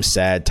I'm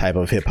sad type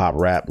of hip hop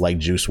rap like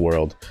Juice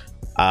WRLD?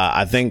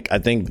 I think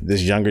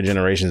this younger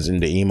generation is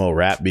into emo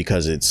rap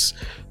because it's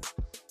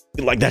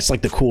like, that's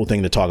like the cool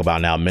thing to talk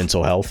about now,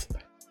 mental health.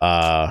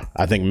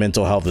 I think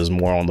mental health is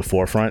more on the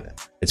forefront.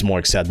 It's more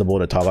acceptable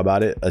to talk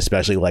about it,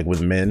 especially like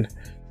with men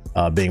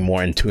being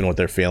more in tune with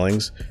their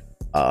feelings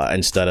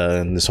instead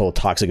of this whole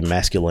toxic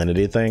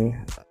masculinity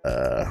thing.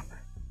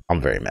 I'm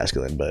very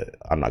masculine, but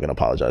I'm not gonna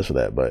apologize for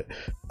that. But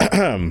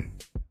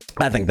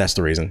I think that's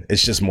the reason.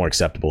 It's just more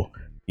acceptable.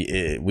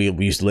 We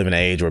used to live in an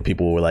age where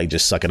people were like,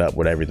 just suck it up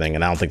with everything,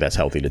 and I don't think that's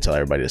healthy to tell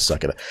everybody to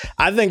suck it up.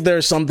 I think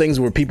there's some things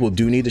where people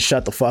do need to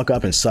shut the fuck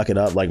up and suck it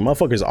up. Like,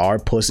 motherfuckers are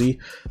pussy,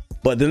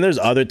 but then there's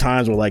other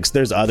times where like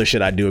there's other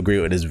shit I do agree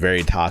with is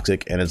very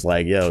toxic, and it's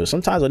like, yo,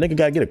 sometimes a nigga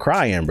gotta get a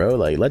cry in, bro.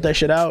 Like, let that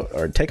shit out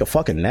or take a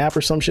fucking nap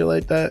or some shit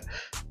like that.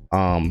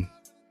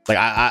 Like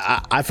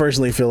I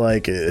personally feel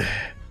like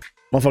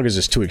motherfuckers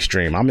is too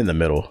extreme. I'm in the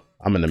middle.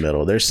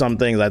 There's some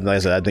things like I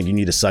said, I think you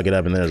need to suck it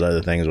up, and there's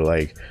other things where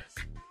like,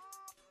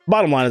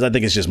 bottom line is I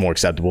think it's just more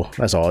acceptable.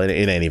 That's all. It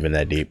ain't even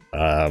that deep.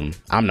 I'm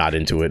not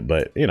into it,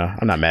 but you know,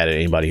 I'm not mad at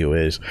anybody who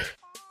is.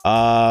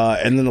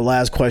 And then the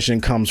last question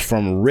comes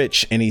from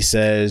Rich, and he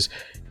says,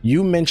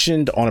 You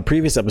mentioned on a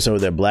previous episode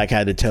that Black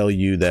had to tell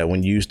you that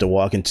when you used to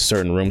walk into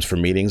certain rooms for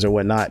meetings or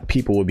whatnot,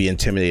 people would be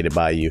intimidated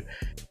by you.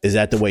 Is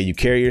that the way you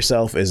carry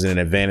yourself? Is it an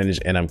advantage?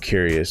 And I'm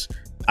curious.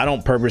 I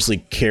don't purposely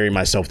carry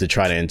myself to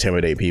try to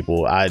intimidate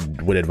people. I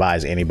would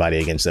advise anybody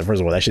against that. First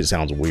of all, that shit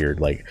sounds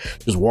weird. Like,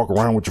 just walk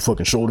around with your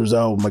fucking shoulders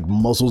out, like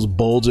muscles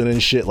bulging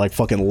and shit, like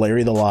fucking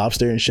Larry the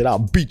Lobster and shit. I'll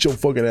beat your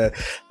fucking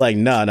ass. Like,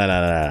 no.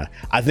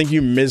 I think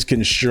you're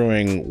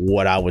misconstruing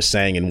what I was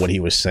saying and what he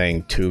was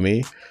saying to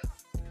me.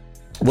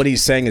 What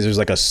he's saying is there's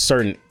like a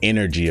certain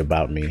energy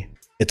about me.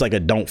 It's like a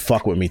don't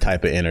fuck with me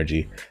type of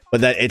energy, but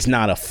that it's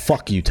not a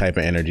fuck you type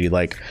of energy.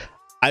 Like,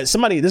 this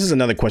is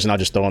another question I'll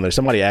just throw on there.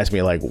 Somebody asked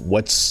me like,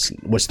 what's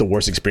the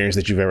worst experience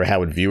that you've ever had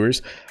with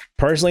viewers?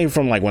 Personally,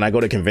 from like when I go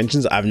to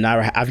conventions, I've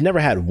never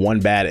had one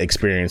bad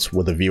experience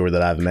with a viewer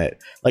that I've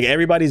met. Like,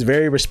 everybody's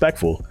very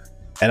respectful.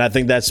 And I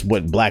think that's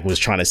what Black was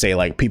trying to say.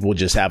 Like, people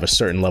just have a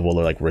certain level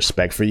of like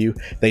respect for you.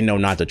 They know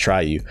not to try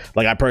you.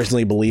 Like, I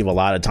personally believe a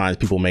lot of times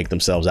people make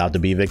themselves out to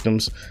be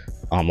victims,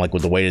 like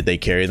with the way that they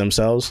carry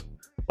themselves.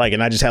 Like,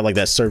 and I just have like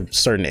that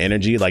certain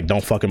energy. Like,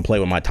 don't fucking play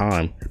with my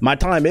time. My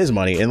time is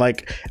money. And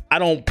like, I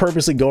don't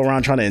purposely go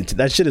around trying to,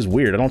 that shit is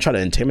weird. I don't try to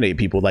intimidate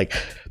people. Like,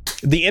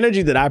 the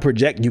energy that I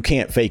project, you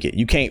can't fake it.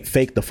 You can't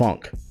fake the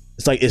funk.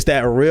 It's like, it's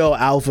that real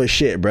alpha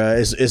shit, bro.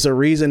 It's a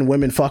reason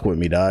women fuck with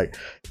me, dog.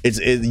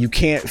 You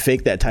can't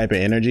fake that type of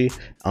energy.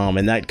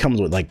 And that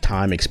comes with like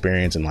time,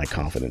 experience, and like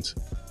confidence.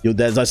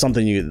 That's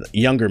something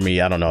younger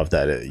me, I don't know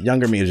if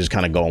younger me is just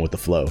kind of going with the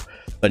flow.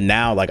 But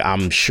now, like,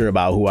 I'm sure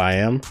about who I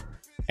am.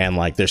 And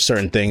like, there's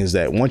certain things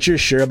that once you're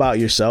sure about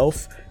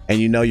yourself and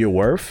you know your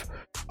worth,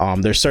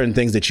 there's certain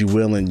things that you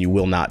will and you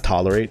will not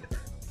tolerate.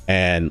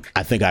 And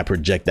I think I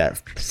project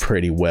that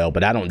pretty well,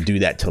 but I don't do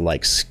that to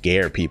like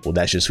scare people.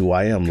 That's just who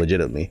I am,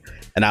 legitimately.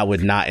 And I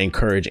would not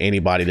encourage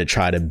anybody to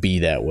try to be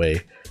that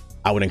way.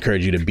 I would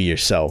encourage you to be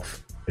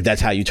yourself. If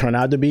that's how you turn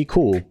out to be,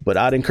 cool. But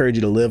I'd encourage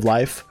you to live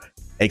life,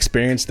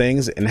 experience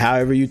things, and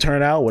however you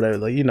turn out,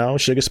 whatever, you know,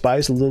 sugar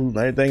spice, a little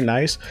everything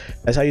nice,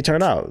 that's how you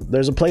turn out.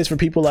 There's a place for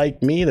people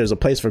like me, there's a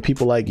place for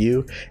people like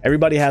you.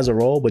 Everybody has a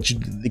role, but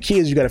the key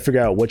is you got to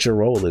figure out what your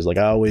role is. Like,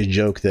 I always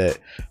joke that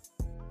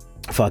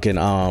fucking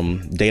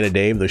Data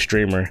Dave, the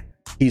streamer,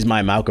 he's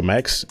my Malcolm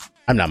X.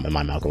 I'm not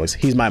my Malcolm X,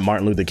 he's my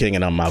Martin Luther King,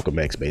 and I'm Malcolm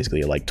X,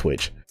 basically, like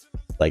Twitch.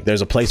 Like,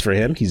 there's a place for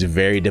him. He's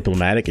very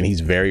diplomatic and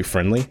he's very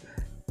friendly,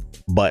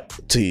 but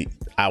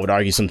I would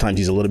argue sometimes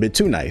he's a little bit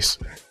too nice.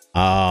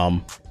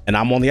 And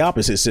I'm on the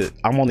opposite side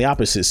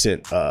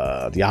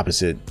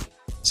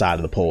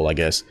of the pole, I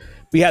guess.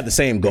 We had the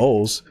same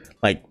goals.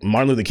 Like,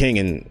 Martin Luther King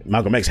and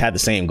Malcolm X had the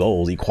same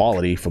goals: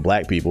 equality for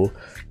black people,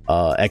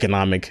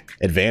 economic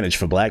advantage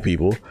for black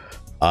people.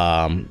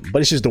 But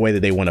it's just the way that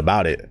they went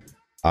about it.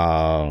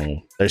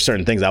 There's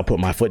certain things I'll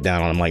put my foot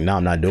down on. I'm like, no,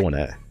 I'm not doing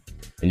that.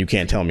 And you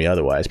can't tell me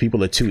otherwise.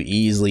 People are too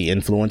easily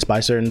influenced by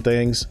certain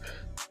things.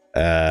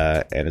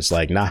 And it's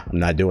like, nah, I'm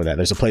not doing that.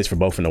 There's a place for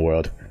both in the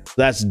world.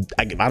 I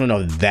don't know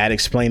if that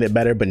explained it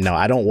better, but no,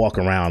 I don't walk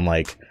around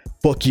like,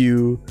 fuck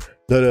you.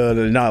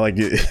 No, like,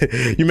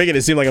 you're making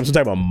it seem like I'm some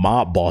type of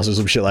mob boss or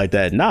some shit like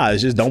that. Nah,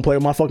 it's just don't play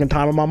with my fucking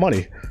time and my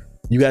money.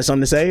 You got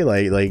something to say?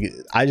 Like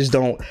I just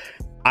don't.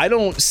 I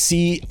don't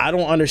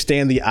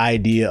understand the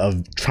idea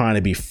of trying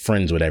to be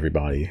friends with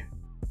everybody.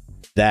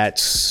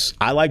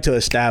 I like to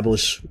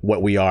establish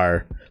what we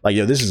are. Like,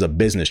 yo, this is a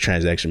business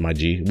transaction, my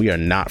G. We are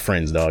not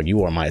friends, dog.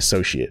 You are my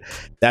associate.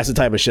 That's the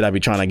type of shit I be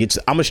trying to get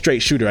to. I'm a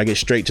straight shooter. I get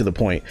straight to the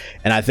point.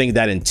 And I think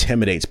that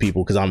intimidates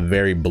people because I'm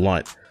very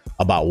blunt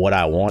about what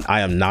I want. I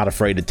am not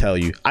afraid to tell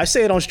you. I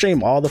say it on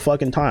stream all the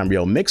fucking time.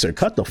 Yo, Mixer,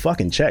 cut the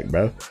fucking check,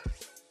 bro.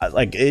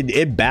 Like,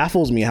 it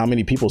baffles me how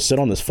many people sit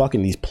on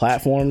these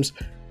platforms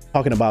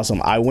talking about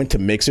I went to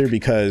Mixer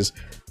because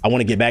I want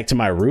to get back to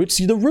my roots.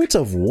 The roots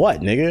of what,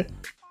 nigga?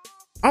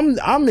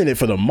 I'm in it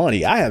for the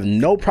money. I have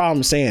no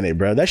problem saying it,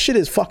 bro. That shit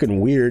is fucking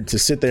weird to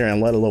sit there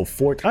and let a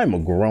little I'm a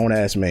grown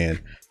ass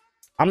man.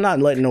 I'm not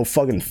letting no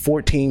fucking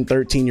 14,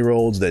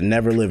 13-year-olds that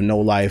never live no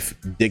life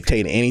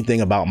dictate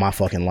anything about my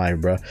fucking life,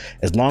 bro.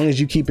 As long as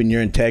you keeping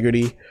your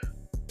integrity,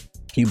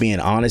 you being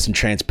honest and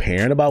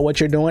transparent about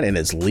what you're doing, and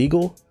it's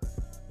legal,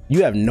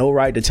 you have no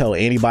right to tell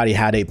anybody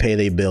how they pay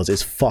their bills.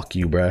 It's fuck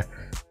you, bro.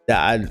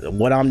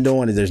 What I'm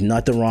doing is there's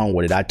nothing wrong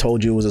with it. I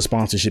told you it was a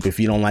sponsorship. If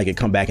you don't like it,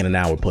 come back in an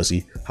hour,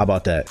 pussy. How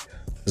about that?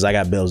 Because I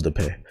got bills to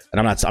pay.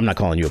 And I'm not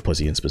calling you a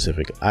pussy in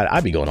specific.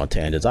 I be going on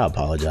tangents. I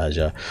apologize,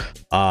 y'all.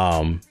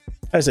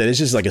 Like I said, it's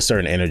just like a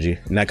certain energy,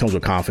 and that comes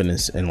with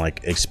confidence and like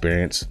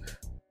experience.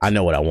 I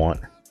know what I want,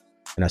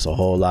 and that's a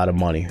whole lot of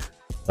money.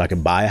 So I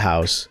can buy a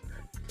house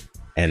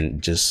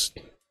and just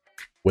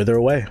wither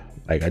away.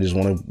 Like, I just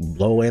want to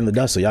blow away in the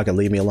dust so y'all can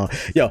leave me alone.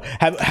 Yo,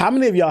 how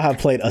many of y'all have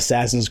played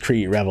Assassin's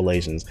Creed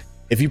Revelations?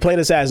 If you played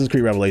Assassin's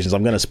Creed Revelations,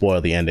 I'm going to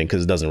spoil the ending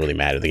because it doesn't really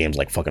matter. The game's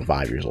like fucking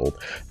 5 years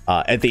old.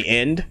 At the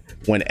end,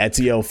 when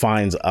Ezio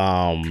finds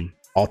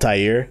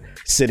Altair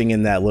sitting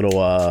in that little,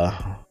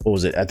 what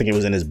was it? I think it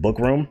was in his book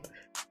room.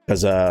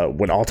 Because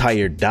when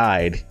Altair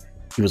died,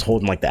 he was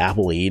holding like the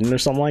apple of Eden or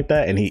something like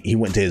that, and he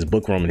went to his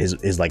book room in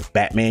his like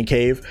Batman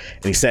cave,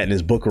 and he sat in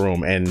his book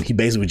room, and he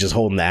basically was just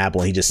holding the apple,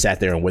 and he just sat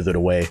there and withered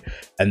away.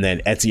 And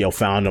then Ezio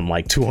found him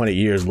like 200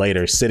 years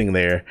later sitting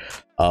there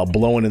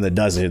blowing in the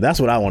desert. That's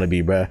what I want to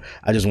be, bro.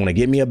 I just want to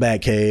get me a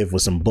bat cave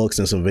with some books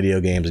and some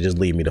video games and just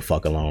leave me the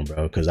fuck alone,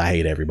 bro, because I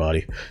hate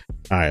everybody.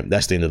 All right,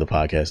 that's the end of the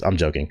podcast. I'm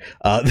joking.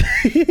 I'm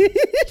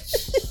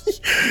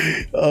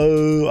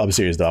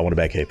serious though. I want a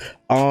bat cave.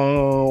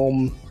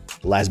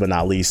 Last but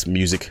not least,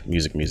 music.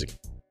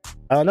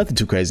 Nothing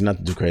too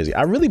crazy.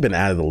 I've really been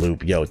out of the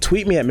loop. Yo,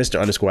 tweet me at Mr.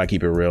 _ I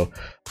keep it real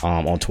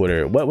on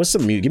Twitter. What's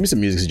some music? Give me some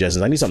music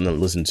suggestions. I need something to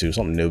listen to,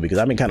 something new, because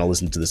I've been kind of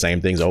listening to the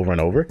same things over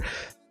and over.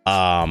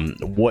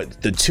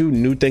 What the 2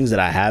 new things that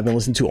I have been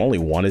listening to, only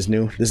one is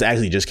new. This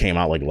actually just came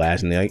out like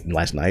last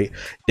night.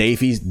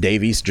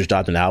 Davies just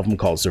dropped an album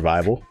called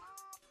Survival.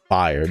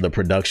 Fire. The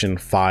production,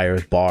 fire,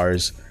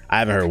 bars. I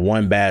haven't heard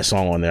one bad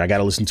song on there. I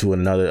gotta listen to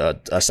another.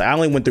 I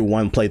only went through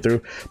one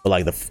playthrough, but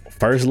like the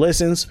first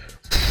listens,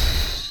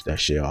 that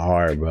shit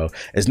hard, bro.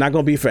 It's not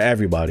gonna be for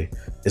everybody.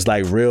 It's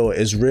like real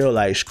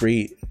like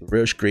street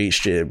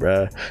shit,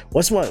 bro.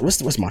 What's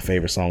my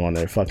favorite song on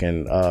there?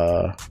 Fucking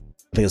I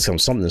think it's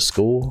something to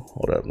school.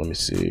 Hold up, let me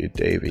see.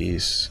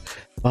 Davies.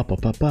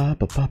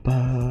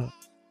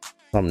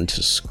 Something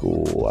to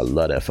school. I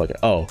love that fucking.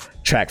 Oh,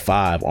 track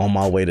 5, On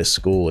My Way to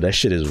School. That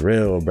shit is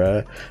real,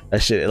 bro.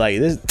 That shit, like,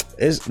 this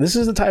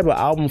is the type of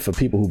album for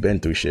people who've been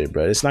through shit,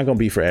 bro. It's not gonna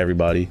be for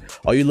everybody.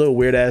 All you little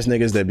weird ass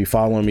niggas that be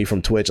following me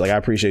from Twitch, like, I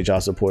appreciate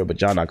y'all support,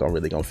 but y'all not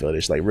really gonna feel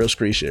this. Like, real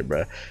street shit,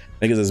 bro.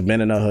 Niggas that's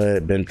been in the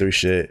hood, been through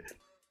shit,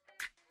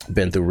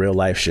 been through real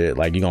life shit.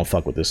 Like, you gonna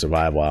fuck with this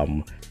Survival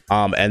album.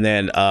 And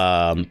then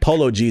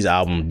Polo G's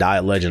album,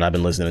 Diet Legend, I've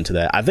been listening to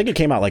that. I think it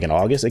came out like in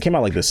August. It came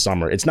out like this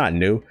summer. It's not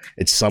new.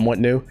 It's somewhat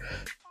new.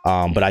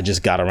 But I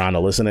just got around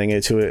to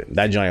listening to it.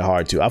 That joint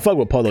hard too. I fuck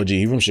with Polo G.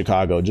 He from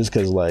Chicago, just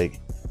cause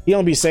like he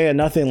don't be saying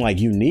nothing like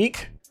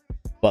unique.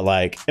 But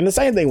like, and the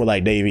same thing with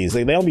like Davies.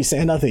 They don't be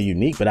saying nothing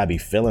unique, but I be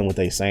feeling what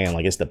they saying.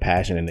 Like, it's the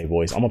passion in their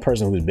voice. I'm a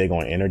person who's big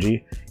on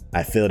energy.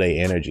 I feel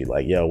their energy.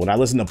 Like, yo, when I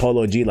listen to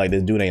Polo G, like,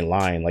 this dude ain't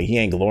lying. Like, he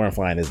ain't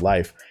glorifying his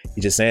life.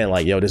 He's just saying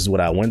like, yo, this is what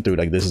I went through.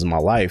 Like, this is my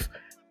life.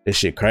 This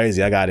shit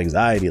crazy. I got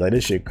anxiety. Like,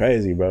 this shit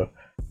crazy, bro.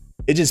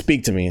 It just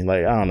speak to me.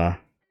 Like, I don't know.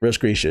 Real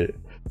street shit.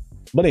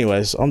 But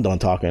anyways, I'm done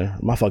talking.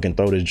 My fucking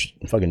throat is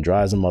fucking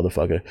dry as a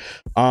motherfucker.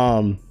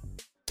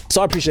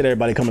 So I appreciate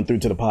everybody coming through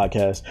to the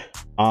podcast.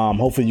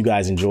 Hopefully you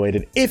guys enjoyed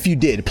it. If you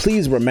did,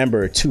 please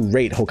remember to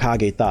rate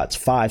Hokage Thoughts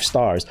 5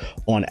 stars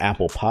on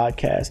Apple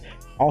Podcasts.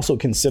 Also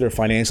consider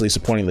financially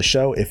supporting the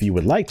show. If you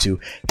would like to,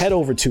 head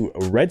over to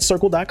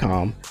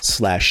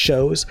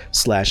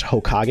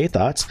redcircle.com/shows/Hokage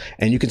Thoughts,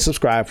 and you can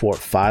subscribe for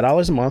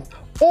 $5 a month,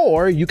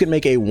 or you can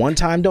make a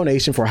one-time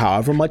donation for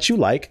however much you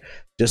like.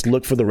 Just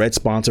look for the red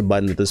sponsor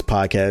button at this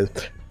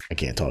podcast. I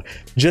can't talk.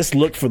 Just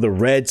look for the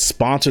red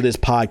sponsor this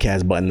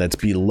podcast button that's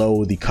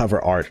below the cover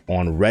art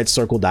on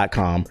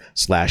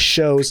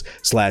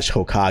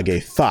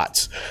redcircle.com/shows/Hokage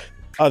Thoughts.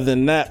 Other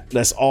than that,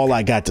 that's all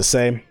I got to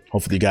say.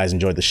 Hopefully you guys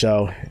enjoyed the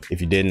show.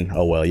 If you didn't,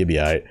 oh well, you'll be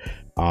all right.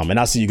 And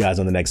I'll see you guys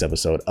on the next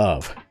episode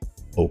of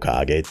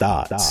Hokage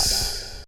Thoughts.